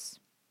heroes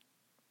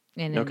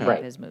in any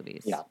of his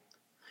movies. Yeah.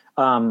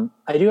 I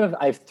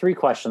have 3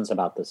 questions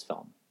about this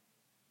film.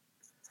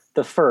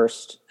 The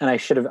first, and I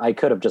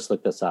could have just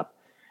looked this up.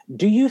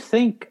 Do you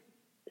think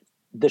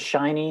The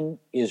Shining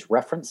is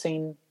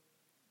referencing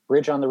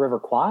Bridge on the River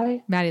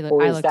Kwai? Maddie,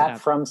 or I is looked it that up.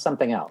 from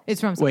something else? It's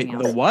from something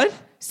else. Wait, the what?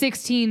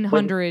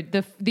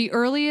 1600. The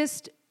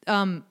earliest,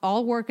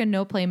 all work and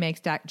no play makes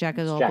Jack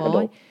a dull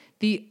boy.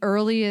 The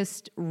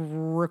earliest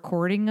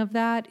recording of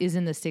that is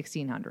in the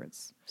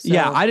 1600s. So,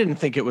 Yeah, I didn't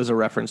think it was a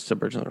reference to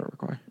Bridge on the River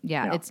Kwai.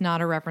 Yeah, it's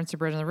not a reference to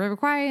Bridge on the River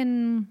Kwai,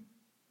 and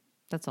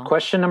that's all.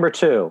 Question number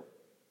 2.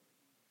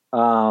 But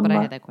I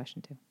had that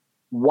question too.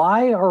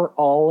 Why are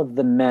all of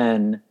the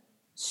men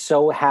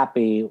so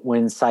happy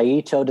when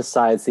Saito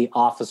decides the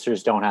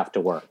officers don't have to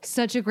work?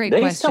 Such a great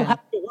They question. still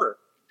have to work.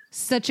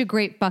 Such a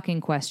great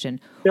fucking question.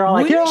 They're all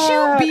like, Wouldn't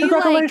yeah, you be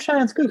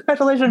congratulations,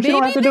 congratulations. You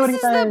don't have maybe to do this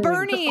is anything.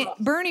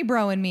 the Bernie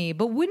bro in me,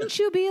 but wouldn't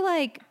you be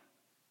like,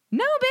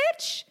 no,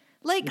 bitch?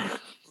 Like,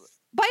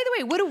 by the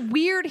way, what a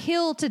weird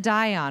hill to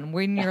die on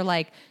when you're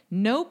like,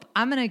 nope,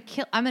 I'm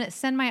gonna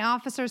send my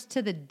officers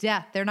to the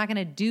death. They're not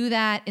gonna do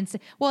that.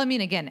 Well, I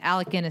mean, again,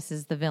 Alec Guinness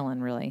is the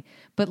villain, really.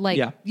 But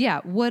like,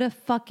 yeah, what a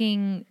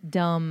fucking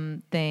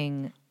dumb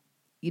thing.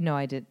 You know,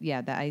 I did.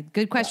 Yeah,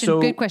 good question.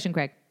 Good question,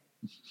 Craig.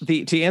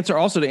 To answer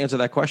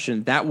that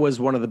question, that was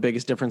one of the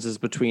biggest differences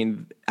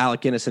between Alec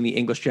Guinness and the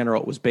English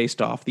general it was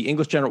based off. The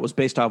English general it was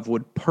based off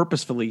would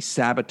purposefully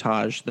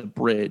sabotage the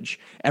bridge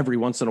every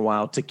once in a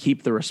while to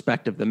keep the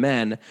respect of the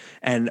men.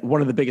 And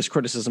one of the biggest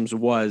criticisms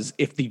was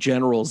if the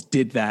generals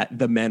did that,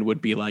 the men would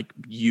be like,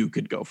 you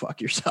could go fuck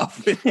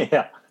yourself.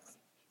 Yeah.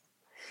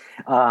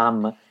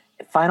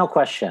 Final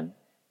question.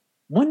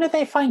 When do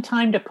they find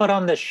time to put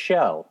on this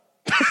show?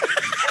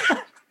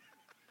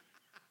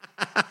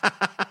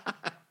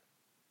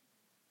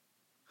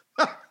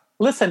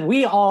 Listen,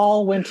 we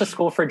all went to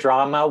school for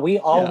drama. We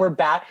all were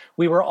back.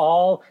 We were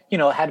all,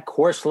 had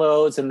course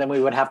loads, and then we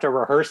would have to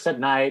rehearse at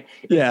night.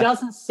 It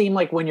doesn't seem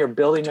like when you're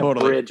building a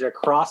bridge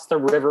across the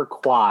River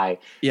Kwai,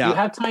 you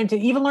have time to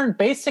even learn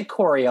basic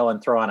choreo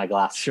and throw on a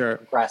grass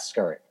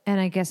skirt.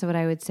 And I guess what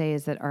I would say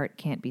is that art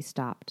can't be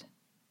stopped.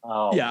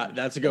 Oh, yeah,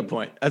 that's a good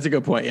point.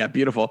 Yeah,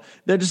 beautiful.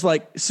 They're just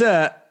like,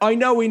 sir, I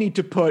know we need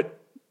to put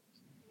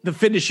the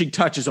finishing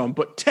touches on,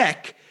 but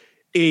tech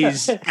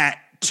is at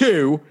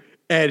 2.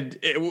 And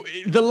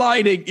the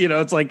lighting,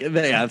 it's like,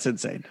 it's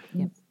insane.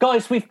 Yep.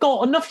 Guys, we've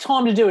got enough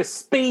time to do a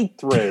speed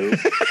through.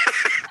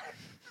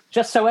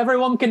 Just so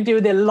everyone can do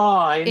their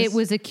lines. It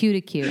was a cue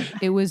to cue.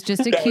 It was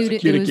just a cue to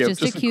cue. It was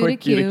just a cue to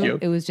cue.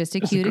 It was just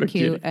a cue to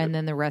cue. And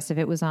then the rest of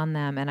it was on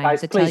them. And I have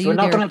to tell you, we're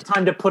not going to have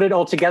time to put it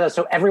all together.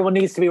 So everyone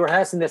needs to be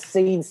rehearsing the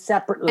scene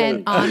separately.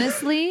 And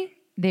honestly,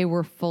 they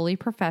were fully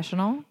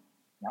professional.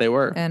 They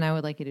were. And I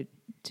would like you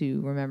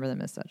to remember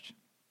them as such.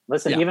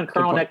 Listen, even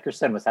Colonel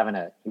Nickerson was having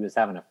a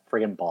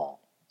friggin'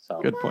 ball.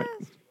 So good point.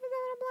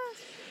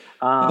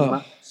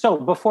 So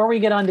before we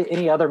get on to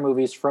any other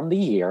movies from the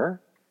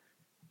year,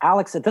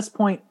 Alex, at this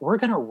point, we're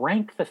going to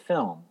rank the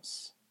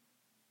films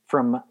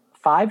from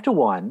 5 to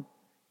 1,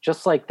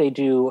 just like they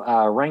do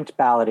ranked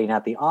balloting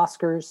at the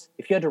Oscars.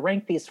 If you had to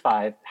rank these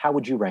 5, how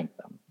would you rank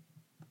them?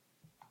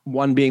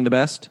 1 being the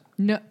best?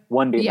 No.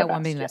 1 being the best.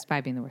 1 being the best,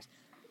 5 being the worst.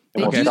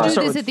 They Okay, do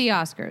so this at the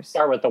Oscars.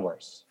 Start with the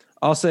worst.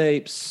 I'll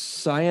say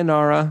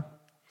Sayonara.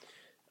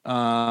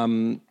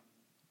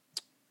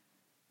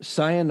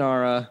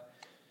 Sayonara.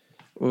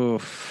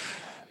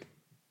 Oof.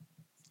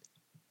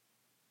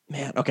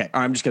 Man, okay.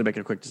 I'm just going to make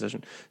a quick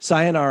decision.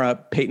 Sayonara,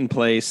 Peyton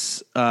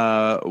Place,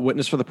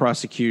 Witness for the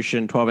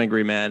Prosecution, 12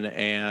 Angry Men,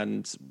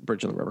 and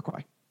Bridge on the River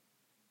Kwai.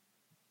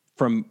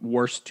 From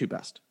worst to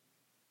best.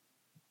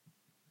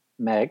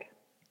 Meg?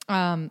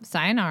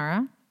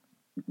 Sayonara.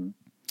 Mm-hmm.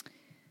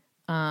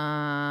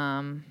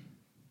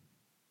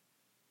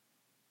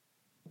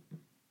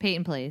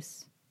 Peyton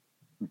Place.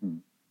 Mm-hmm.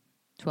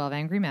 12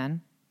 Angry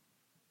Men,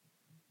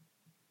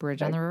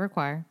 Bridge on the River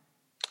Kwai.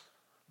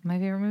 My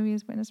favorite movie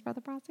is Witness for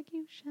the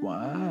Prosecution.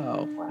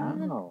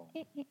 Wow.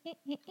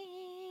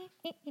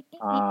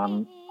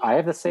 I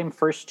have the same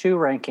first two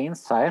rankings,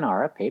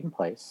 Sayonara, Peyton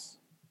Place.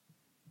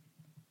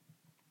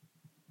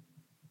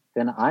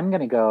 Then I'm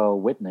going to go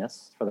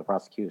Witness for the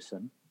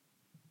Prosecution.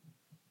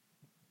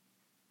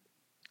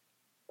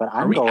 But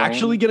Are we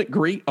actually going to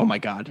agree? Oh, my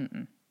God.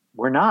 Mm-mm.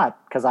 We're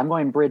not, because I'm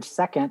going Bridge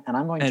second, and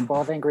I'm going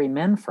 12 Angry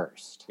Men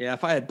first. Yeah,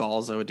 if I had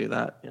balls, I would do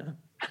that. Yeah.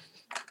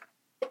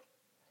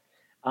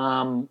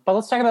 But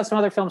let's talk about some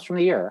other films from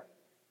the year.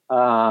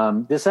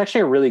 This is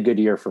actually a really good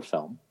year for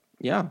film.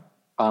 Yeah.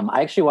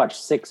 I actually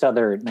watched 6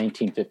 other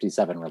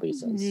 1957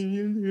 releases.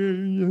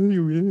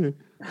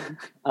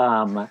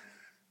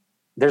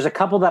 There's a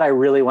couple that I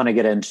really want to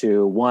get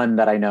into. One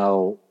that I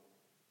know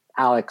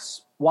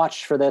Alex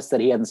watched for this that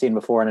he hadn't seen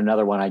before, and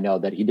another one I know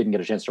that he didn't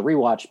get a chance to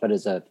rewatch, but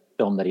is a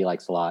film that he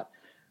likes a lot.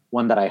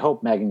 One that I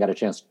hope Meghann got a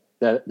chance.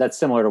 That's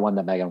similar to one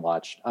that Meghann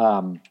watched.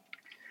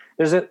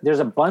 There's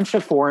a bunch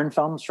of foreign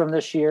films from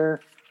this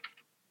year.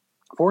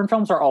 Foreign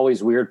films are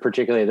always weird,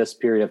 particularly this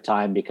period of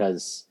time,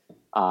 because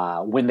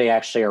when they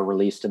actually are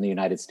released in the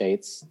United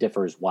States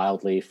differs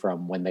wildly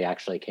from when they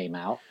actually came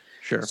out.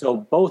 Sure. So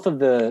both of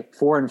the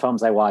foreign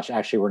films I watched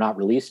actually were not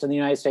released in the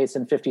United States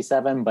in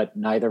 57, but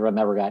neither of them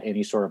ever got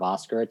any sort of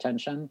Oscar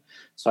attention.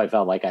 So I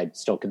felt like I'd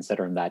still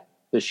consider them that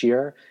this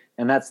year.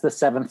 And that's The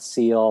Seventh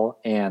Seal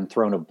and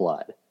Throne of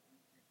Blood.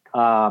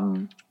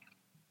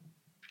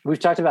 We've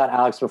talked about,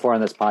 Alex, before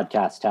on this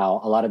podcast,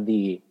 how a lot of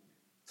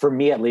for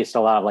me at least,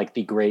 a lot of like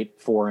the great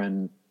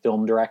foreign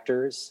film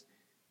directors,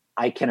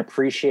 I can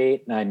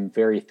appreciate, and I'm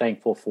very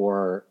thankful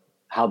for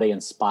how they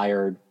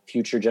inspired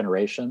future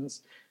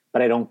generations,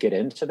 but I don't get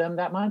into them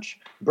that much.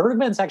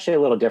 Bergman's actually a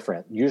little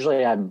different.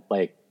 Usually I'm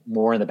like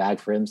more in the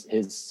bag for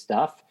his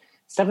stuff.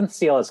 Seventh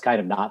Seal is kind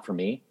of not for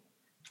me.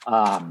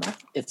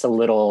 It's a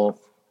little,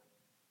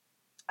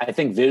 I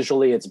think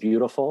visually it's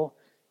beautiful,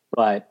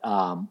 but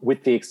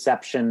with the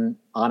exception,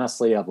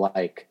 honestly, of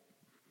like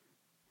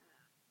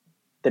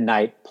the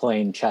knight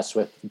playing chess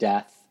with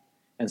death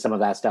and some of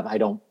that stuff, I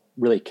don't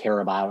really care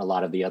about a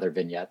lot of the other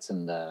vignettes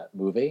in the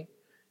movie.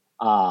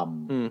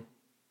 Throne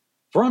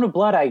of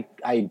Blood,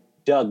 I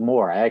dug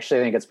more. I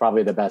actually think it's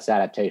probably the best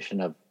adaptation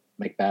of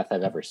Macbeth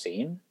I've ever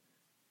seen.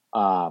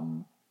 I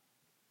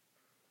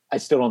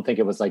still don't think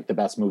it was like the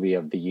best movie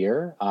of the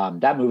year.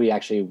 That movie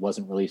actually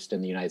wasn't released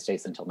in the United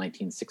States until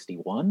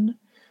 1961.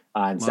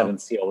 And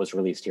Seventh Seal was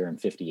released here in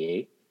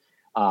 58.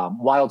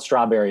 Wild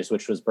Strawberries,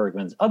 which was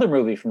Bergman's other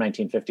movie from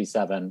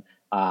 1957,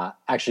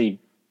 actually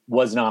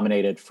was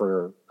nominated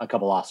for a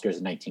couple Oscars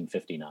in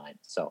 1959.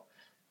 So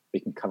we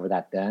can cover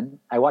that then.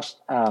 I watched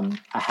A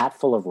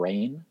Hatful of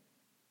Rain,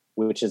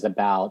 which is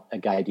about a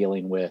guy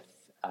dealing with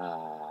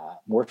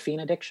morphine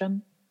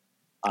addiction.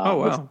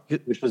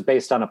 Which was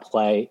based on a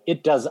play.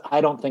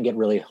 I don't think it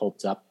really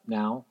holds up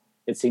now.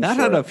 It seems that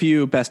had a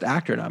few Best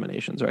Actor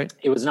nominations, right?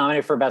 It was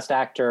nominated for Best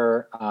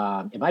Actor.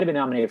 It might have been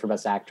nominated for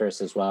Best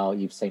Actress as well,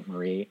 Yves Saint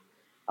Marie.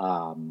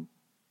 And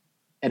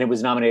it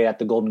was nominated at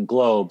the Golden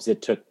Globes.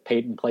 It took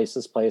Peyton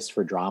Place's place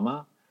for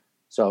drama.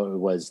 So it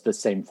was the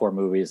same 4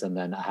 movies and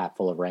then A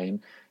Hatful of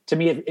Rain. To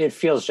me, it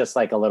feels just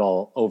like a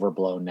little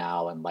overblown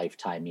now and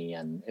lifetimey,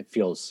 and it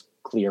feels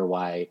clear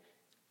why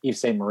Yves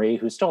Saint Marie,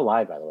 who's still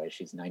alive, by the way,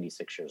 she's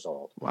 96 years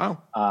old.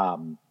 Wow.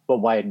 But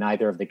why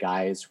neither of the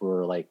guys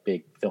were like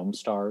big film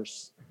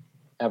stars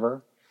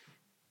ever.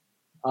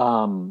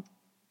 And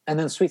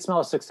then Sweet Smell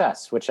of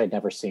Success, which I'd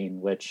never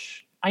seen,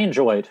 which I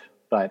enjoyed,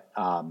 but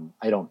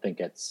I don't think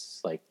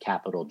it's like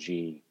capital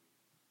G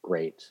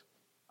great.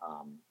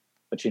 But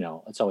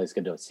it's always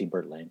good to see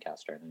Burt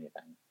Lancaster in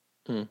anything.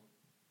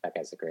 That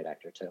guy's a great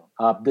actor too.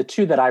 The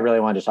two that I really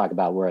wanted to talk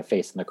about were A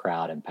Face in the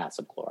Crowd and Paths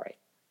of Glory.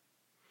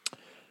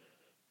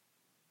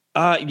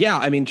 Yeah,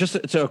 I mean, just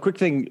so a quick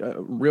thing,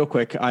 real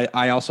quick.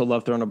 I also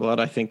love Throne of Blood.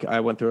 I think I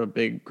went through a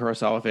big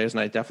Kurosawa phase, and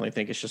I definitely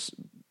think it's just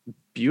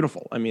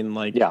beautiful. I mean,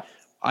 like, yeah.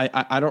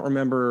 I don't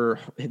remember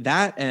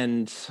that,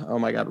 and oh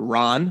my God,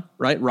 Ron,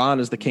 right? Ron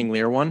is the King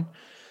Lear one.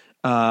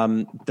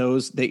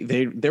 Those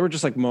they were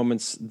just like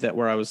moments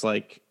where I was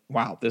like,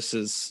 wow, this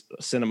is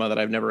cinema that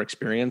I've never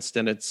experienced,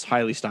 and it's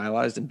highly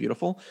stylized and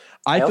beautiful.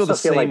 I feel also the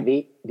same.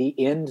 Like the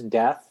end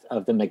death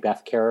of the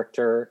Macbeth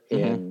character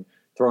in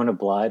Throne of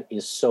Blood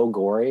is so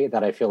gory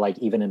that I feel like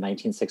even in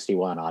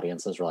 1961,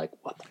 audiences were like,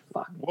 what the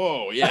fuck?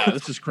 Whoa, yeah,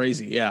 this is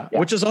crazy. Yeah.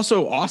 Which is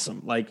also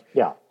awesome. Like,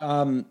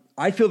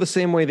 I feel the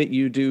same way that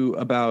you do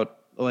about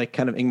like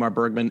kind of Ingmar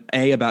Bergman,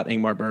 about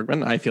Ingmar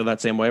Bergman. I feel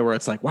that same way where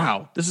it's like,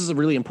 wow, this is a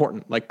really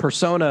important, like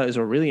Persona is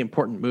a really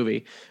important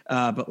movie.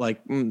 But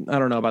like, I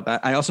don't know about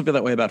that. I also feel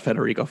that way about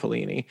Federico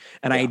Fellini.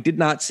 And I did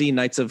not see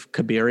Knights of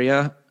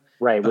Cabiria.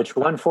 Right. Which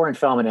one foreign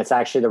film. And it's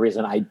actually the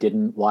reason I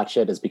didn't watch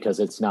it is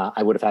because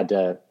I would have had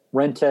to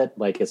rent it.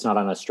 Like it's not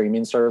on a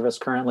streaming service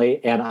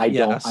currently. And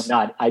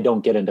I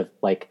don't get into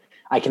like,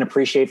 I can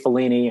appreciate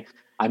Fellini.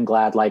 I'm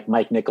glad like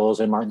Mike Nichols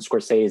and Martin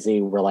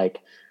Scorsese were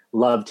like,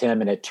 loved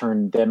him and it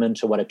turned them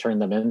into what it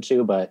turned them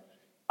into. But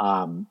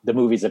the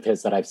movies of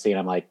his that I've seen,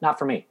 I'm like, not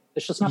for me.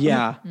 It's just not.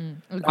 Yeah,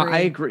 Agree. I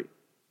agree.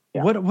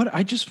 Yeah. What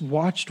I just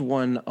watched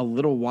one a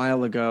little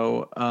while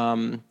ago.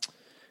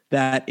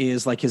 That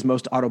is like his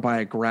most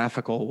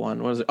autobiographical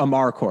one. What was it?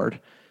 Amarcord.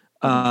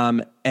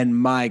 And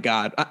my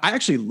God, I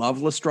actually love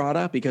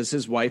Lestrada because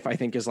his wife, I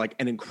think, is like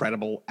an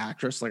incredible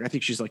actress. Like, I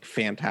think she's like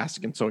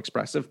fantastic and so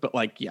expressive. But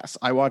like, yes,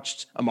 I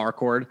watched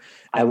Amarcord.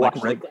 I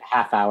watched like a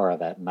half hour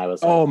of it, and I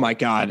was like, oh my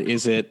God,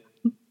 is it?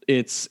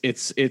 It's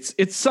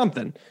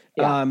something.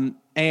 Yeah.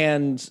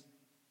 And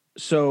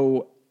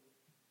so,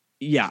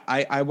 yeah,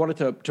 I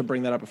wanted to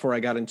bring that up before I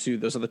got into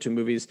those other two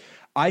movies.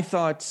 I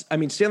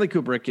mean, Stanley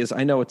Kubrick is,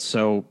 I know it's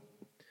so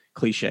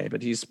cliche,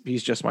 but he's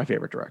just my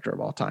favorite director of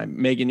all time.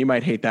 Meghan, you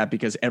might hate that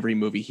because every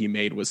movie he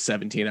made was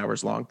 17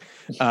 hours long.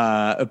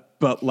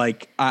 But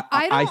like,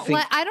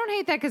 I don't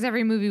hate that because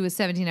every movie was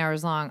 17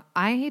 hours long.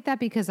 I hate that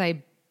because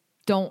I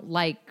don't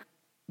like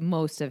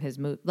most of his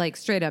movies. Like,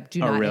 straight up, do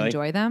not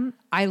enjoy them.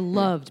 I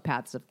loved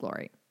Paths of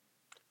Glory.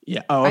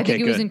 Yeah. Oh, okay. I think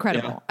it was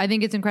incredible. Yeah. I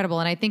think it's incredible.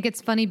 And I think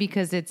it's funny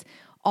because it's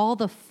all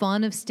the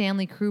fun of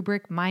Stanley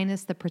Kubrick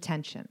minus the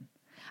pretension.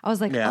 I was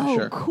like,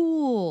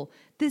 cool.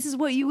 This is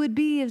what you would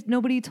be if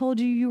nobody told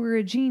you were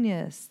a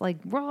genius. Like,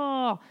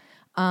 raw.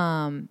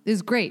 It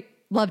was great.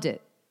 Loved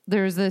it.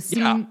 There's a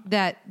scene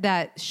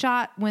that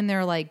shot when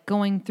they're like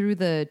going through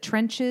the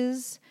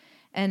trenches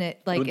and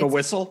it like... With the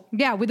whistle?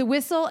 Yeah, with the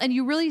whistle. And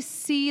you really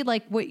see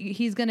like what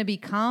he's going to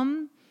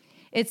become.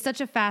 It's such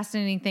a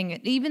fascinating thing.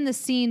 Even the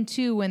scene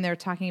too, when they're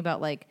talking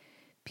about like,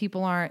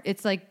 people aren't,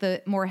 it's like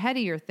the more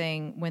headier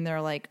thing when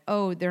they're like,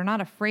 oh, they're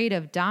not afraid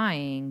of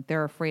dying.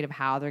 They're afraid of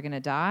how they're going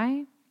to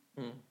die.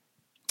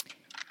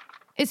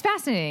 It's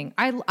fascinating.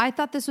 I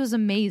thought this was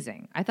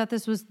amazing. I thought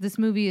this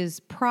movie is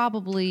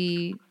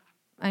probably,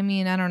 I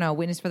mean, I don't know,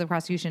 witness for the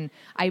prosecution.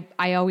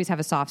 I always have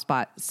a soft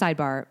spot.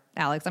 Sidebar,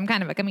 Alex, I'm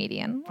kind of a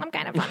comedian. I'm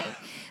kind of funny.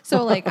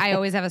 So like, I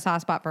always have a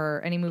soft spot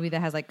for any movie that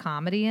has like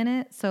comedy in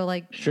it. So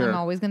like, I'm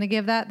always going to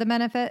give that the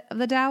benefit of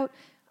the doubt.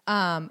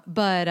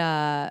 But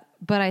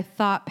I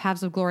thought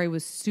Paths of Glory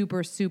was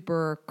super,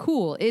 super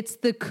cool. It's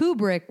the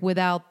Kubrick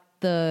without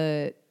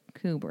the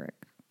Kubrick.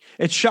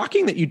 It's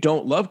shocking that you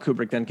don't love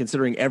Kubrick then,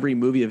 considering every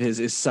movie of his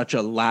is such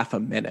a laugh a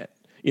minute.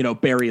 You know,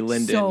 Barry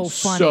Lyndon,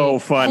 so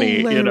funny.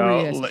 Hilarious. You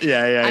know,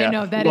 yeah. I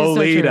know that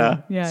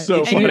Lolita, is so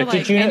true. so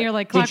funny.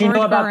 Did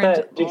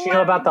you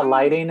know about the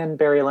lighting in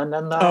Barry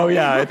Lyndon though? Oh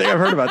yeah, I think I've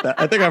heard about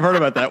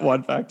that.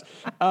 One fact.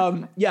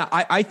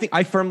 I think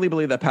I firmly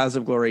believe that Paths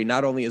of Glory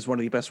not only is one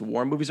of the best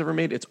war movies ever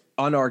made, it's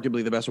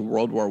unarguably the best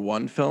World War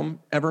I film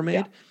ever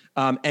made.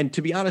 And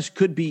to be honest,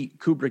 could be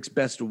Kubrick's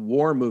best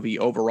war movie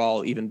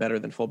overall, even better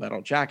than Full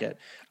Metal Jacket.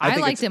 I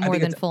liked it more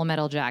than Full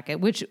Metal Jacket,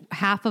 which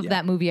half of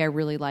that movie I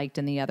really liked,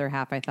 and the other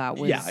half I thought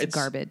was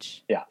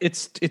garbage. Yeah,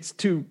 it's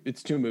two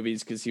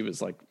movies because he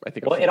was like, I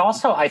think. Well, it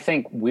also, I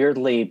think,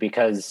 weirdly,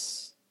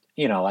 because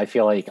I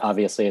feel like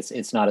obviously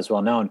it's not as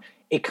well known.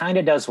 It kind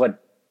of does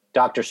what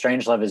Dr.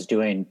 Strangelove is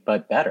doing,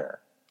 but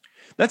better.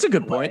 That's a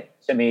good point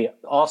to me,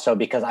 also,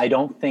 because I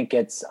don't think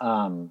it's.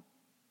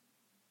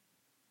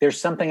 There's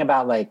something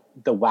about like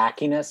the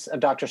wackiness of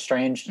Dr.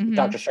 Strange,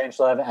 Dr.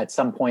 Strangelove. At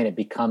some point it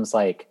becomes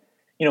like,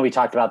 we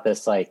talked about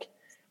this, like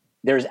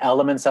there's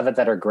elements of it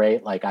that are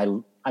great. Like I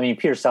mean,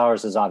 Peter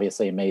Sellers is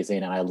obviously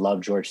amazing. And I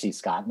love George C.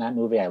 Scott in that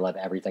movie. I love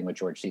everything with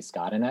George C.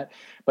 Scott in it,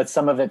 but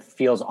some of it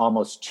feels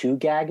almost too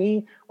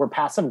gaggy, where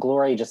Paths of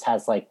Glory just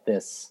has like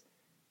this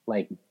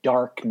like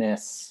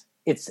darkness.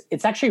 It's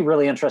actually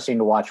really interesting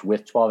to watch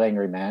with 12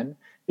 Angry Men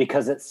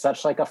because it's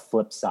such like a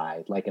flip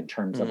side, like in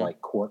terms of like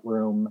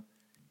courtroom,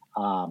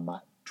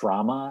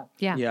 drama.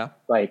 Yeah.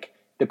 Like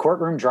the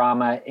courtroom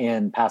drama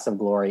in Paths of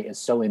Glory is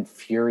so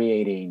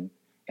infuriating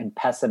and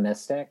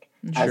pessimistic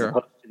as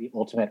opposed to the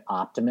ultimate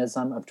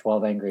optimism of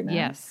 12 Angry Men.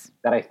 Yes.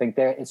 That I think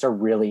it's a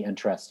really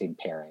interesting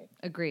pairing.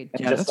 Agreed.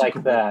 And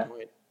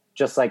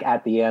just like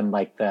at the end,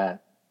 like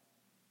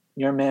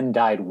your men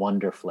died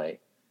wonderfully.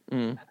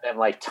 And then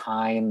like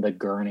tying the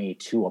gurney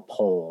to a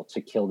pole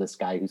to kill this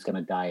guy who's going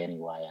to die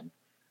anyway. And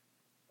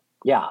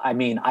yeah, I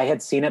mean, I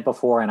had seen it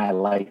before and I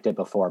liked it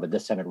before, but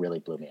this time it really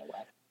blew me away.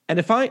 And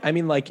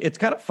it's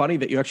kind of funny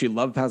that you actually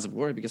love Paths of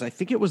Glory because I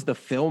think it was the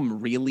film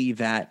really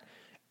that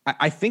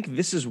I think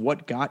this is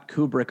what got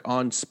Kubrick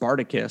on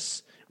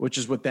Spartacus, which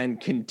is what then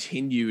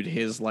continued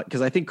his like,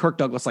 because I think Kirk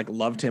Douglas like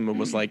loved him and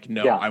was like,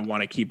 no, I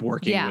want to keep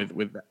working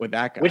with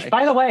that guy. Which,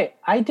 by the way,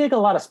 I dig a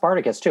lot of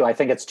Spartacus too. I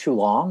think it's too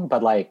long,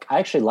 but like I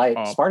actually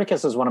like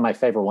Spartacus is one of my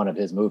favorite one of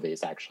his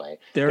movies actually.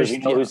 Because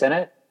who's in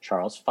it?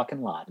 Charles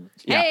fucking Lawton.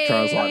 Yeah, hey,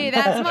 Charles Lawton.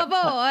 That's my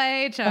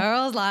boy,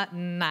 Charles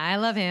Lawton. I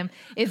love him.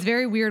 It's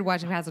very weird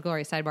watching Paths of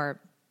Glory, sidebar,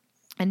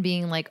 and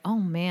being like, oh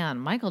man,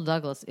 Michael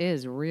Douglas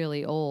is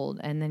really old.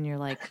 And then you're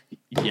like,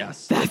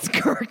 yes, that's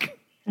Kirk.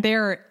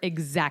 They're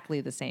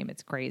exactly the same.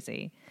 It's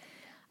crazy.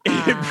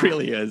 It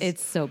really is.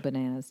 It's so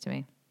bananas to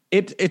me.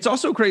 It's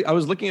also crazy. I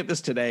was looking at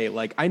this today.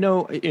 Like, I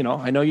know you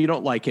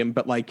don't like him,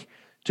 but like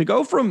to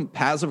go from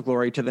Paths of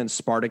Glory to then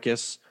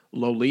Spartacus,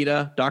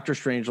 Lolita, Dr.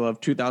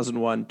 Strangelove,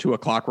 2001 to A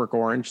Clockwork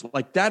Orange,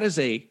 like that is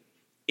a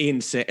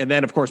insane. And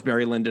then of course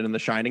Barry Lyndon and The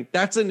Shining.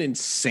 That's an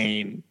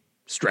insane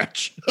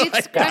stretch. I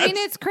mean,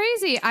 it's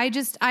crazy.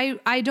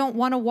 I don't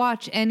want to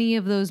watch any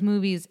of those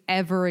movies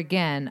ever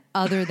again,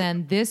 other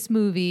than this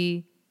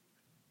movie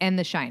and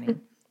The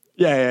Shining.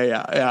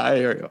 Yeah.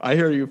 I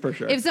hear you for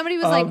sure. If somebody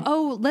was like,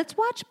 "Oh, let's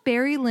watch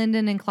Barry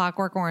Lyndon and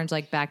Clockwork Orange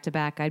like back to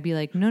back," I'd be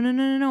like,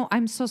 "No.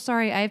 I'm so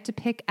sorry. I have to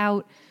pick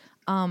out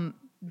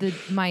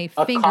my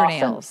a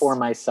fingernails coffin for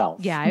myself."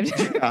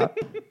 Yeah.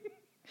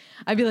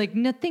 I'd be like,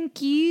 "No,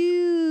 thank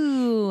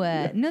you.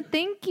 No,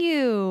 thank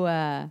you.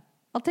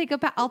 I'll take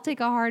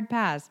a hard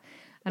pass."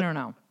 I don't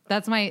know.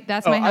 That's my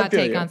hot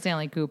take on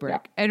Stanley Kubrick. Yeah.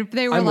 And if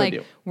they were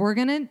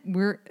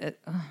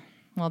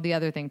well, the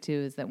other thing too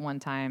is that one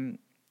time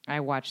I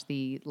watched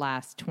the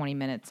last 20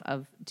 minutes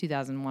of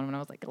 2001 when I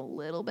was like a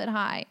little bit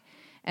high.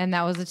 And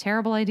that was a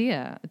terrible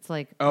idea. It's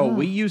like,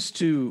 we used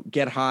to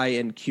get high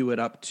and cue it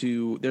up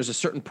to, there's a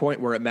certain point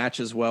where it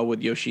matches well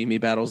with Yoshimi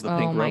Battles the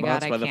Pink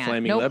Robots by the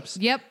Flaming Lips.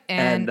 Yep.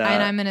 And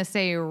I'm going to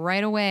say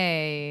right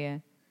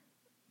away,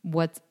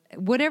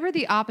 whatever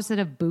the opposite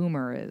of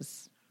boomer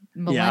is.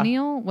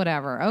 Millennial? Yeah.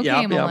 Whatever.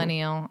 Okay,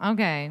 millennial. Yep.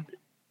 Okay.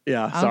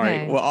 Yeah,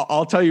 sorry. Okay. Well,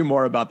 I'll tell you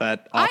more about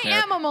that. I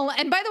am a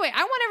millennial. And by the way,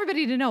 I want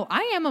everybody to know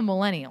I am a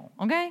millennial.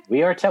 Okay,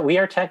 we are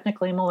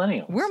technically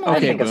millennials. We're millennials. I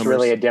think it's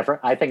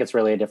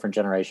really a different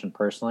generation.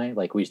 Personally,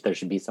 like there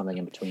should be something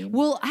in between.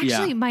 Well,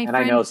 actually, my friend.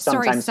 I know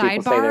sometimes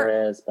people say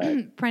there is,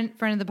 but friend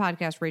of the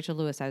podcast, Rachel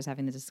Lewis. I was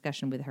having a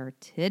discussion with her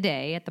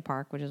today at the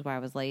park, which is why I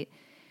was late.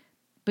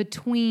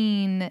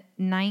 Between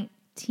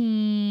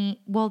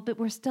but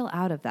we're still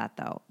out of that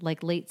though,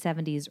 like late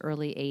 70s,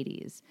 early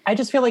 80s. I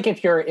just feel like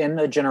if you're in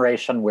the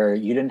generation where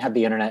you didn't have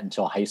the internet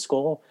until high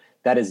school,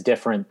 that is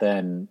different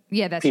than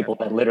people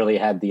that literally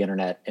had the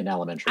internet in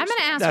elementary school. I'm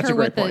going to ask her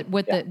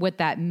what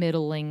that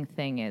middling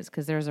thing is,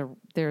 because there's a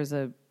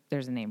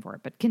name for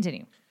it. But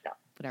continue. Yeah.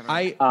 Whatever.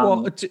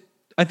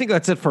 I think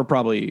that's it for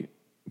probably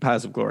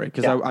Paths of Glory,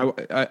 because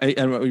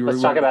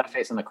let's talk about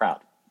Face in the Crowd.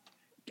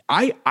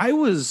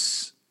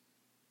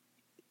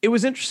 It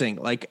was interesting.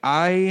 Like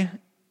I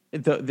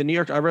read the New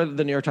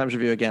York Times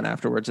review again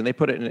afterwards, and they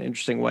put it in an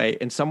interesting way.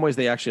 In some ways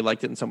they actually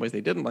liked it, in some ways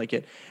they didn't like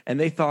it. And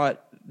they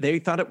thought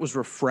it was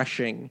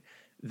refreshing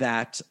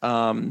that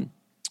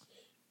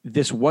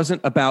this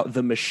wasn't about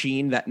the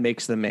machine that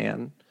makes the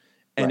man.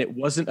 And It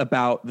wasn't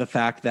about the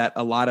fact that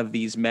a lot of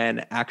these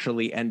men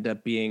actually end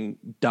up being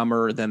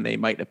dumber than they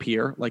might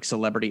appear, like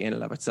celebrity in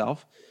and of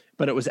itself.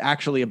 But it was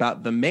actually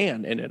about the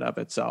man in and of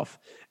itself.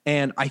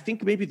 And I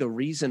think maybe the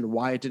reason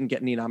why it didn't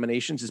get any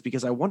nominations is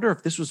because I wonder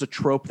if this was a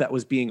trope that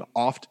was being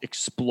oft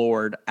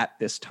explored at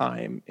this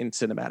time in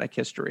cinematic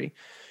history.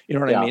 You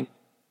know what I mean?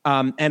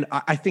 And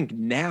I think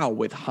now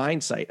with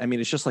hindsight, I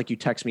mean, it's just like you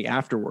text me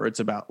afterwards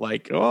about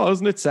like, oh,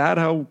 isn't it sad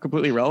how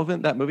completely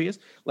relevant that movie is?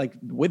 Like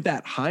with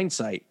that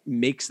hindsight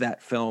makes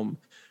that film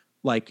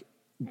like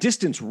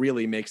distance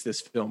really makes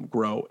this film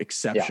grow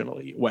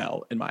exceptionally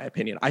well, in my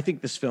opinion. I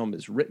think this film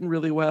is written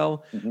really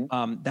well.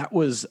 Mm-hmm. That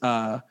was,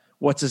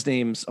 what's his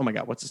name?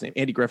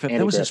 Andy Griffith.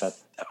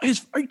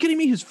 Are you kidding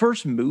me? His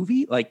first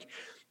movie? Like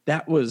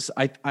that was,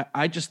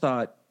 I just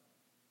thought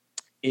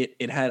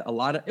it had a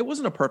lot of, it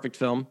wasn't a perfect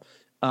film.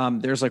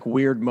 There's like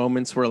weird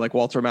moments where like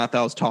Walter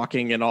Matthau's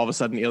talking and all of a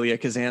sudden Elia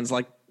Kazan's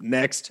like,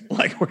 next,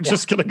 like we're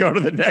just going to go to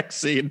the next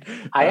scene.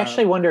 I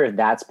actually wonder if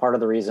that's part of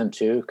the reason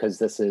too, because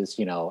this is,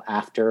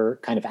 after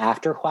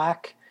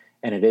Whack,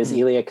 and it is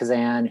Elia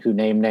Kazan who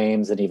named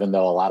names. And even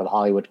though a lot of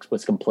Hollywood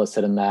was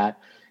complicit in that,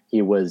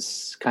 he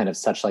was kind of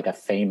such like a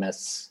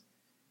famous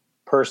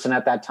person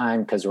at that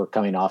time because we're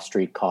coming off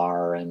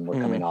Streetcar and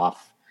we're coming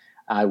off.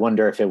 I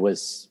wonder if it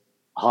was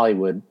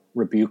Hollywood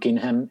rebuking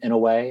him in a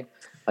way,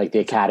 like the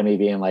Academy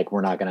being like, we're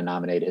not going to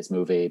nominate his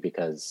movie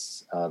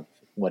because of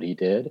what he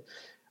did.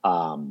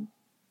 I mean,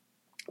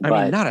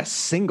 not a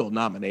single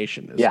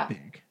nomination is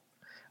big.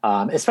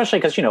 Especially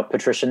because,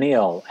 Patricia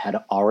Neal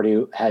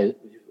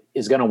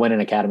is going to win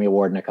an Academy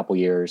Award in a couple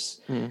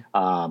years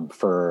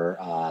for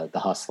The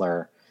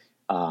Hustler,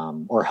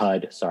 or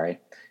HUD, sorry.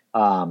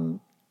 If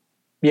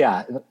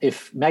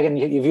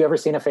Meghan, have you ever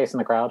seen A Face in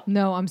the Crowd?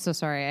 No, I'm so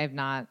sorry. I have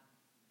not.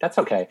 That's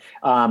okay.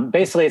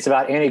 Basically, it's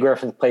about Andy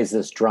Griffith plays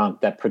this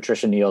drunk that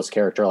Patricia Neal's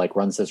character like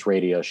runs this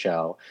radio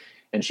show,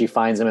 and she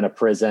finds him in a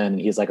prison.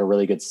 He's like a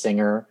really good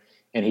singer,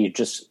 and he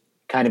just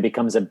kind of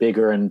becomes a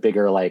bigger and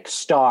bigger like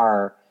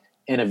star,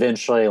 and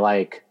eventually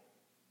like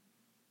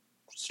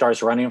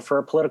starts running for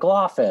a political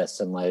office.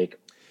 And like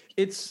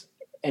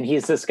and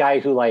he's this guy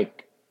who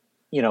like,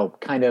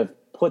 kind of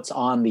puts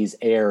on these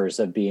airs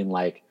of being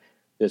like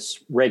this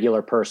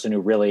regular person who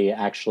really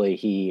actually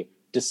he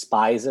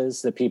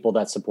despises the people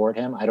that support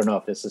him. I don't know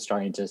if this is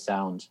starting to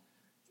sound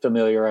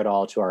familiar at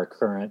all to our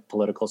current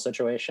political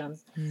situation.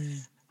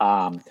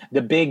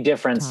 The big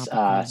difference,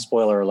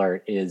 spoiler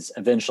alert, is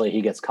eventually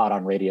he gets caught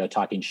on radio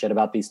talking shit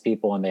about these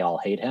people and they all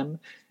hate him,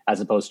 as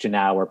opposed to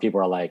now where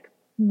people are like,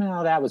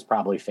 no, that was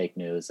probably fake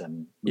news.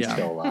 And we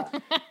still,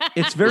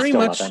 it's very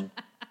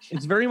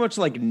much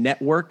like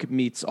Network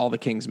meets All the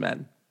King's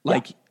Men.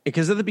 Like,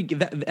 because at the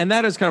beginning, and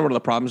that is kind of one of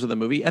the problems with the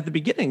movie. At the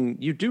beginning,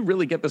 you do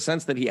really get the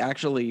sense that he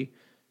actually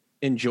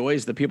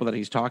enjoys the people that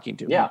he's talking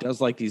to. Yeah. He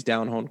does like these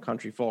down home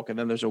country folk, and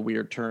then there's a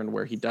weird turn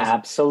where he doesn't.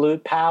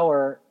 Absolute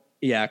power.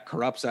 Yeah,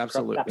 corrupts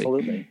absolutely.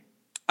 Absolutely.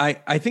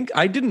 I think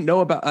I didn't know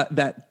about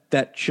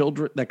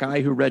that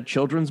guy who read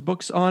children's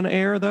books on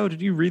air though.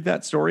 Did you read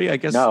that story? I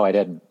guess no, I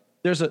didn't.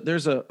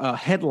 There's a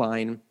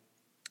headline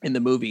in the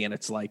movie, and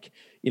it's like,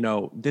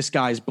 this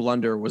guy's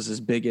blunder was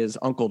as big as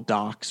Uncle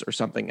Doc's or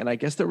something. And I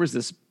guess there was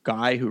this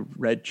guy who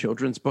read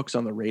children's books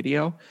on the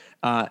radio,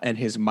 and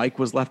his mic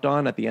was left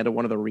on at the end of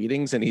one of the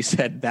readings, and he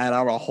said, "That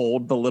ought to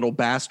hold the little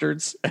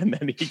bastards," and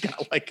then he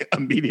got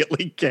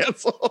immediately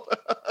canceled.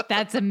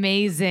 That's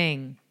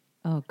amazing.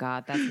 Oh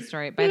God, that's the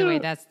story. By the way,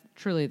 that's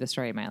truly the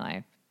story of my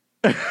life.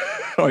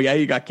 Oh yeah,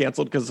 you got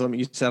canceled because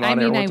you said on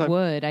air one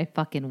time? I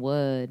fucking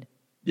would.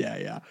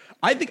 Yeah.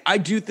 I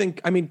do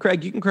think,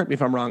 Craig, you can correct me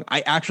if I'm wrong.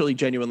 I actually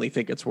genuinely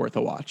think it's worth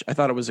a watch. I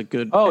thought it was a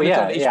good. Oh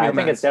yeah. I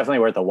think it's definitely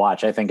worth a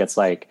watch. I think it's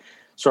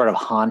sort of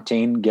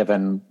haunting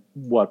given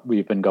what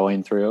we've been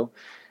going through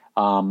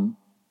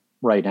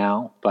right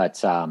now.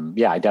 But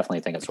I definitely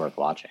think it's worth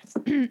watching.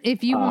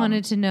 If you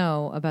wanted to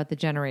know about the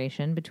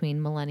generation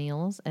between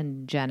millennials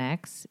and Gen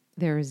X,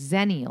 they're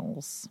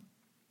Zennials.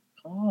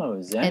 Oh,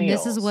 Zennials. And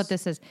this is what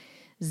this is.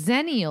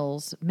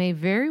 Zennials may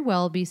very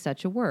well be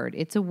such a word.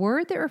 It's a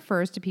word that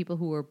refers to people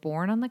who were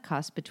born on the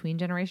cusp between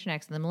Generation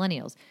X and the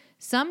millennials.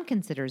 Some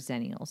consider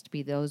Zennials to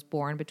be those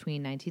born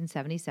between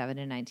 1977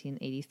 and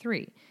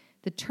 1983.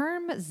 The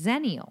term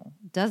Zennial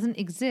doesn't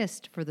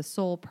exist for the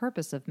sole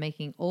purpose of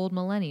making old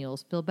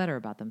millennials feel better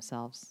about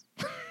themselves.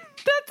 That's a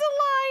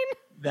line.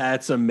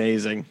 That's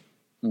amazing.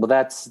 Well,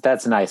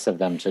 that's nice of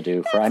them to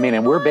do.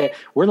 And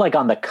we're like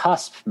on the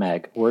cusp,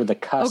 Meg. We're the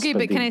cusp. Okay,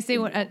 but can I say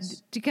what?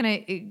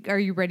 Are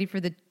you ready for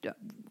the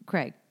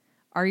Craig?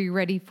 Are you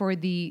ready for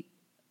the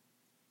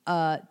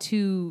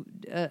two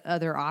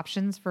other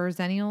options for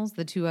Zennials?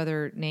 The two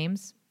other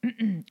names,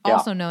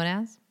 also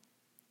known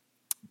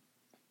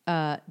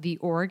as the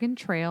Oregon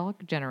Trail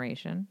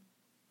generation.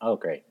 Oh,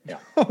 great! Yeah.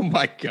 Oh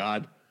my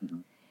God.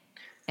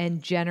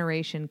 And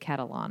Generation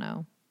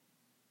Catalano.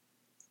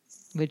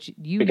 Which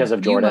because of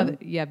Jordan?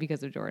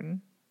 Because of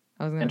Jordan.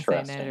 I was going to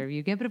say neither of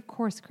you get, but of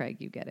course, Craig,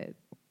 you get it.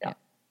 Yeah.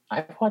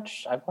 I've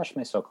watched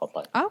My So-Called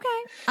Life.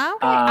 Okay.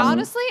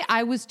 Honestly,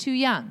 I was too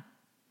young.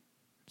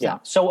 So. Yeah.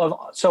 So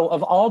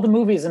of all the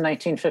movies in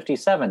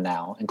 1957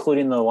 now,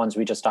 including the ones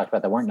we just talked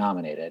about that weren't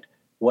nominated,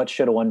 what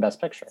should have won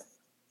Best Picture?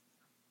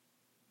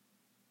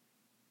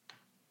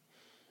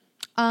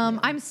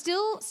 I'm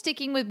still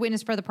sticking with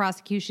Witness for the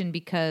Prosecution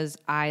because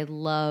I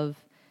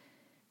love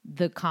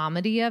the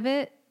comedy of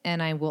it.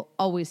 And I will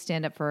always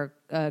stand up for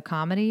a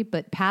comedy,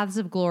 but Paths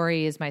of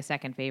Glory is my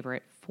second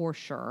favorite for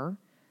sure.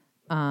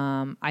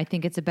 I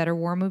think it's a better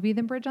war movie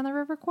than Bridge on the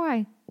River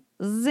Kwai.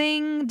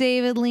 Zing,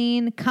 David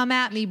Lean, come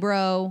at me,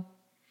 bro.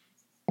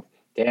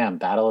 Damn,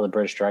 Battle of the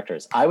British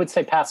Directors. I would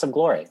say Paths of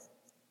Glory.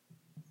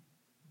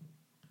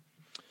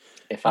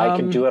 If I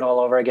could do it all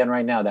over again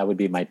right now, that would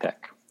be my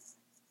pick.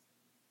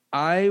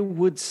 I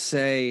would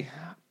say,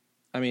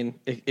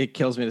 it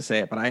kills me to say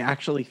it, but I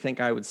actually think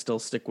I would still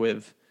stick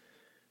with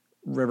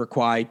River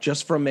Kwai,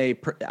 just from I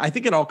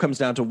think it all comes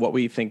down to what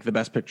we think the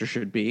best picture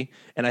should be.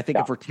 And I think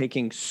if we're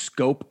taking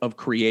scope of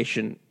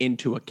creation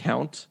into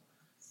account,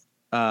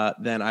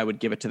 then I would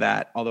give it to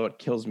that. Although it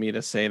kills me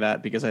to say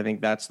that because I think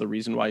that's the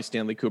reason why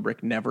Stanley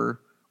Kubrick never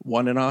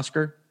won an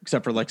Oscar,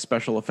 except for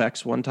special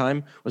effects one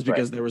time, was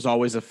because there was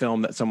always a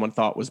film that someone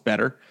thought was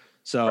better.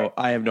 So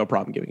I have no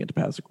problem giving it to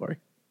Paths of Glory.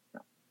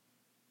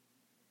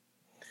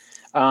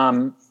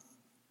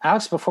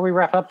 Alex, before we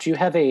wrap up, do you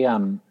have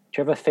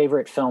a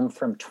favorite film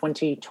from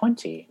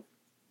 2020?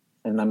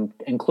 And I'm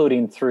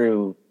including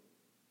through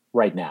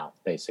right now,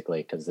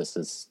 basically,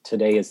 because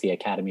today is the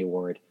Academy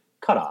Award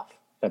cutoff,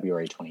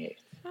 February 28th.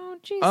 Oh,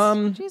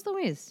 geez,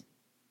 Louise.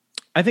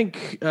 I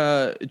think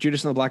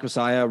Judas and the Black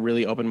Messiah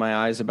really opened my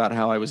eyes about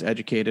how I was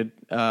educated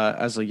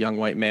as a young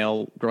white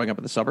male growing up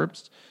in the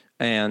suburbs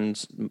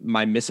and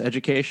my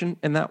miseducation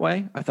in that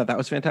way. I thought that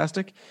was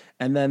fantastic.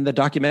 And then the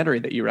documentary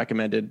that you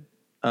recommended,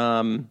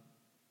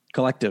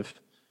 Collective.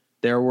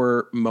 There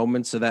were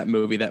moments of that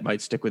movie that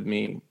might stick with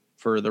me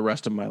for the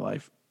rest of my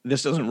life.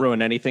 This doesn't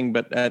ruin anything,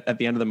 but at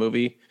the end of the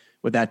movie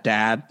with that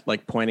dad,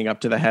 pointing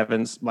up to the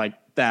heavens,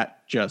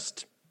 that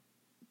just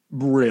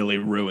really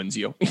ruins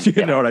you.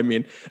 You know what I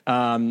mean?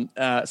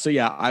 So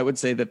yeah, I would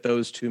say that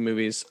those two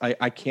movies,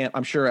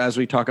 I'm sure as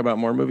we talk about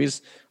more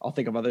movies, I'll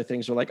think of other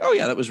things where oh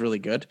yeah, that was really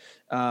good.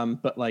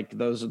 But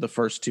those are the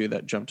first two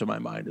that jump to my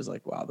mind is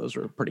wow, those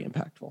were pretty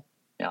impactful.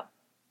 Yeah.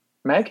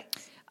 Meg?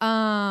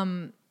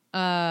 Sound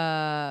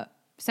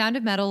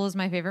of Metal is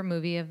my favorite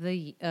movie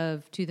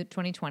of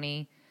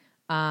 2020.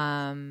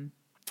 Nomadland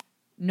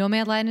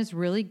is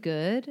really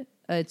good.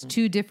 It's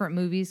two different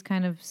movies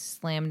kind of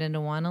slammed into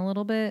one a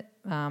little bit.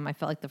 I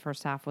felt like the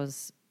first half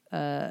was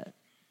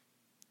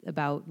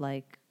about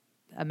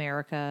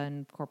America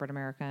and corporate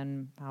America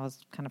and how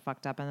it's kind of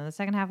fucked up. And then the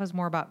second half was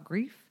more about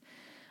grief.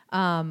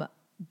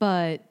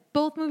 But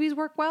both movies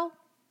work well.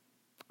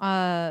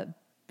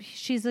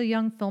 She's a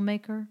young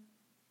filmmaker.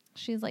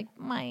 She's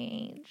my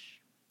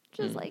age.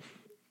 Just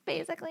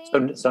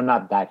basically. So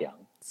not that young.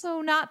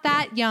 So not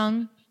that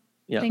young.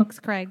 Yeah. Thanks,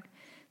 Craig.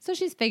 So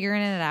she's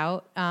figuring it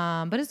out,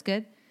 but it's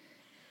good.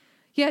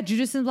 Yeah,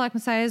 Judas and the Black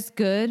Messiah is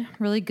good,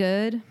 really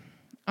good.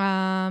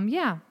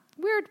 Yeah,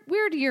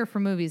 weird year for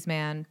movies,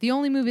 man. The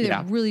only movie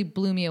that really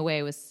blew me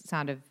away was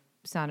Sound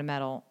of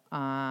Metal.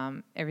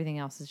 Everything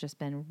else has just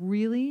been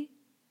really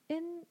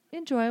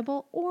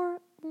enjoyable or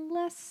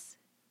less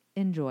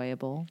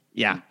enjoyable.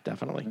 Yeah,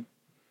 definitely.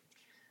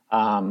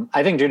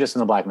 I think Judas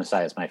and the Black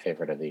Messiah is my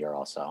favorite of the year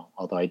also.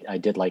 Although I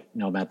did like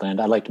Nomadland.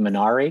 I liked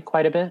Minari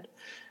quite a bit.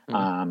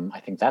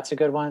 I think that's a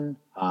good one.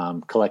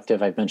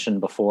 Collective I've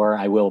mentioned before.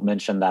 I will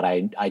mention that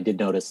I did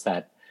notice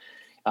that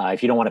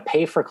if you don't want to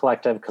pay for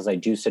Collective, because I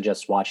do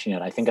suggest watching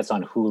it, I think it's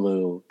on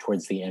Hulu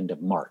towards the end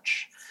of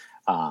March.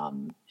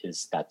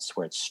 That's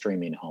where its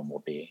streaming home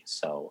will be.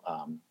 So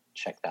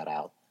check that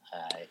out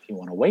if you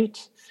want to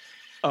wait.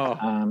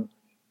 Go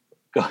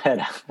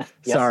ahead.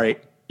 Yes. Sorry.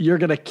 You're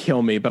going to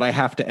kill me, but I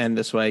have to end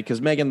this way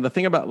because Meghann, the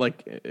thing about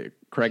like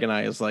Craig and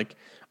I is like,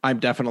 I'm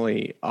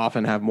definitely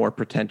often have more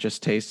pretentious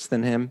tastes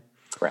than him.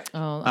 Correct.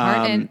 Oh,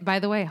 hard, and by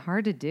the way,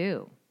 hard to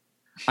do.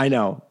 I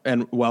know.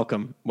 And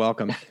welcome.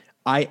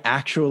 I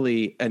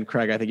actually, and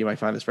Craig, I think you might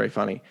find this very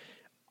funny.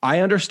 I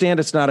understand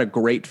it's not a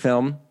great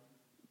film,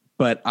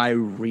 but I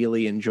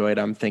really enjoyed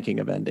I'm Thinking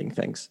of Ending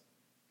Things.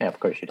 Yeah, of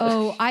course you do.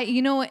 Oh,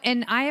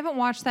 and I haven't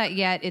watched that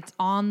yet. It's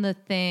on the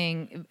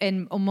thing,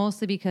 and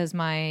mostly because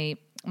my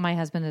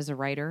husband is a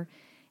writer,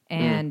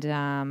 and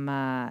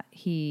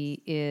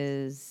he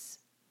is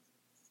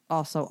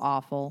also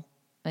awful.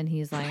 And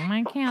he's like,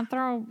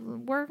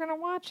 we're going to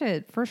watch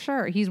it for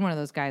sure. He's one of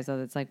those guys, though,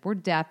 that's like, we're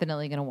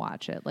definitely going to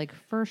watch it. Like,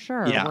 for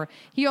sure. Yeah.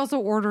 He also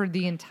ordered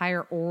the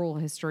entire oral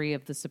history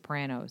of The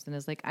Sopranos and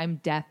is like, I'm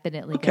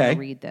definitely going to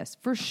read this.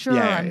 For sure,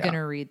 I'm going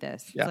to read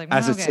this. Yeah.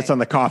 It's like, It's on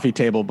the coffee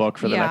table book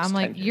for the next 10 I'm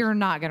like, years. you're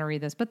not going to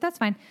read this, but that's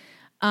fine.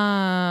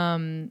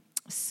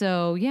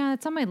 So yeah,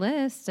 it's on my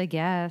list, I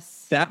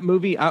guess. That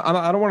movie,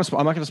 I don't want to.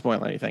 I'm not going to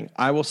spoil anything.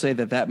 I will say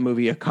that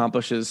movie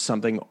accomplishes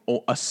something,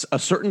 a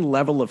certain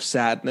level of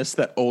sadness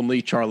that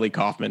only Charlie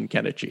Kaufman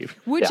can achieve.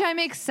 Which I'm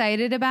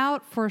excited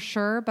about for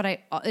sure,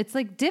 but it's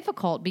like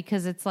difficult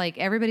because it's like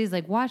everybody's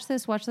like, watch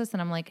this, and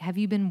I'm like, have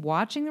you been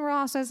watching The Real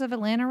Housewives of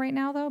Atlanta right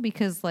now though?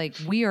 Because like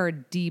we are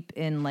deep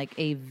in like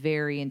a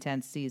very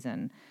intense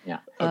season. Yeah.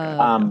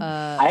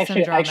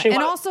 Okay.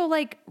 And also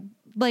like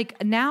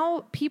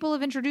now people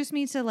have introduced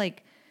me to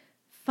like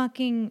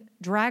fucking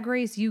Drag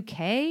Race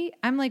UK.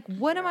 I'm like,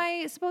 what am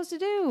I supposed to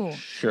do?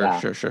 Sure.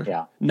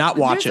 Yeah. Not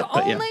watch There's it,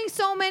 but only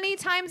so many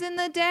times in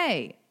the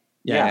day.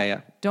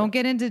 Yeah. Don't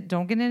get into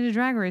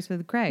Drag Race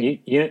with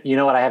Craig. You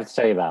know what I have to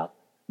say about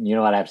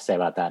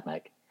that,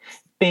 Meg?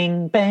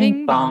 Bing bang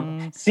Bing, bong,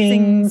 bong.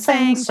 sing Sing,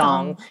 sang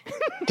song. song,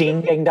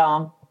 ding ding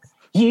dong,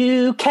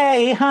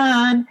 UK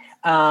hun.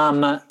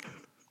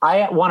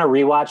 I want to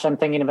rewatch I'm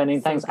Thinking of Ending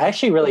Things. I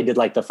actually really did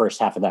like the first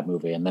half of that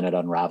movie, and then it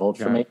unraveled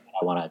for me.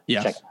 I want to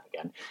check it out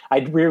again.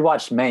 I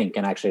rewatched Mank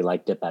and actually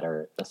liked it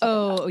better.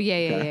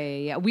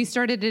 Yeah. We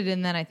started it,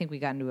 and then I think we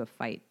got into a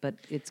fight, but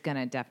it's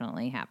gonna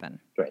definitely happen.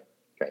 Great.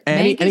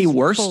 Any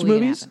worst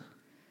movies?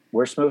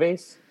 Worst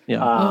movies?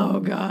 Yeah.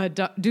 Oh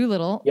God,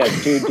 Doolittle. Yeah,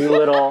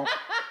 Doolittle.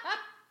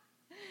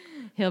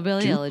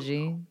 Hillbilly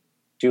Elegy.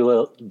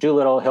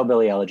 Doolittle,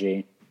 Hillbilly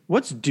Elegy.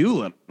 What's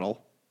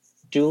Doolittle?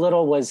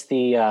 Doolittle was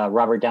the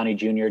Robert Downey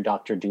Jr.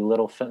 Dr.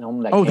 Doolittle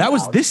film. That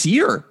was this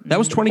year. That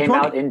was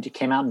 2020.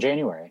 Came out in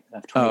January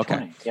of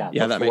 2020. Okay.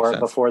 Yeah, that makes sense.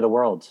 Before the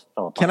world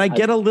fell apart. Can I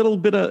get a little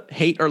bit of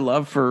hate or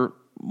love for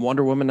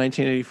Wonder Woman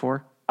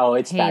 1984? Oh,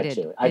 it's bad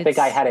too. I think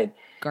I had it.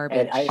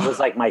 Garbage. It was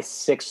like my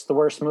 6th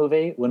worst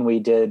movie when we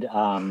did.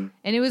 And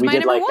it was my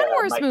number one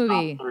worst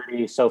movie. Top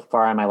 30 so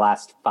far on my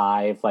last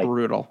 5. Like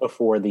brutal.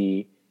 Before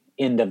the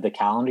end of the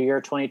calendar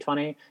year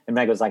 2020, and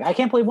Meg was like, I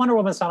can't believe Wonder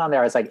Woman's not on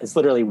there. I was like, it's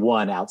literally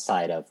one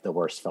outside of the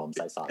worst films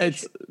I saw.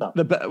 It's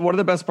one of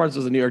the best parts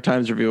was the New York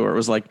Times review where it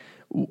was like,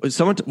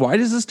 why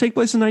does this take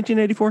place in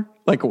 1984?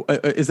 Like,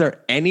 is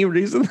there any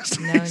reason this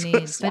takes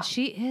place? But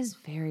she is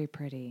very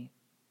pretty.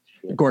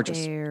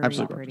 Gorgeous. Very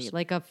absolutely pretty. gorgeous.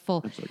 Like a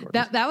full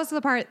that was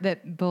the part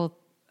that both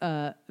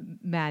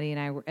Maddie and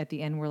I were at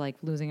the end were like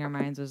losing our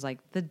minds. It was like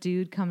the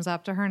dude comes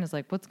up to her and is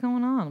like, what's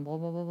going on? Blah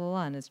blah blah blah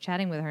blah, and is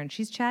chatting with her, and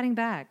she's chatting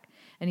back.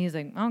 And he's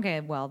like, okay,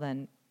 well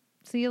then,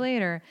 see you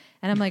later.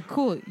 And I'm like,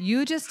 cool,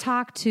 you just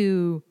talked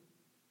to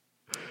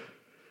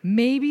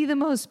maybe the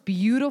most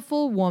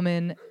beautiful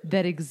woman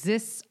that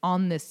exists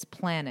on this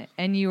planet.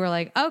 And you were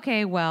like,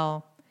 okay,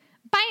 well,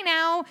 bye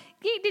now.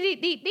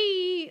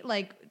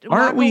 Like,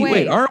 aren't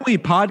we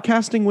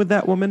podcasting with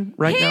that woman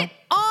right now? Hit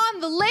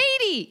on the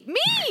lady,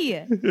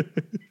 me.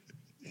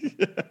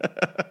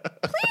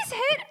 Please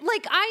hit.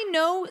 Like, I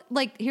know,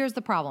 like, here's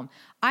the problem.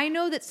 I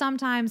know that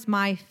sometimes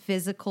my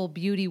physical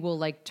beauty will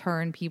like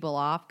turn people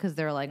off because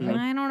they're like,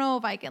 I don't know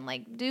if I can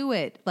like do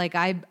it. Like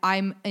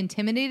I'm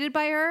intimidated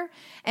by her.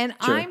 And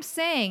I'm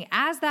saying,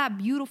 as that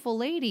beautiful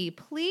lady,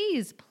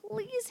 please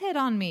hit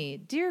on me.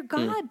 Dear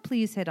God,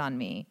 please hit on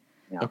me.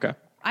 Yeah. Okay.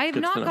 I have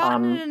not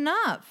gotten it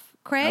enough.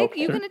 Craig,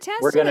 you can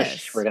attest to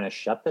this. We're gonna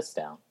shut this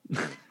down.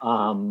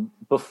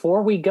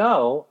 Before we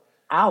go,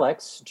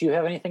 Alex, do you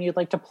have anything you'd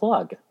like to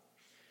plug?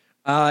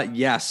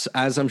 Yes,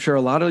 as I'm sure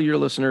a lot of your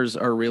listeners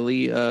are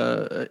really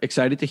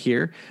excited to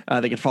hear,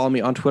 they can follow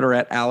me on Twitter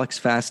at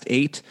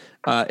AlexFast8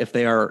 if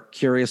they are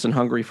curious and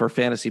hungry for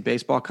fantasy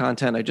baseball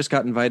content. I just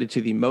got invited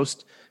to the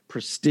most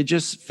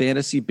prestigious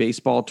fantasy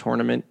baseball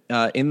tournament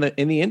in the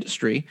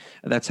industry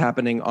that's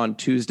happening on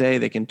Tuesday.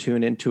 They can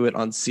tune into it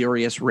on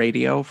Sirius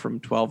Radio from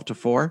 12 to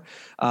 4.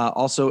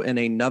 Also in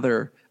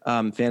another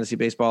fantasy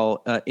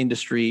baseball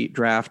industry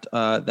draft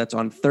that's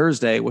on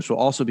Thursday, which will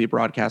also be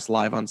broadcast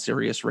live on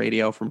Sirius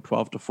Radio from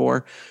 12 to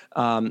 4.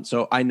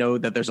 So I know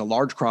that there's a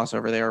large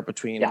crossover there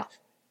between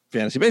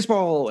fantasy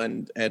baseball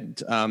and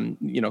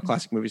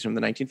classic movies from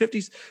the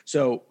 1950s.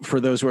 So for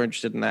those who are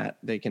interested in that,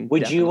 they can.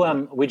 Would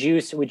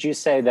you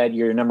say that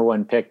your number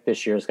one pick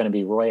this year is going to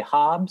be Roy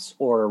Hobbs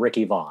or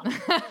Ricky Vaughn?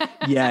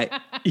 Yeah.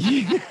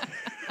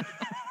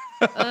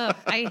 Ugh,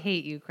 I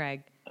hate you,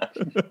 Craig.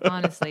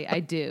 Honestly,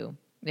 I do.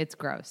 It's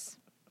gross.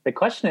 The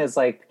question is,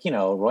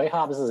 Roy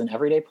Hobbs is an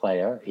everyday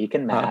player. He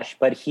can mash,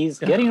 but he's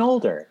getting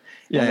older.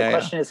 And the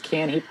question is,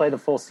 can he play the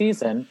full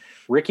season?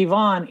 Ricky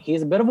Vaughn,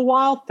 he's a bit of a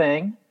wild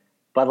thing,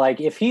 but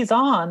if he's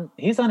on,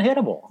 he's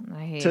unhittable.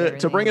 I hate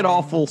to bring it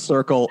all full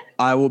circle,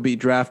 I will be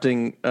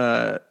drafting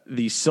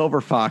the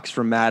Silver Fox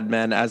from Mad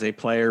Men as a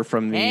player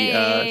from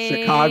the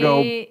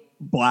Chicago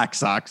Black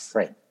Sox.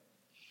 Right.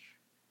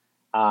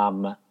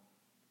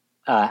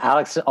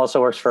 Alex also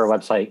works for a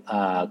website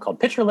called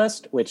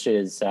PitcherList, which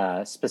is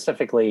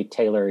specifically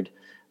tailored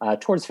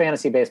towards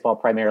fantasy baseball,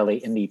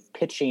 primarily in the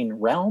pitching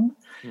realm.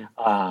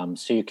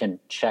 So you can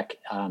check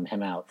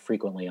him out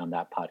frequently on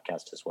that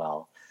podcast as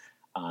well.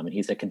 And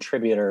he's a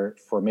contributor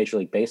for Major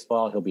League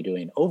Baseball. He'll be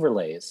doing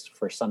overlays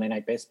for Sunday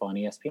Night Baseball on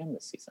ESPN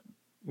this season.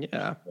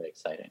 Yeah. Really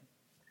exciting.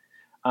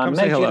 Come Meg,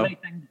 say hello.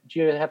 do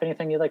you have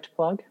anything you'd like to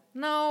plug?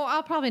 No,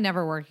 I'll probably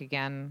never work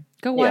again.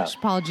 Go watch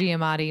Paul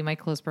Giamatti, my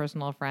close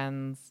personal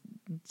friends,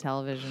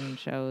 television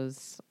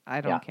shows.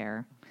 I don't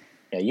care.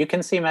 Yeah, you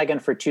can see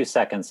Meghann for 2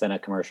 seconds in a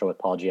commercial with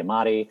Paul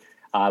Giamatti,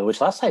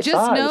 which last I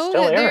just saw know is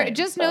still that airing.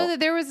 Know that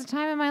there was a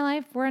time in my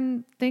life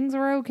when things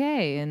were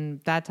okay,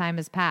 and that time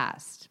has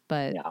passed.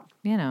 But,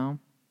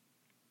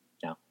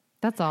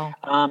 that's all.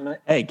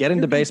 Hey, get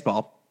into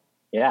baseball.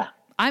 Yeah.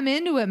 I'm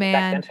into it,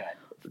 man. Back into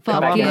it.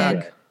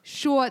 Fucking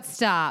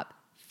shortstop,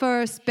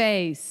 first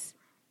base,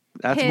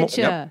 That's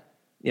pitcher.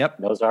 Yep.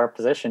 Those are our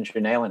positions.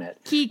 You're nailing it.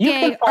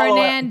 Kike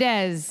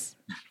Hernandez.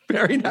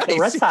 Very nice. He's a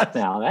Red Sox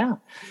now. Yeah.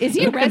 Is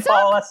he a Red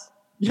Sox?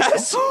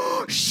 Yes.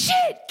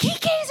 Shit.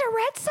 Kike's a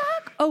Red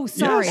Sox? Oh,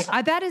 sorry. Yes.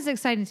 That is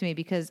exciting to me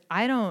because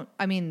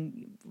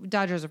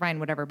Dodgers are fine,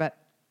 whatever, but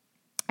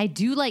I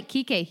do like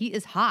Kike. He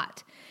is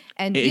hot.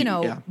 And,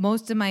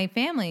 most of my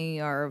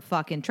family are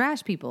fucking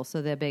trash people,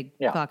 so they're big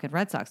fucking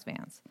Red Sox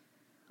fans.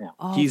 Yeah.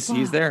 Oh, he's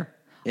there,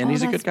 and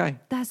he's a good guy.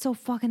 That's so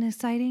fucking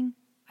exciting.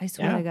 I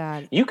swear to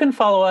God. You can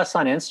follow us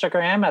on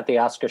Instagram at The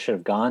Oscar Should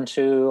Have Gone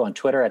To, on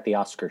Twitter at The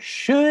Oscar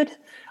Should.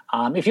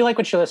 If you like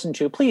what you listen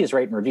to, please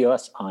rate and review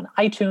us on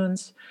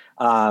iTunes.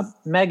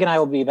 Meg and I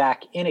will be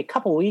back in a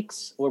couple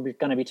weeks. We're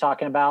going to be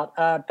talking about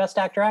Best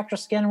Actor,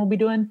 Actress again, and we'll be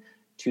doing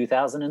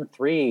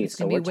 2003.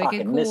 So we're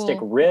talking cool. Mystic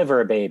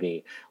River,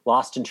 baby.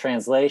 Lost in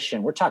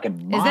Translation. We're talking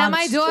Monster. Is that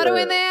my daughter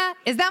in there?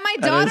 Is that my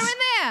daughter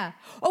in there?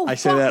 Oh, I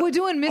say that we're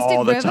doing Mystic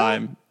all River? the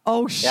time.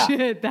 Oh,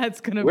 shit. That's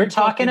going to be We're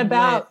talking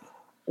about lit.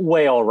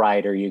 Whale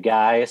Rider, you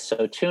guys.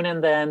 So tune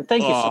in then.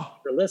 Thank you so much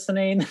for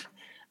listening.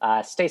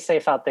 Stay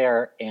safe out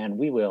there, and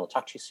we will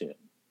talk to you soon.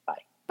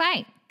 Bye.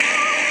 Bye.